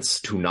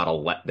parents to not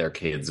let their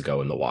kids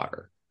go in the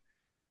water.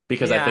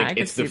 Because I think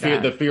it's the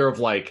fear of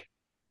like,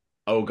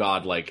 oh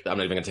God, like, I'm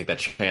not even gonna take that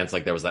chance.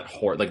 Like, there was that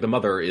horror, like the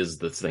mother is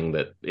the thing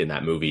that in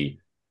that movie,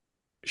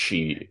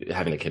 she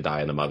having a kid die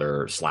and the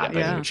mother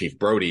slapping Chief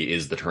Brody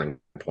is the turning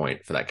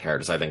point for that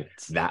character. So I think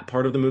that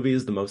part of the movie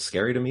is the most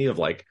scary to me, of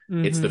like,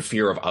 it's the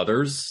fear of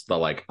others, the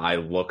like, I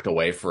looked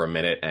away for a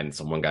minute and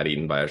someone got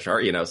eaten by a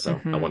shark, you know?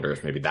 So I wonder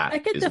if maybe that I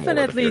could is definitely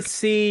more the fear.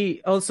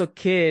 see also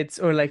kids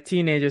or like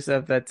teenagers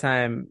of that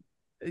time.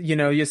 You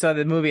know, you saw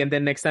the movie and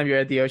then next time you're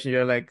at the ocean,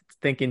 you're like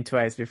thinking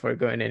twice before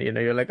going in, you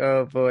know, you're like,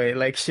 oh boy,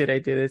 like, should I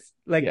do this?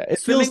 Like, it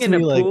swimming in a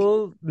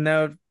pool,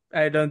 no,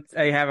 I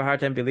have a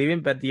hard time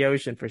believing, but the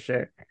ocean for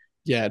sure.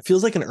 Yeah, it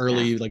feels like an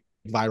early like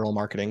viral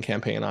marketing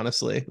campaign,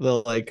 honestly.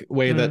 The like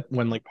way that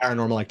when like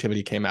Paranormal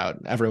Activity came out,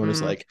 everyone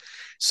was like,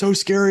 so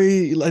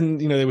scary,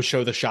 and you know, they would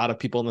show the shot of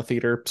people in the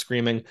theater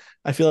screaming.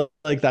 I feel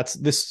like that's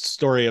this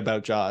story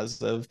about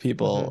Jaws of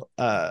people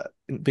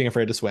being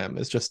afraid to swim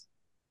is just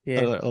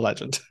a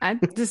legend. I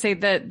have to say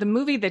that the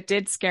movie that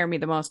did scare me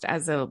the most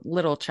as a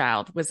little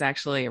child was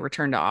actually A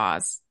Return to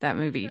Oz. That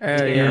movie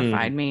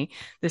terrified me.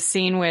 The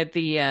scene with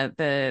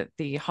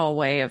the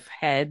hallway of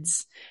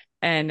heads,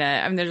 and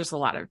I mean, there's just a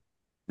lot of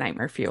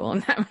nightmare fuel in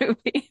that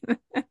movie.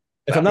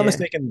 If I'm not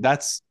mistaken,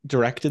 that's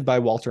directed by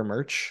Walter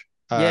Murch.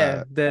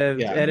 The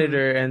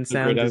editor and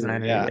sound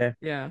designer.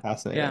 Yeah.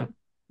 Fascinating.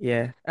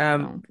 Yeah.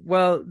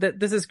 Well,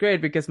 this is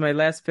great because my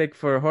last pick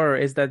for horror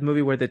is that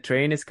movie where the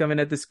train is coming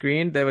at the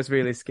screen. That was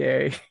really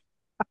scary.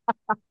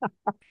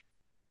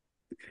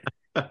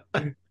 Oh,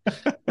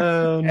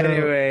 no.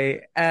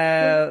 Anyway,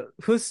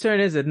 whose turn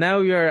is it? Now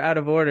you're out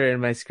of order in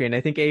my screen.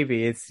 I think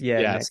Abie. It's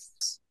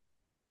yes.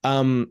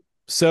 Next.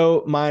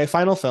 So my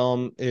final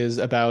film is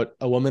about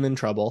a woman in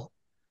trouble.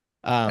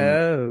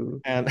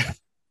 And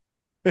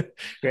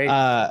great.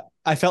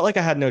 I felt like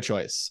I had no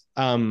choice.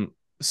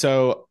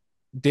 So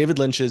David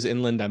Lynch's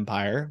Inland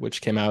Empire,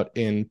 which came out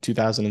in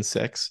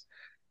 2006,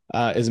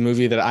 is a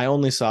movie that I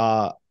only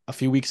saw a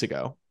few weeks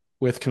ago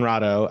with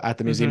Conrado at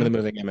the Museum of the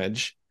Moving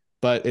Image,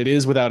 but it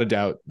is without a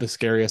doubt the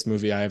scariest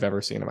movie I have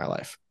ever seen in my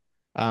life.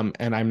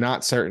 And I'm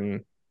not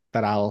certain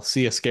that I'll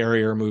see a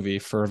scarier movie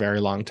for a very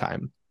long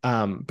time,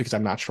 because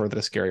I'm not sure that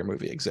a scarier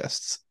movie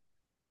exists.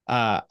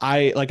 Like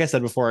I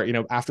said before,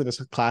 after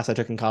this class I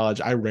took in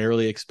college, I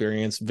rarely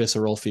experience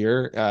visceral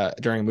fear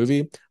during a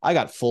movie. I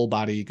got full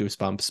body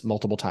goosebumps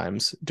multiple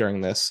times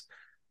during this.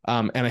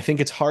 And I think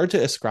it's hard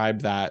to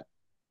ascribe that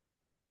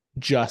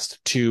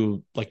just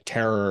to like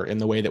terror in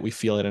the way that we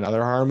feel it in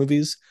other horror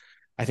movies.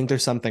 I think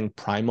there's something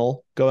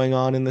primal going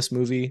on in this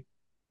movie.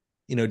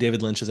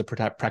 David Lynch is a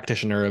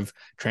practitioner of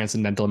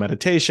transcendental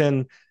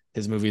meditation.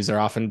 His movies are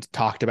often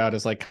talked about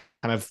as like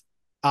kind of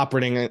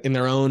operating in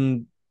their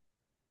own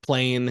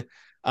plane.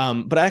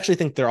 But I actually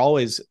think they're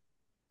always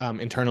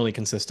internally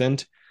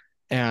consistent.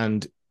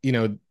 And,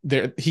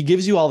 he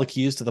gives you all the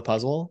keys to the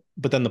puzzle,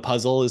 but then the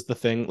puzzle is the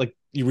thing. Like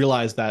you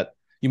realize that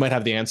you might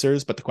have the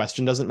answers, but the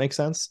question doesn't make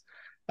sense.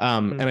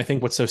 And I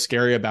think what's so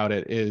scary about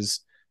it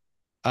is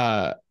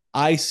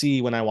I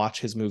see when I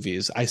watch his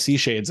movies, I see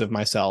shades of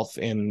myself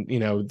in,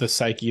 the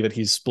psyche that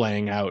he's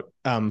splaying out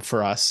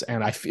for us.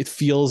 And it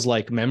feels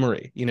like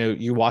memory.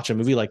 You watch a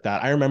movie like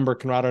that. I remember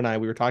Conrado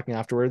and we were talking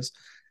afterwards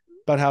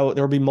about how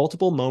there would be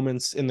multiple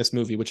moments in this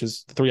movie, which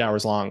is 3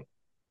 hours long,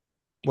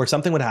 where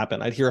something would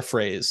happen. I'd hear a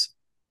phrase,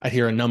 I'd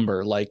hear a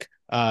number like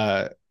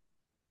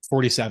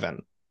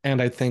 47.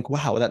 And I'd think,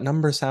 wow, that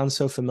number sounds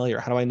so familiar.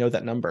 How do I know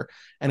that number?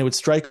 And it would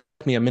strike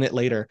me a minute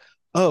later,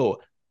 oh,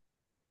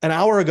 an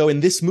hour ago in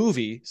this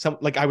movie,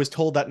 I was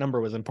told that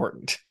number was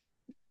important.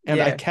 And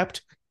I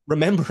kept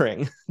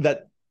remembering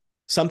that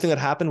something that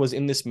happened was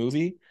in this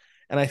movie.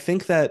 And I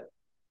think that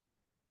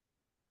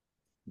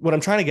what I'm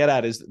trying to get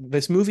at is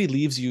this movie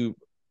leaves you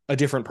a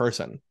different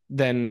person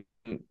than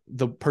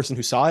the person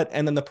who saw it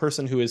and then the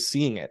person who is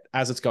seeing it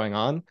as it's going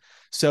on.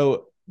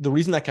 So the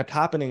reason that kept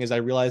happening is I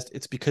realized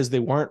it's because they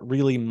weren't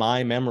really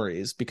my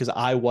memories, because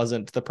I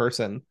wasn't the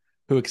person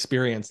who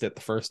experienced it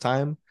the first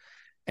time.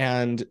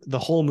 And the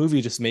whole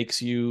movie just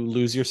makes you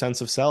lose your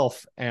sense of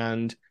self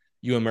and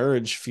you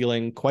emerge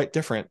feeling quite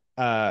different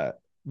than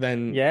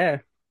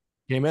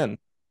came in.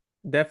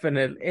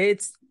 Definitely.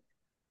 It's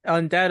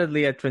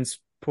undoubtedly a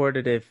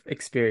transportative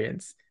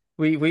experience.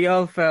 We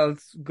all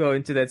felt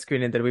going to that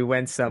screening that we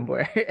went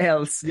somewhere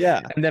else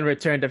and then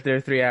returned after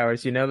 3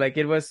 hours, like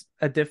it was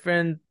a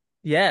different,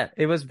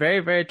 it was very,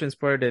 very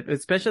transportative,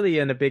 especially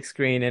in a big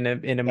screen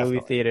in a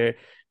movie theater.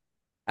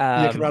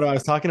 Conrado, I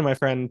was talking to my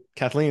friend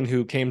Kathleen,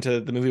 who came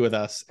to the movie with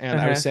us, and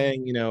I was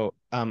saying,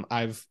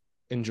 I've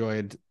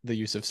enjoyed the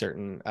use of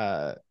certain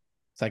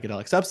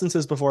psychedelic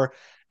substances before,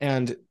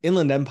 and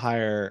Inland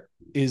Empire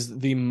is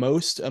the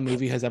most a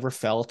movie has ever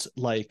felt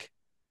like,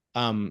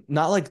 not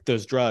like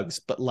those drugs,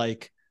 but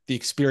like the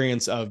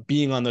experience of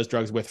being on those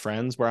drugs with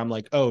friends, where I'm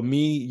like, oh,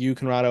 me, you,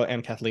 Conrado,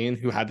 and Kathleen,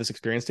 who had this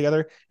experience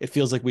together, it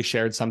feels like we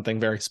shared something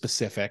very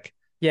specific.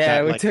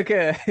 Yeah, we took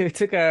a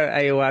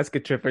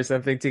ayahuasca trip or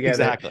something together.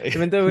 Exactly.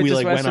 Even though we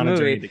just watched went on a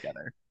movie journey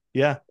together.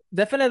 Yeah.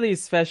 Definitely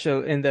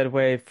special in that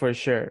way for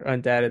sure,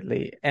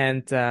 undoubtedly.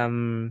 And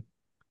there's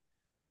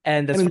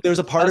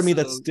a part of me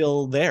that's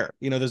still there.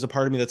 There's a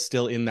part of me that's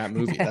still in that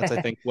movie. That's,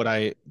 I think,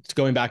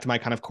 going back to my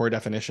kind of core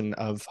definition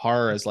of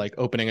horror as like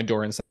opening a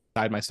door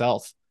inside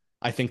myself.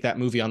 I think that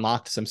movie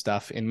unlocked some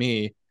stuff in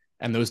me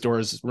and those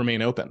doors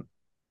remain open.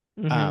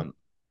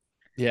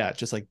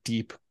 Just like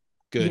deep,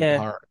 good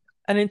horror.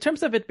 And in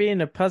terms of it being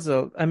a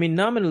puzzle, I mean,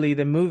 nominally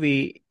the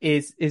movie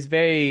is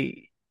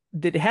very,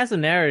 it has a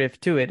narrative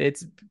to it.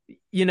 It's,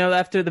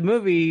 after the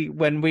movie,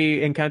 when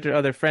we encountered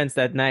other friends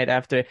that night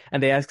after,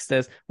 and they asked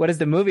us, what is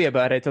the movie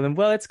about? I told them,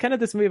 well, it's kind of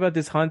this movie about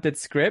this haunted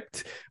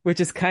script, which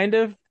is kind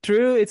of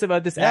true. It's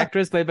about this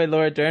actress played by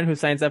Laura Dern who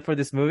signs up for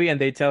this movie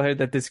and they tell her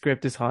that the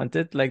script is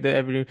haunted,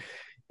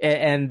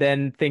 and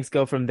then things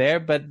go from there.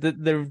 But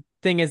the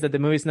thing is that the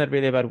movie is not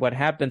really about what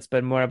happens,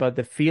 but more about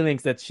the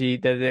feelings that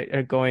they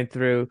are going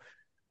through.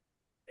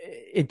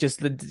 It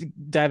just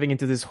diving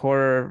into this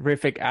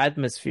horrific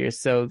atmosphere.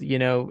 So,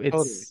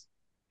 it's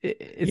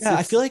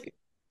I feel like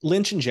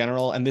Lynch in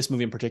general, and this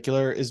movie in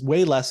particular, is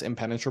way less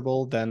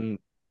impenetrable than,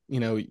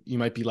 you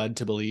might be led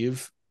to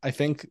believe. I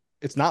think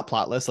it's not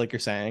plotless, like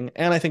you're saying.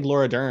 And I think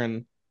Laura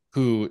Dern,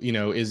 who,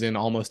 is in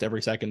almost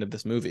every second of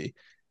this movie,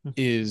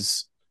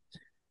 is,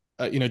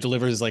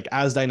 delivers like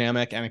as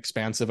dynamic and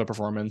expansive a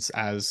performance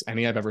as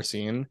any I've ever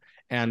seen.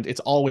 And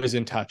it's always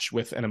in touch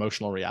with an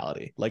emotional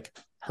reality. Like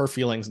her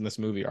feelings in this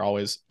movie are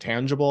always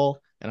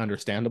tangible and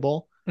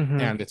understandable.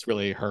 And it's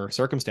really her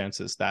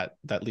circumstances that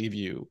leave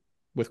you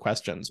with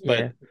questions.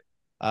 But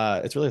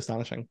it's really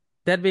astonishing.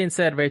 That being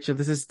said, Rachel,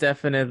 this is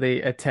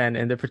definitely a 10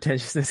 in the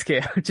pretentiousness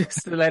scale.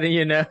 Just letting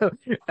you know,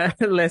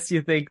 unless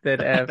you think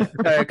that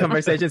our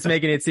conversation's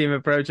making it seem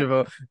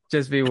approachable,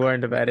 just be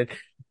warned about it.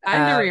 I've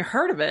never even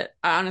heard of it,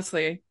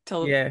 honestly,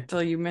 till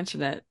you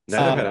mentioned it.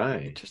 Neither had I.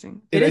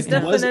 Interesting. It is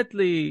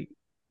definitely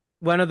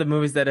one of the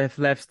movies that have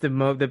left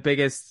the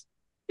biggest.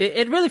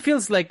 It really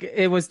feels like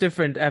it was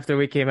different after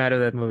we came out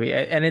of that movie,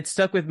 and it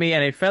stuck with me,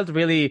 and it felt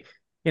really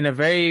in a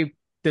very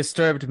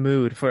disturbed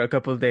mood for a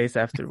couple of days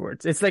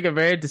afterwards. It's like a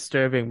very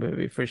disturbing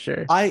movie for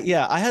sure. I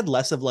had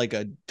less of like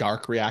a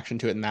dark reaction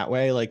to it in that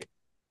way. Like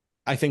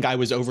I think I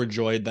was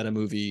overjoyed that a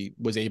movie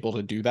was able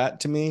to do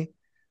that to me.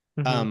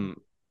 Mhm.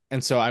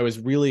 And so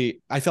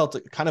I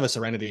felt kind of a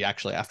serenity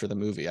actually after the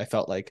movie. I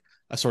felt like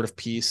a sort of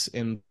peace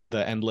in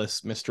the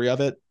endless mystery of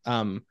it.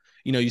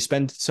 You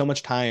spend so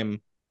much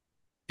time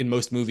in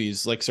most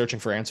movies like searching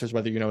for answers,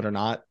 whether you know it or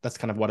not. That's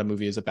kind of what a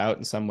movie is about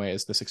in some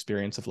ways, this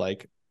experience of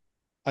like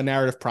a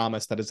narrative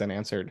promise that is then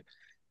answered.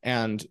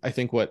 And I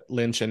think what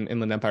Lynch and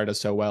Inland Empire does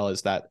so well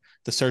is that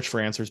the search for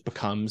answers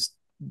becomes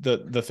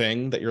the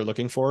thing that you're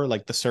looking for.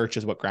 Like the search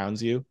is what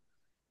grounds you.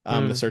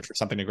 The search for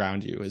something to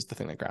ground you is the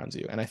thing that grounds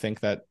you. And I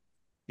think that,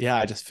 yeah,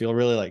 I just feel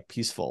really like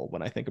peaceful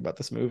when I think about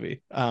this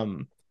movie.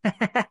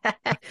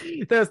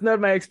 That's not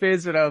my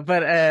experience at all,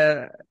 but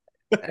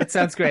it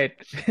sounds great.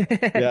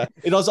 Yeah,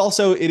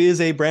 it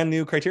is a brand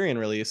new Criterion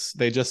release.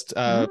 They just put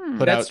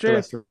That's out true. the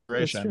That's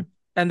restoration. true.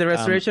 And the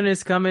restoration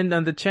is coming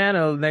on the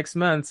channel next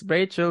month.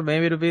 Rachel,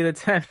 maybe it'll be the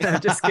time.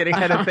 I'm just kidding.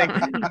 I don't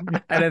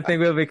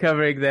think we'll be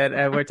covering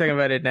that. We're talking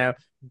about it now.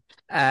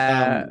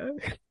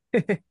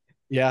 It's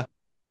Yeah,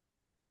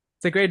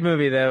 a great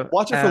movie, though.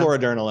 watch it for Laura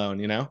Dern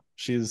alone.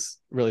 She's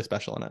really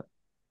special in it.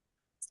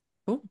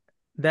 Cool.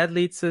 That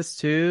leads us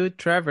to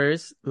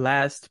Trevor's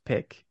last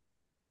pick.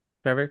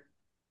 Trevor?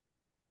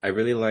 I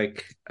really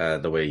like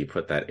the way you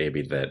put that,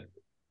 Abie, that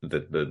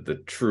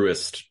the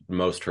truest,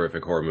 most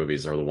horrific horror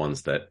movies are the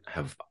ones that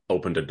have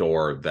opened a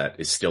door that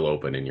is still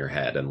open in your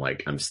head, and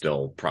like I'm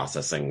still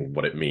processing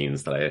what it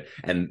means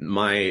and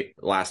my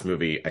last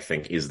movie, I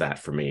think, is that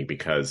for me,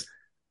 because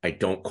I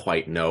don't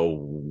quite know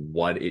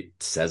what it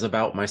says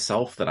about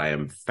myself that I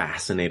am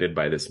fascinated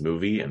by this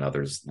movie and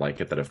others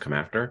like it that have come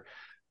after.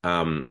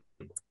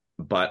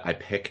 But I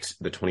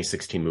picked the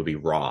 2016 movie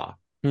Raw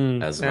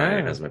as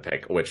my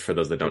pick, which, for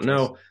those that don't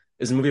know,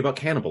 is a movie about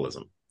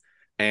cannibalism.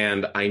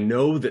 And I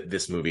know that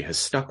this movie has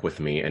stuck with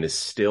me and is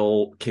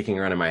still kicking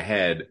around in my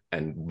head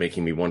and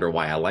making me wonder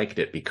why I liked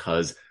it,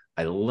 because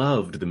I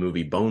loved the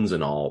movie Bones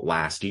and All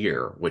last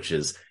year, which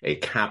is a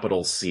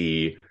capital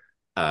C,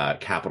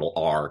 capital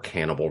R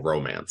cannibal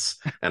romance.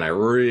 And I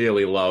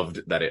really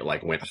loved that it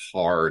like went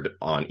hard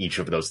on each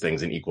of those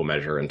things in equal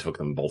measure and took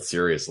them both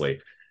seriously.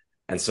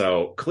 And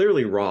so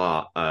clearly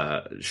Raw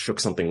shook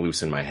something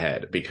loose in my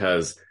head,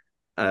 because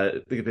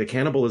the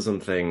cannibalism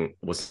thing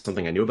was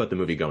something I knew about the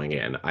movie going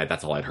in.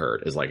 That's all I'd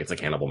heard, is like, it's a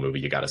cannibal movie.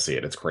 You got to see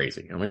it. It's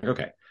crazy. I'm like,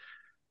 okay.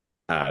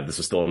 This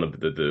was still in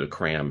the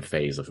CRAM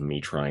phase of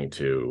me trying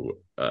to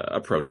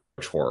approach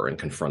horror and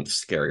confront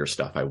scarier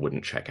stuff I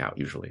wouldn't check out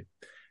usually.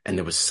 And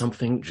there was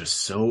something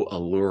just so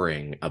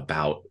alluring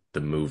about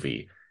the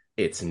movie.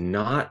 It's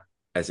not,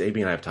 as Abie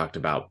and I have talked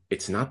about,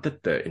 it's not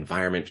that the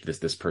environment,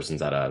 this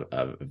person's at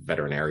a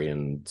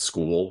veterinarian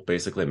school,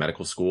 basically a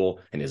medical school,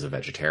 and is a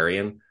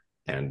vegetarian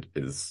and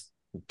is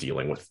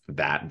dealing with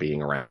that,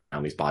 being around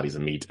these bodies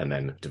of meat, and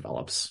then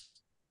develops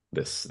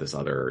this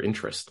other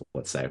interest,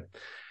 let's say.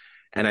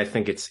 And I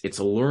think it's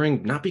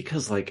alluring, not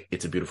because like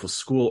it's a beautiful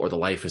school or the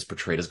life is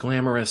portrayed as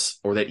glamorous,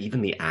 or that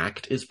even the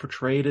act is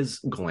portrayed as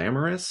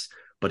glamorous,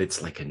 but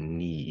it's like a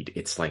need.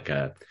 It's like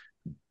a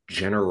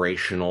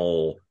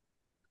generational,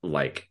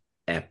 like,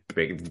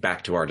 epic,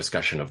 back to our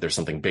discussion of there's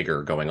something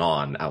bigger going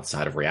on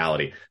outside of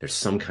reality. There's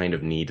some kind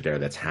of need there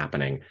that's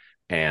happening.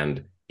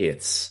 And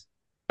it's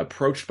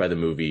approached by the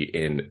movie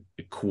in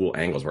cool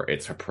angles, where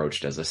it's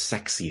approached as a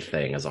sexy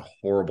thing, as a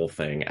horrible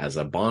thing, as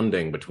a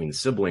bonding between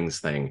siblings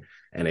thing.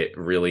 And it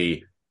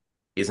really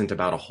isn't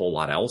about a whole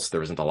lot else.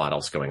 There isn't a lot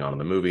else going on in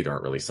the movie. There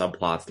aren't really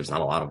subplots. There's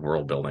not a lot of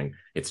world building.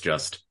 It's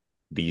just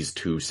these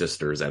two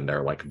sisters and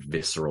their like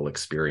visceral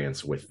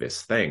experience with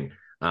this thing.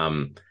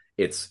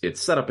 It's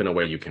set up in a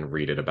way you can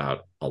read it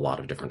about a lot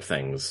of different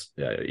things.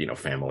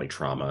 Family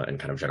trauma and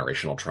kind of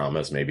generational trauma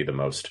is maybe the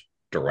most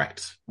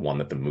direct one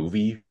that the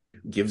movie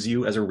gives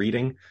you as a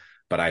reading.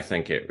 But I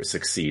think it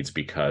succeeds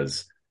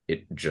because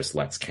it just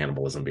lets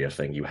cannibalism be a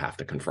thing you have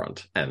to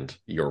confront. And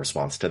your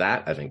response to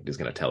that, I think, is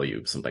going to tell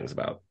you some things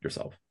about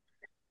yourself.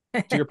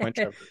 To your point,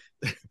 Trevor,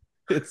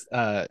 it's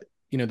the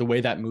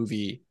way that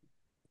movie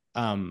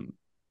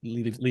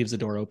leaves the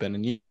door open,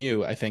 and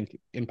you I think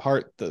in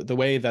part the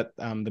way that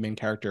the main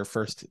character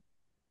first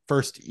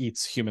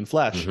eats human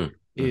flesh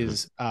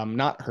is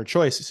not her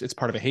choice. It's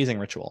part of a hazing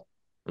ritual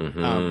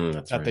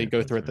that they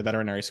go through at the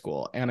veterinary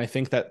school. And I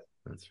think that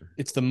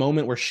it's the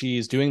moment where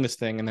she's doing this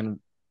thing and then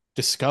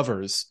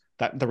discovers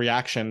that the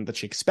reaction that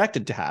she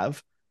expected to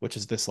have, which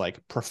is this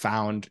like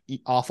profound,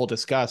 awful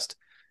disgust,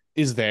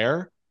 is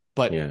there.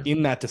 But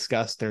in that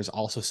disgust, there's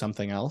also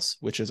something else,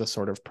 which is a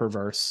sort of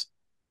perverse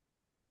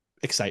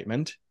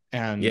excitement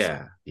and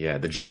the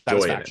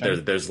joy in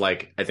it. There's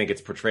like, I think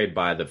it's portrayed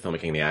by the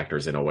filmmaking and the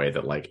actors in a way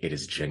that like it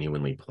is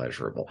genuinely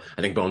pleasurable.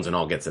 I think Bones and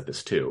All gets at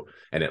this too,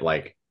 and it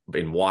like,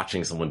 in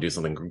watching someone do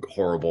something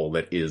horrible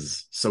that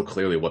is so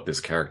clearly what this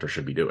character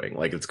should be doing,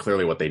 like it's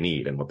clearly what they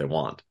need and what they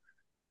want.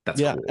 That's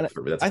cool.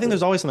 I think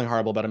there's always something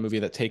horrible about a movie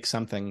that takes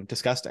something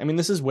disgusting. I mean,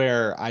 this is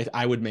where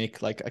I would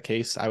make like a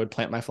case. I would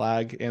plant my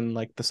flag in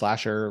like the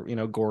slasher,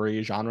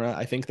 gory genre.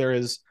 I think there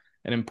is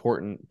an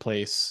important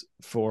place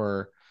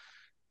for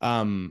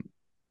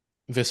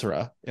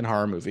viscera in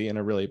horror movie in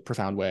a really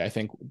profound way. I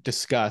think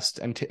disgust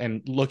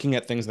and looking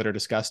at things that are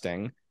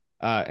disgusting,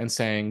 and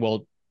saying,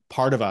 well,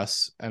 part of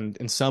us, and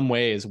in some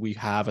ways we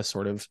have a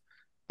sort of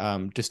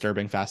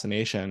disturbing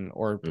fascination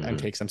and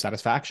take some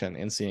satisfaction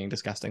in seeing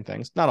disgusting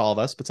things. Not all of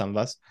us, but some of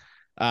us.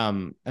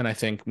 And I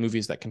think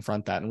movies that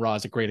confront that, and Raw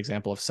is a great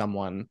example of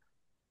someone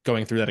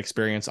going through that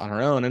experience on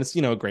her own. And it's,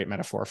 a great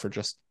metaphor for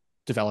just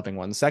developing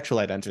one's sexual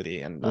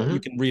identity. And you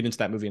can read into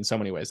that movie in so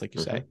many ways, like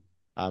you say.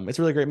 It's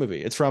a really great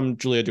movie. It's from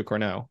Julia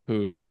Ducournau,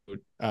 who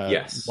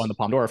won the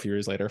Palme d'Or a few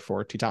years later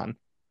for Titan,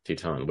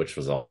 which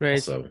was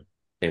also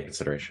in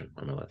consideration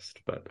on my list.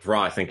 But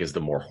Raw, I think, is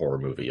the more horror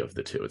movie of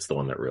the two. It's the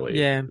one that really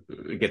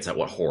gets at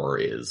what horror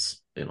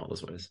is in all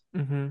those ways.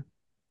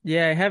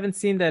 Yeah, I haven't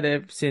seen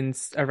that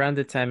since around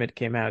the time it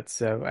came out,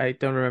 so I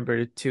don't remember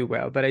it too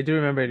well. But I do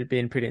remember it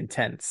being pretty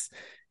intense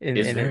in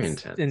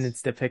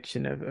its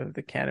depiction of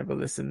the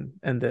cannibalism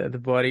and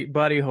the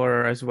body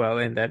horror as well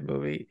in that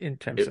movie, in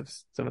terms of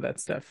some of that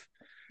stuff.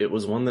 It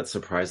was one that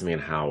surprised me in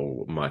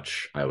how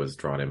much I was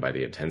drawn in by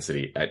the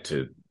intensity.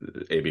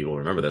 Abie will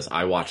remember this.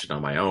 I watched it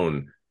on my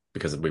own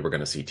because we were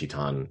going to see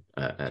Titan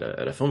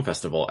at a film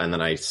festival. And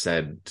then I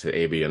said to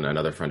Abie and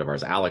another friend of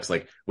ours, Alex,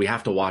 like, we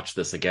have to watch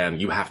this again.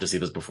 You have to see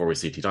this before we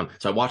see Titan.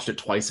 So I watched it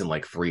twice in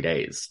like 3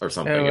 days or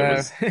something. Oh,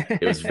 wow.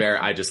 It was very,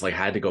 I just like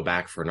had to go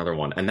back for another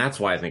one. And that's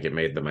why I think it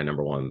made my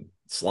number one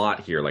slot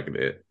here. Like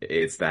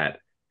it's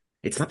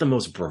not the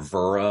most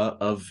bravura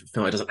of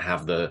film. It doesn't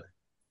have the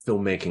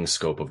filmmaking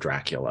scope of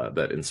Dracula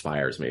that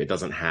inspires me. It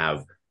doesn't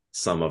have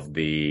some of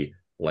the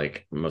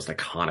like most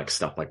iconic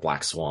stuff like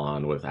Black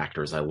Swan with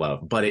actors I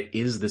love, but it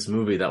is this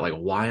movie that, like,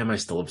 why am I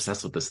still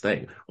obsessed with this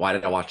thing? Why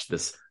did I watch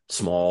this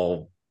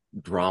small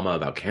drama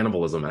about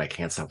cannibalism and I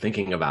can't stop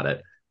thinking about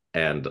it?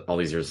 And all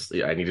these years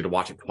I needed to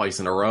watch it twice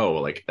in a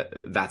row. Like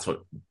that's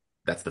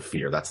the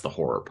fear. That's the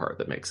horror part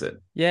that makes it,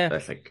 I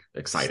think,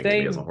 exciting to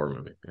me as a horror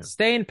movie. Yeah.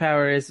 Staying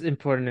power is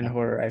important in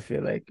horror, I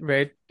feel like,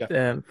 right?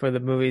 Yeah. For the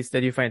movies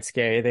that you find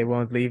scary, they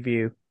won't leave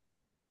you.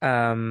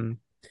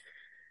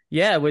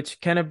 Yeah, which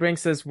kind of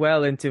brings us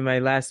well into my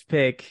last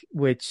pick,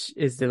 which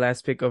is the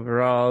last pick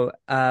overall.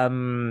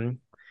 My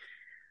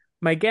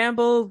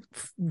gamble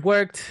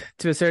worked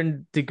to a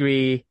certain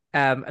degree.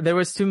 There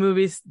was 2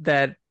 movies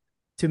that,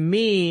 to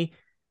me,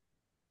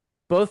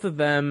 both of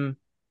them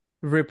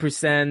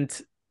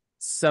represent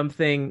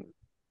something.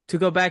 To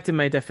go back to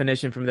my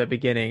definition from the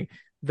beginning,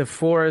 the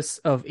force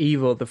of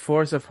evil, the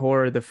force of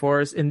horror, the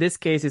force, in this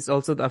case, it's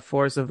also a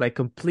force of like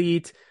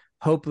complete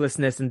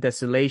hopelessness and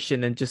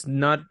desolation, and just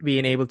not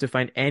being able to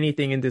find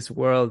anything in this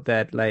world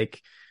that like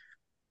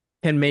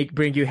can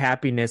bring you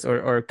happiness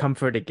or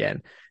comfort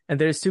again. And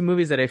there's 2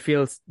 movies that I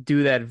feel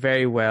do that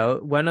very well.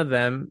 One of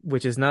them,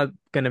 which is not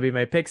going to be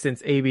my pick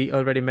since Abie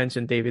already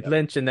mentioned David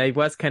Lynch, and I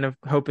was kind of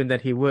hoping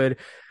that he would.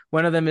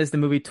 One of them is the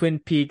movie Twin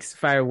Peaks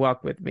Fire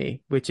Walk with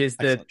Me, which is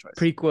the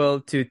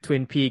prequel to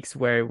Twin Peaks,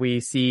 where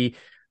we see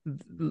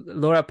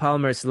Laura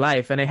Palmer's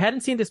life. And I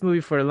hadn't seen this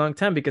movie for a long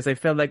time because I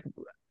felt like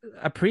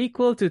a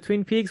prequel to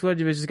Twin Peaks, where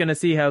you're just going to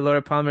see how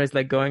Laura Palmer is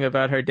like going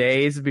about her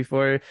days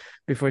before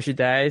she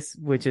dies,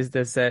 which is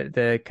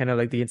the kind of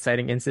like the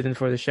inciting incident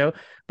for the show.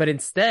 But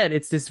instead,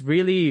 it's this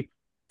really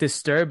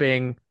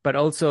disturbing, but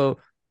also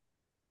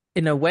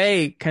in a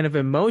way kind of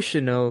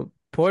emotional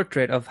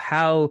portrait of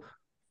how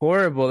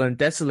horrible and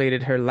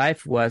desolated her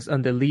life was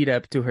on the lead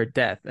up to her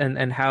death,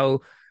 and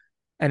how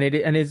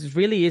it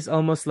really is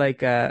almost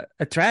like a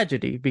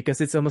tragedy, because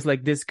it's almost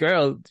like this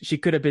girl, she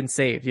could have been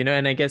saved,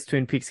 and I guess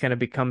Twin Peaks kind of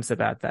becomes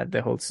about that,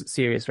 the whole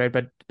series, right?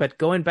 But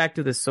going back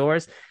to the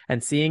source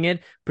and seeing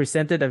it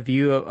presented a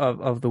view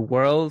of the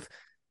world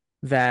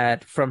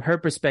that, from her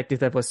perspective,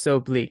 that was so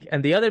bleak.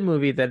 And the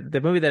movie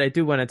that I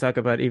do want to talk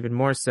about even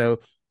more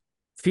so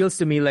feels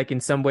to me like in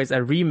some ways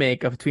a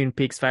remake of Twin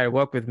Peaks Fire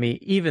Walk with Me,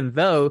 even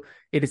though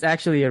it is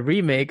actually a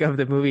remake of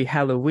the movie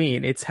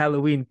Halloween. It's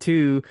Halloween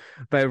 2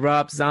 by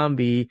Rob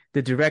Zombie,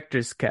 the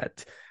director's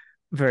cut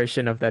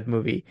version of that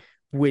movie,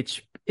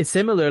 which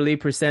similarly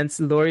presents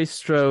Laurie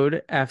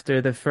Strode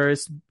after the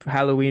first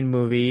Halloween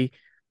movie,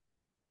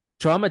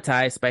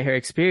 traumatized by her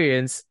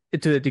experience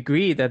to the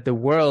degree that the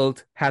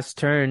world has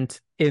turned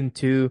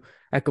into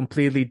a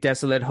completely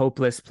desolate,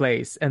 hopeless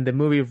place. And the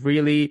movie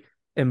really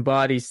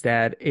embodies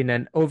that in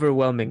an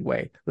overwhelming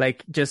way.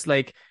 Like, just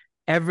like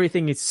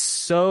everything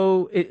is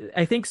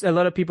I think a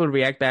lot of people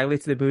react badly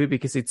to the movie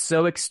because it's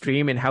so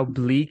extreme in how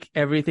bleak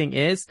everything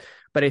is.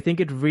 But I think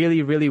it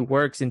really, really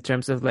works in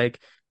terms of like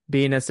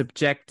being a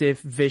subjective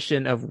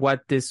vision of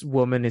what this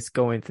woman is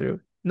going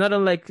through. Not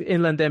unlike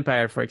Inland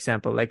Empire, for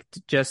example, like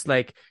just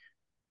like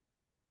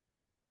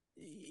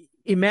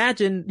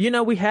imagine,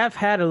 we have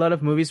had a lot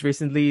of movies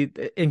recently,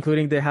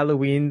 including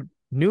the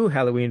new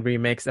Halloween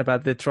remakes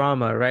about the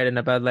trauma, right? And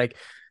about like,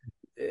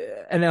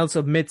 and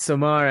also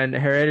Midsommar and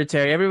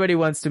Hereditary. Everybody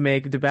wants to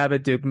make, the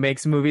Babadook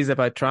makes movies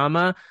about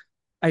trauma.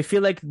 I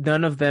feel like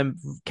none of them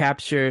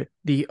capture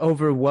the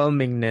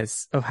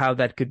overwhelmingness of how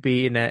that could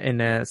be in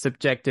a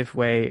subjective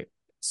way,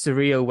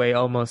 surreal way,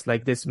 almost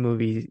like these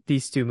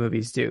 2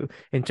 movies do,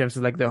 in terms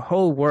of like the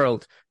whole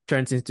world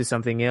turns into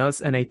something else.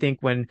 And I think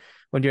when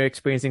when you're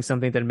experiencing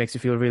something that makes you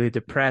feel really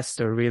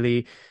depressed or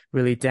really,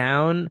 really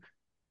down,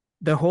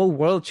 the whole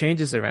world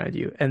changes around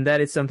you. And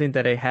that is something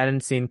that I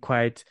hadn't seen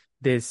quite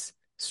this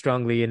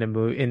strongly in a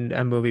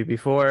movie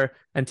before,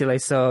 until I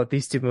saw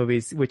these two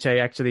movies, which I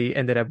actually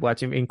ended up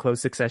watching in close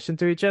succession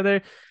to each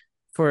other,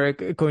 for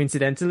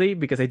coincidentally,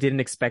 because I didn't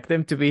expect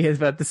them to be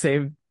about the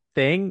same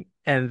thing.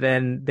 And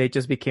then they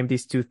just became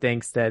these two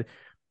things that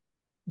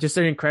just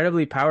are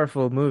incredibly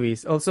powerful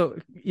movies. Also,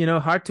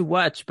 hard to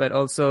watch, but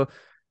also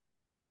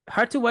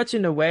hard to watch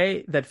in a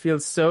way that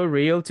feels so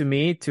real to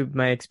me, to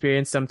my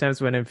experience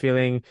sometimes when I'm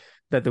feeling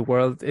that the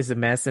world is a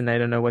mess and I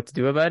don't know what to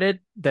do about it,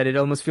 that it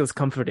almost feels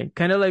comforting.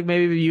 Kind of like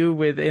maybe you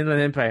with Inland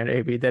Empire,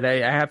 Abie, that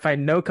I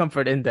find no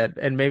comfort in that.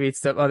 And maybe it's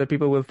that other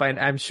people will find,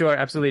 I'm sure,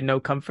 absolutely no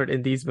comfort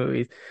in these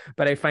movies.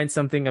 But I find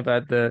something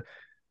about that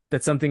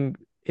something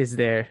is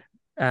there.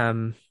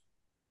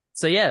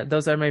 So yeah,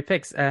 those are my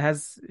picks.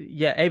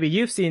 Abie,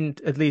 you've seen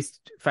at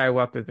least Fire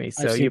Walk with Me,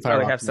 so you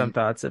probably have some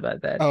thoughts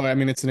about that. Oh, I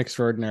mean, it's an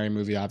extraordinary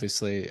movie,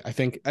 obviously. I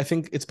think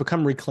it's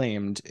become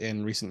reclaimed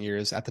in recent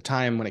years. At the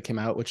time when it came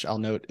out, which I'll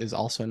note is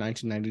also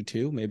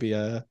 1992, maybe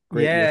a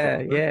great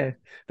year. Yeah.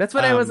 That's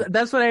what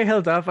that's what I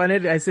held off on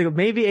it. I said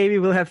maybe Abie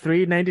will have 3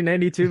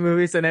 1992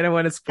 movies, and I don't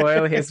want to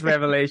spoil his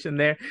revelation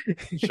there.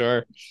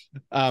 Sure.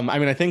 I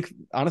mean, I think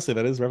honestly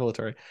that is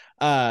revelatory.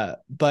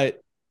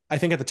 But I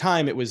think at the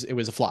time it was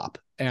a flop,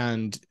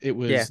 and it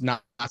was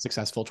not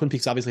successful. Twin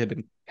Peaks obviously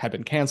had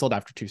been canceled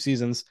after 2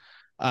 seasons.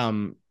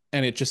 And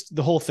it just,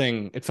 the whole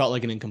thing, it felt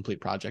like an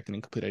incomplete project and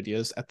incomplete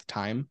ideas at the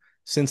time.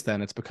 Since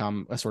then, it's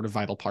become a sort of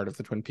vital part of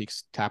the Twin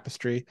Peaks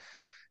tapestry.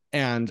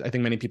 And I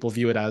think many people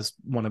view it as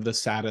one of the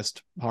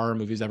saddest horror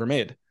movies ever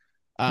made.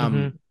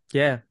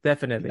 Yeah,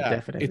 definitely.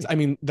 It's, I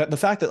mean, the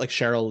fact that like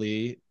Cheryl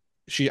Lee,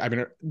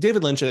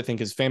 David Lynch, I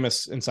think, is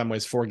famous in some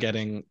ways for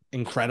getting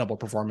incredible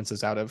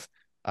performances out of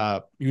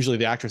usually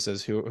the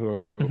actresses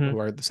who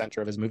are the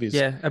center of his movies.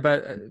 Yeah,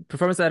 about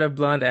performance out of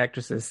blonde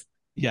actresses.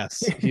 Yes,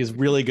 he is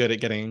really good at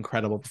getting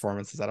incredible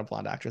performances out of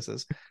blonde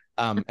actresses.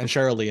 And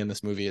Cheryl Lee in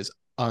this movie is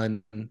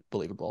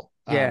unbelievable.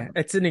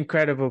 It's an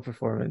incredible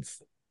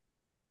performance.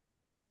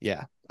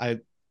 Yeah,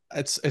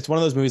 it's one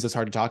of those movies that's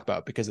hard to talk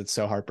about because it's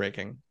so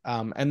heartbreaking.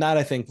 And that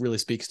I think really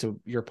speaks to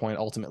your point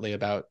ultimately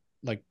about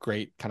like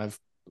great kind of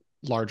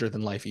larger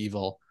than life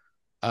evil.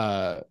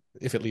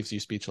 If it leaves you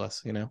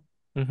speechless,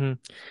 And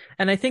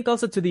I think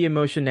also to the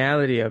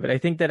emotionality of it. I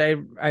think that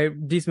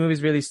these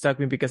movies really stuck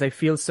me because I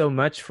feel so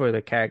much for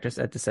the characters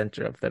at the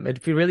center of them.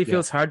 It really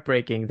feels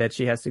heartbreaking that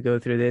she has to go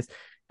through this.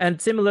 And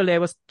similarly, I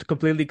was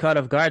completely caught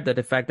off guard that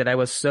the fact that I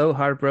was so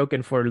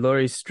heartbroken for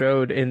Laurie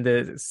Strode in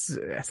the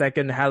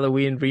second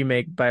Halloween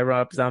remake by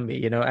Rob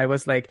Zombie. I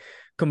was like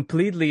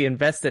completely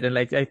invested, and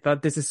like I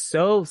thought, this is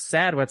so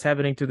sad what's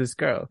happening to this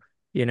girl.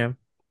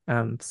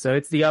 So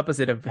it's the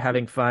opposite of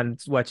having fun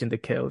watching the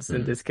kills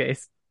in this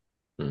case.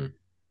 Trevor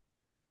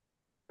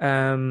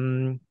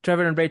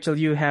and Rachel,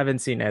 you haven't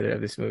seen either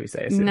of these movies,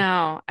 I assume.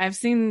 No, I've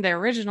seen the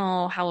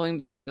original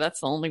Halloween.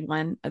 That's the only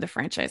one of the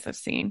franchise I've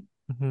seen.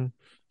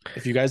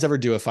 If you guys ever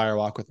do a Fire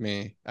Walk with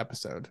Me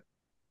episode,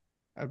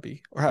 that would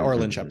be, or a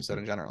Lynch episode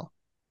in general.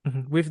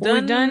 We've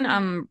done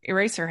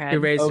Eraserhead.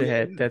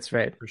 Eraserhead, that's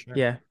right. For sure.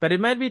 Yeah, but it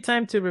might be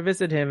time to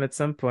revisit him at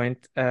some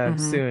point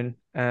soon.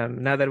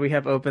 Now that we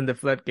have opened the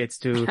floodgates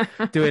to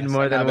do it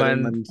more than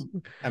one.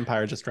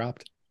 Empire just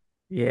dropped.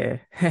 Yeah.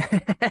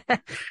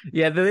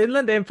 Yeah, the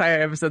Inland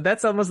Empire episode,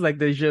 that's almost like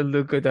the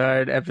Jean-Luc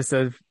Godard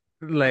episode,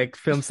 like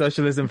film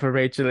socialism for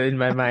Rachel in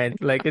my mind.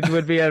 Like it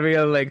would be a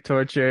real like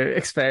torture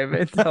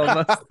experiment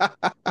almost.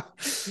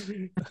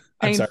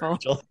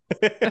 Painful.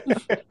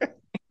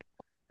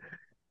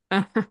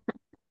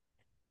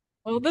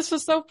 Well, this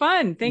was so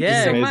fun. Thank you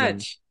so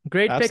much.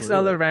 Great picks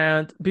all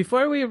around.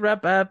 Before we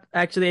wrap up,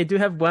 actually, I do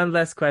have one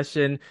last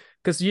question,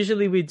 because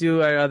usually we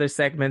do our other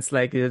segments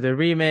like the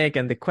remake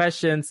and the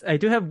questions. I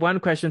do have one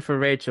question for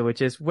Rachel,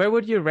 which is, where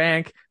would you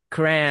rank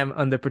CRAM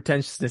on the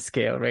pretentiousness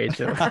scale,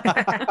 Rachel?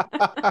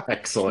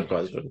 Excellent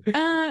question.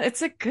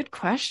 It's a good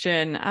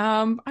question.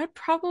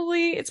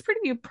 It's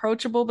pretty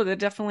approachable, but it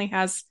definitely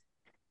has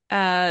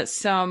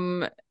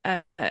some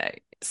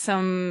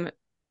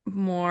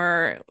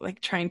more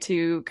like trying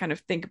to kind of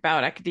think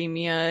about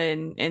academia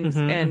and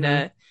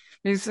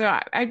so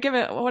I'd give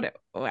it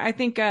I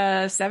think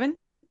 7.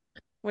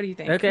 What do you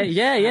think? Okay,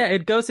 yeah,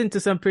 it goes into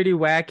some pretty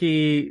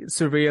wacky,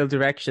 surreal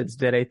directions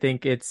that I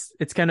think it's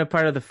kind of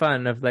part of the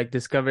fun of like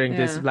discovering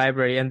this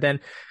library, and then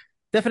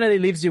definitely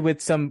leaves you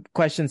with some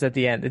questions at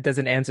the end. It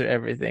doesn't answer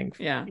everything.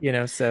 Yeah.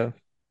 So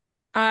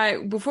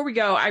before we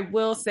go, I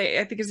will say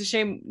I think it's a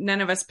shame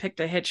none of us picked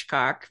a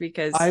Hitchcock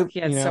because he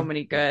had so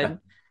many good.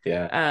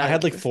 Yeah. I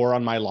had like 4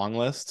 on my long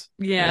list.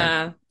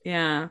 Yeah.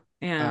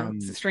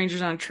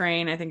 Strangers on a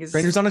Train, I think, is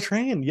Strangers on a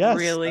Train. Yes.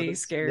 Really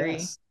scary.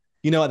 Yes.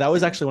 That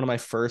was actually one of my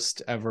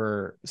first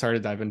ever, sorry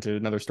to dive into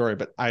another story,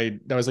 but that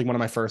was like one of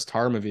my first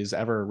horror movies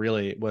ever,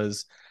 really.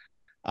 Was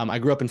I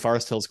grew up in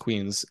Forest Hills,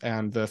 Queens,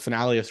 and the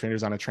finale of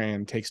Strangers on a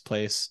Train takes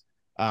place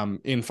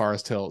in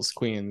Forest Hills,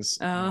 Queens.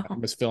 It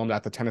was filmed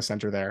at the tennis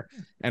center there.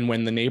 And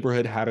when the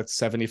neighborhood had its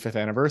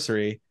 75th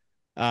anniversary,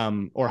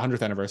 or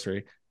 100th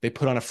anniversary, they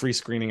put on a free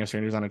screening of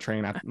Strangers on a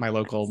Train at my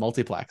local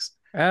multiplex.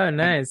 Oh,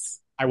 nice.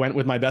 And I went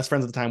with my best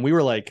friends at the time. We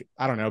were like,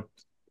 I don't know,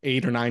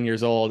 8 or 9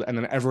 years old, and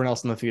then everyone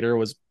else in the theater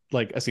was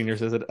like a senior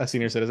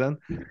citizen.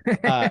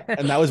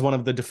 And that was one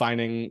of the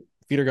defining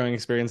theater going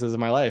experiences of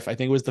my life. I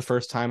think it was the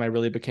first time I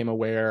really became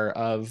aware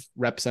of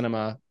rep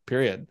cinema,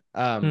 period.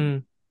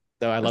 Though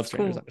I love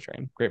Strangers on a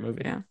Train. Great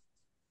movie.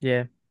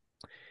 Yeah.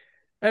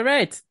 All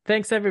right.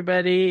 Thanks,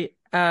 everybody.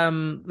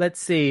 Let's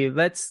see.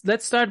 Let's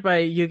start by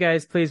you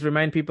guys. Please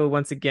remind people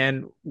once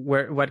again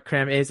what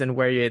CRAM is and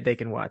where they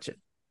can watch it.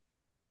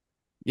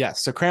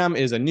 Yes. So CRAM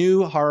is a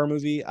new horror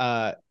movie.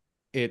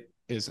 It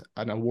is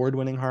an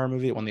award-winning horror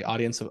movie. It won the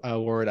Audience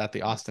Award at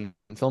the Austin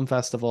Film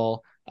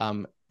Festival.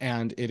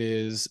 And it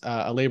is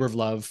a labor of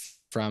love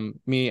from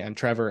me and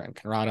Trevor and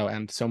Conrado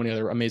and so many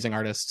other amazing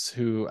artists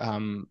who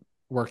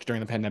worked during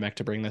the pandemic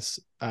to bring this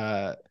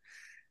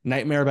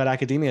nightmare about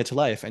academia to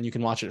life. And you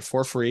can watch it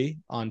for free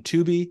on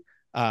Tubi.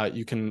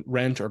 You can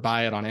rent or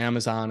buy it on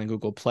Amazon and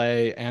Google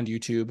Play and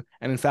YouTube.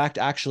 And in fact,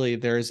 actually,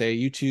 there's a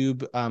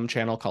YouTube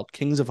channel called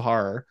Kings of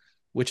Horror,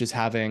 which is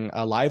having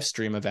a live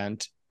stream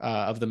event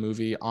of the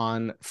movie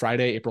on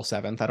Friday, April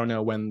 7th. I don't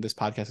know when this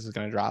podcast is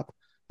going to drop.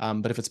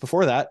 But if it's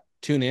before that,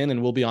 tune in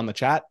and we'll be on the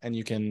chat and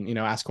you can,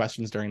 ask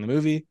questions during the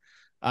movie.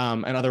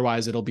 And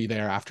otherwise it'll be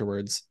there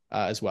afterwards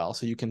as well.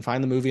 So you can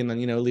find the movie and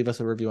then, leave us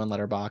a review on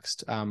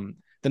Letterboxd.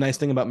 The nice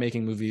thing about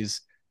making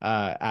movies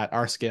at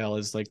our scale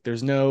is like,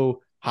 there's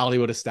no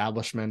Hollywood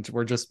establishment.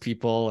 We're just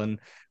people and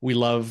we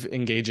love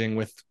engaging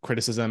with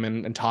criticism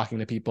and talking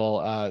to people.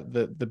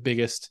 The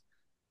biggest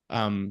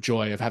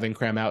joy of having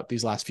CRAM out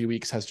these last few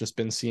weeks has just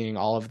been seeing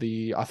all of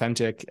the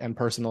authentic and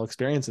personal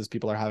experiences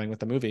people are having with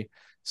the movie.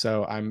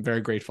 So I'm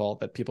very grateful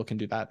that people can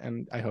do that.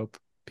 And I hope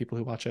people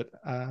who watch it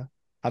have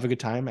a good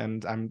time.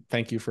 And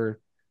thank you for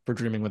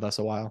dreaming with us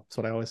a while. That's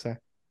what I always say.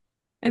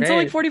 And it's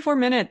only 44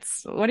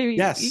 minutes. What do you,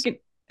 yes.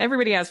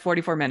 Everybody has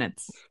 44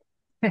 minutes.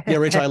 Yeah,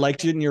 Rachel, I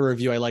liked it in your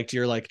review. I liked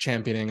your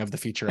championing of the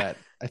featurette.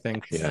 I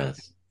think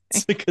yes.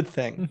 It's a good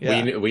thing.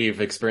 Yeah.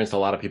 We've experienced a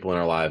lot of people in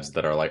our lives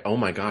that are like, oh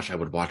my gosh, I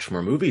would watch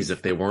more movies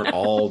if they weren't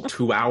all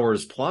 2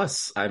 hours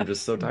plus. I'm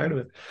just so tired of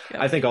it.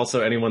 Yep. I think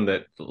also anyone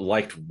that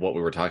liked what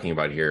we were talking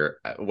about here,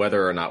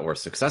 whether or not we're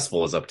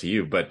successful is up to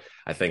you. But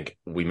I think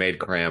we made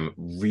CRAM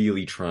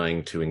really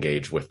trying to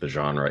engage with the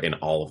genre in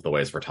all of the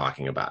ways we're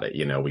talking about it.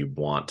 We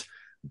want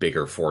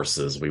bigger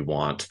forces. We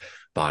want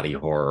body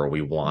horror.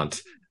 We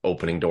want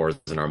opening doors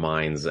in our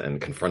minds and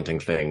confronting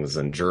things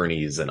and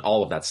journeys and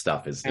all of that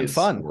stuff is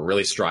fun. We're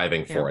really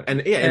striving for it.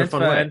 And in a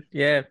fun way.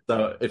 Yeah.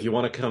 So if you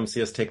want to come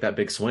see us take that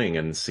big swing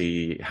and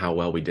see how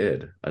well we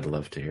did, I'd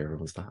love to hear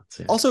everyone's thoughts.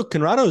 Yeah. Also,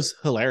 Conrado's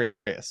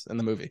hilarious in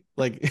the movie.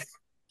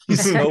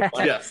 He's so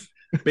funny. Yes.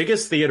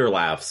 Biggest theater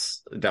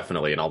laughs,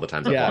 definitely, in all the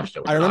times I've watched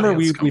it. I remember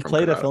we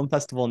played a film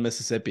festival in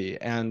Mississippi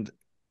and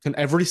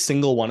every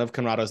single one of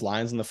Conrado's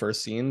lines in the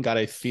first scene got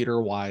a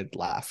theater-wide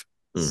laugh.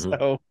 Mm-hmm.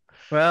 So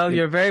well,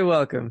 you're very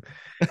welcome.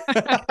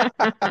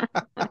 All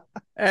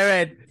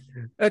right.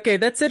 Okay,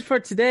 that's it for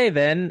today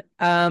then.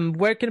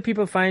 Where can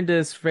people find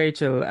us,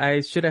 Rachel?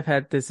 I should have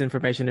had this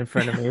information in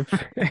front of me.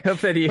 I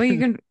hope that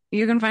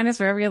you can find us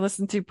wherever you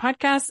listen to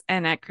podcasts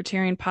and at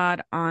Criterion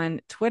Pod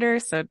on Twitter.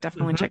 So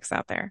definitely check us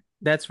out there.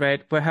 That's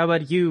right. But how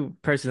about you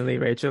personally,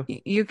 Rachel?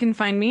 You can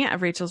find me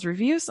at Rachel's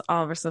Reviews,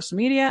 all of our social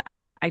media,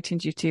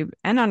 iTunes, YouTube,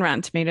 and on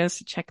Rotten Tomatoes.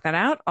 So check that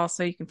out.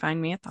 Also, you can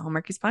find me at the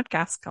Hallmarkies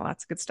Podcast. Got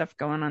lots of good stuff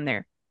going on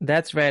there.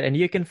 That's right. And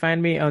you can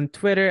find me on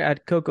Twitter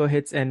at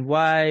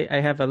CocoHitsNY. I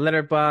have a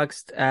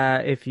Letterboxd.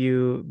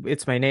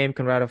 It's my name,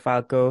 Conrado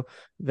Falco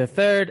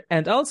III.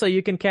 And also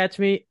you can catch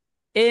me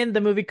in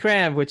the movie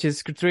CRAM, which is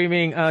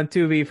streaming on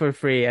Tubi for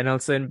free and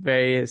also in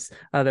various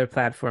other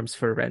platforms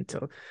for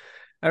rental.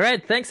 All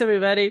right. Thanks,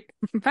 everybody.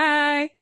 Bye.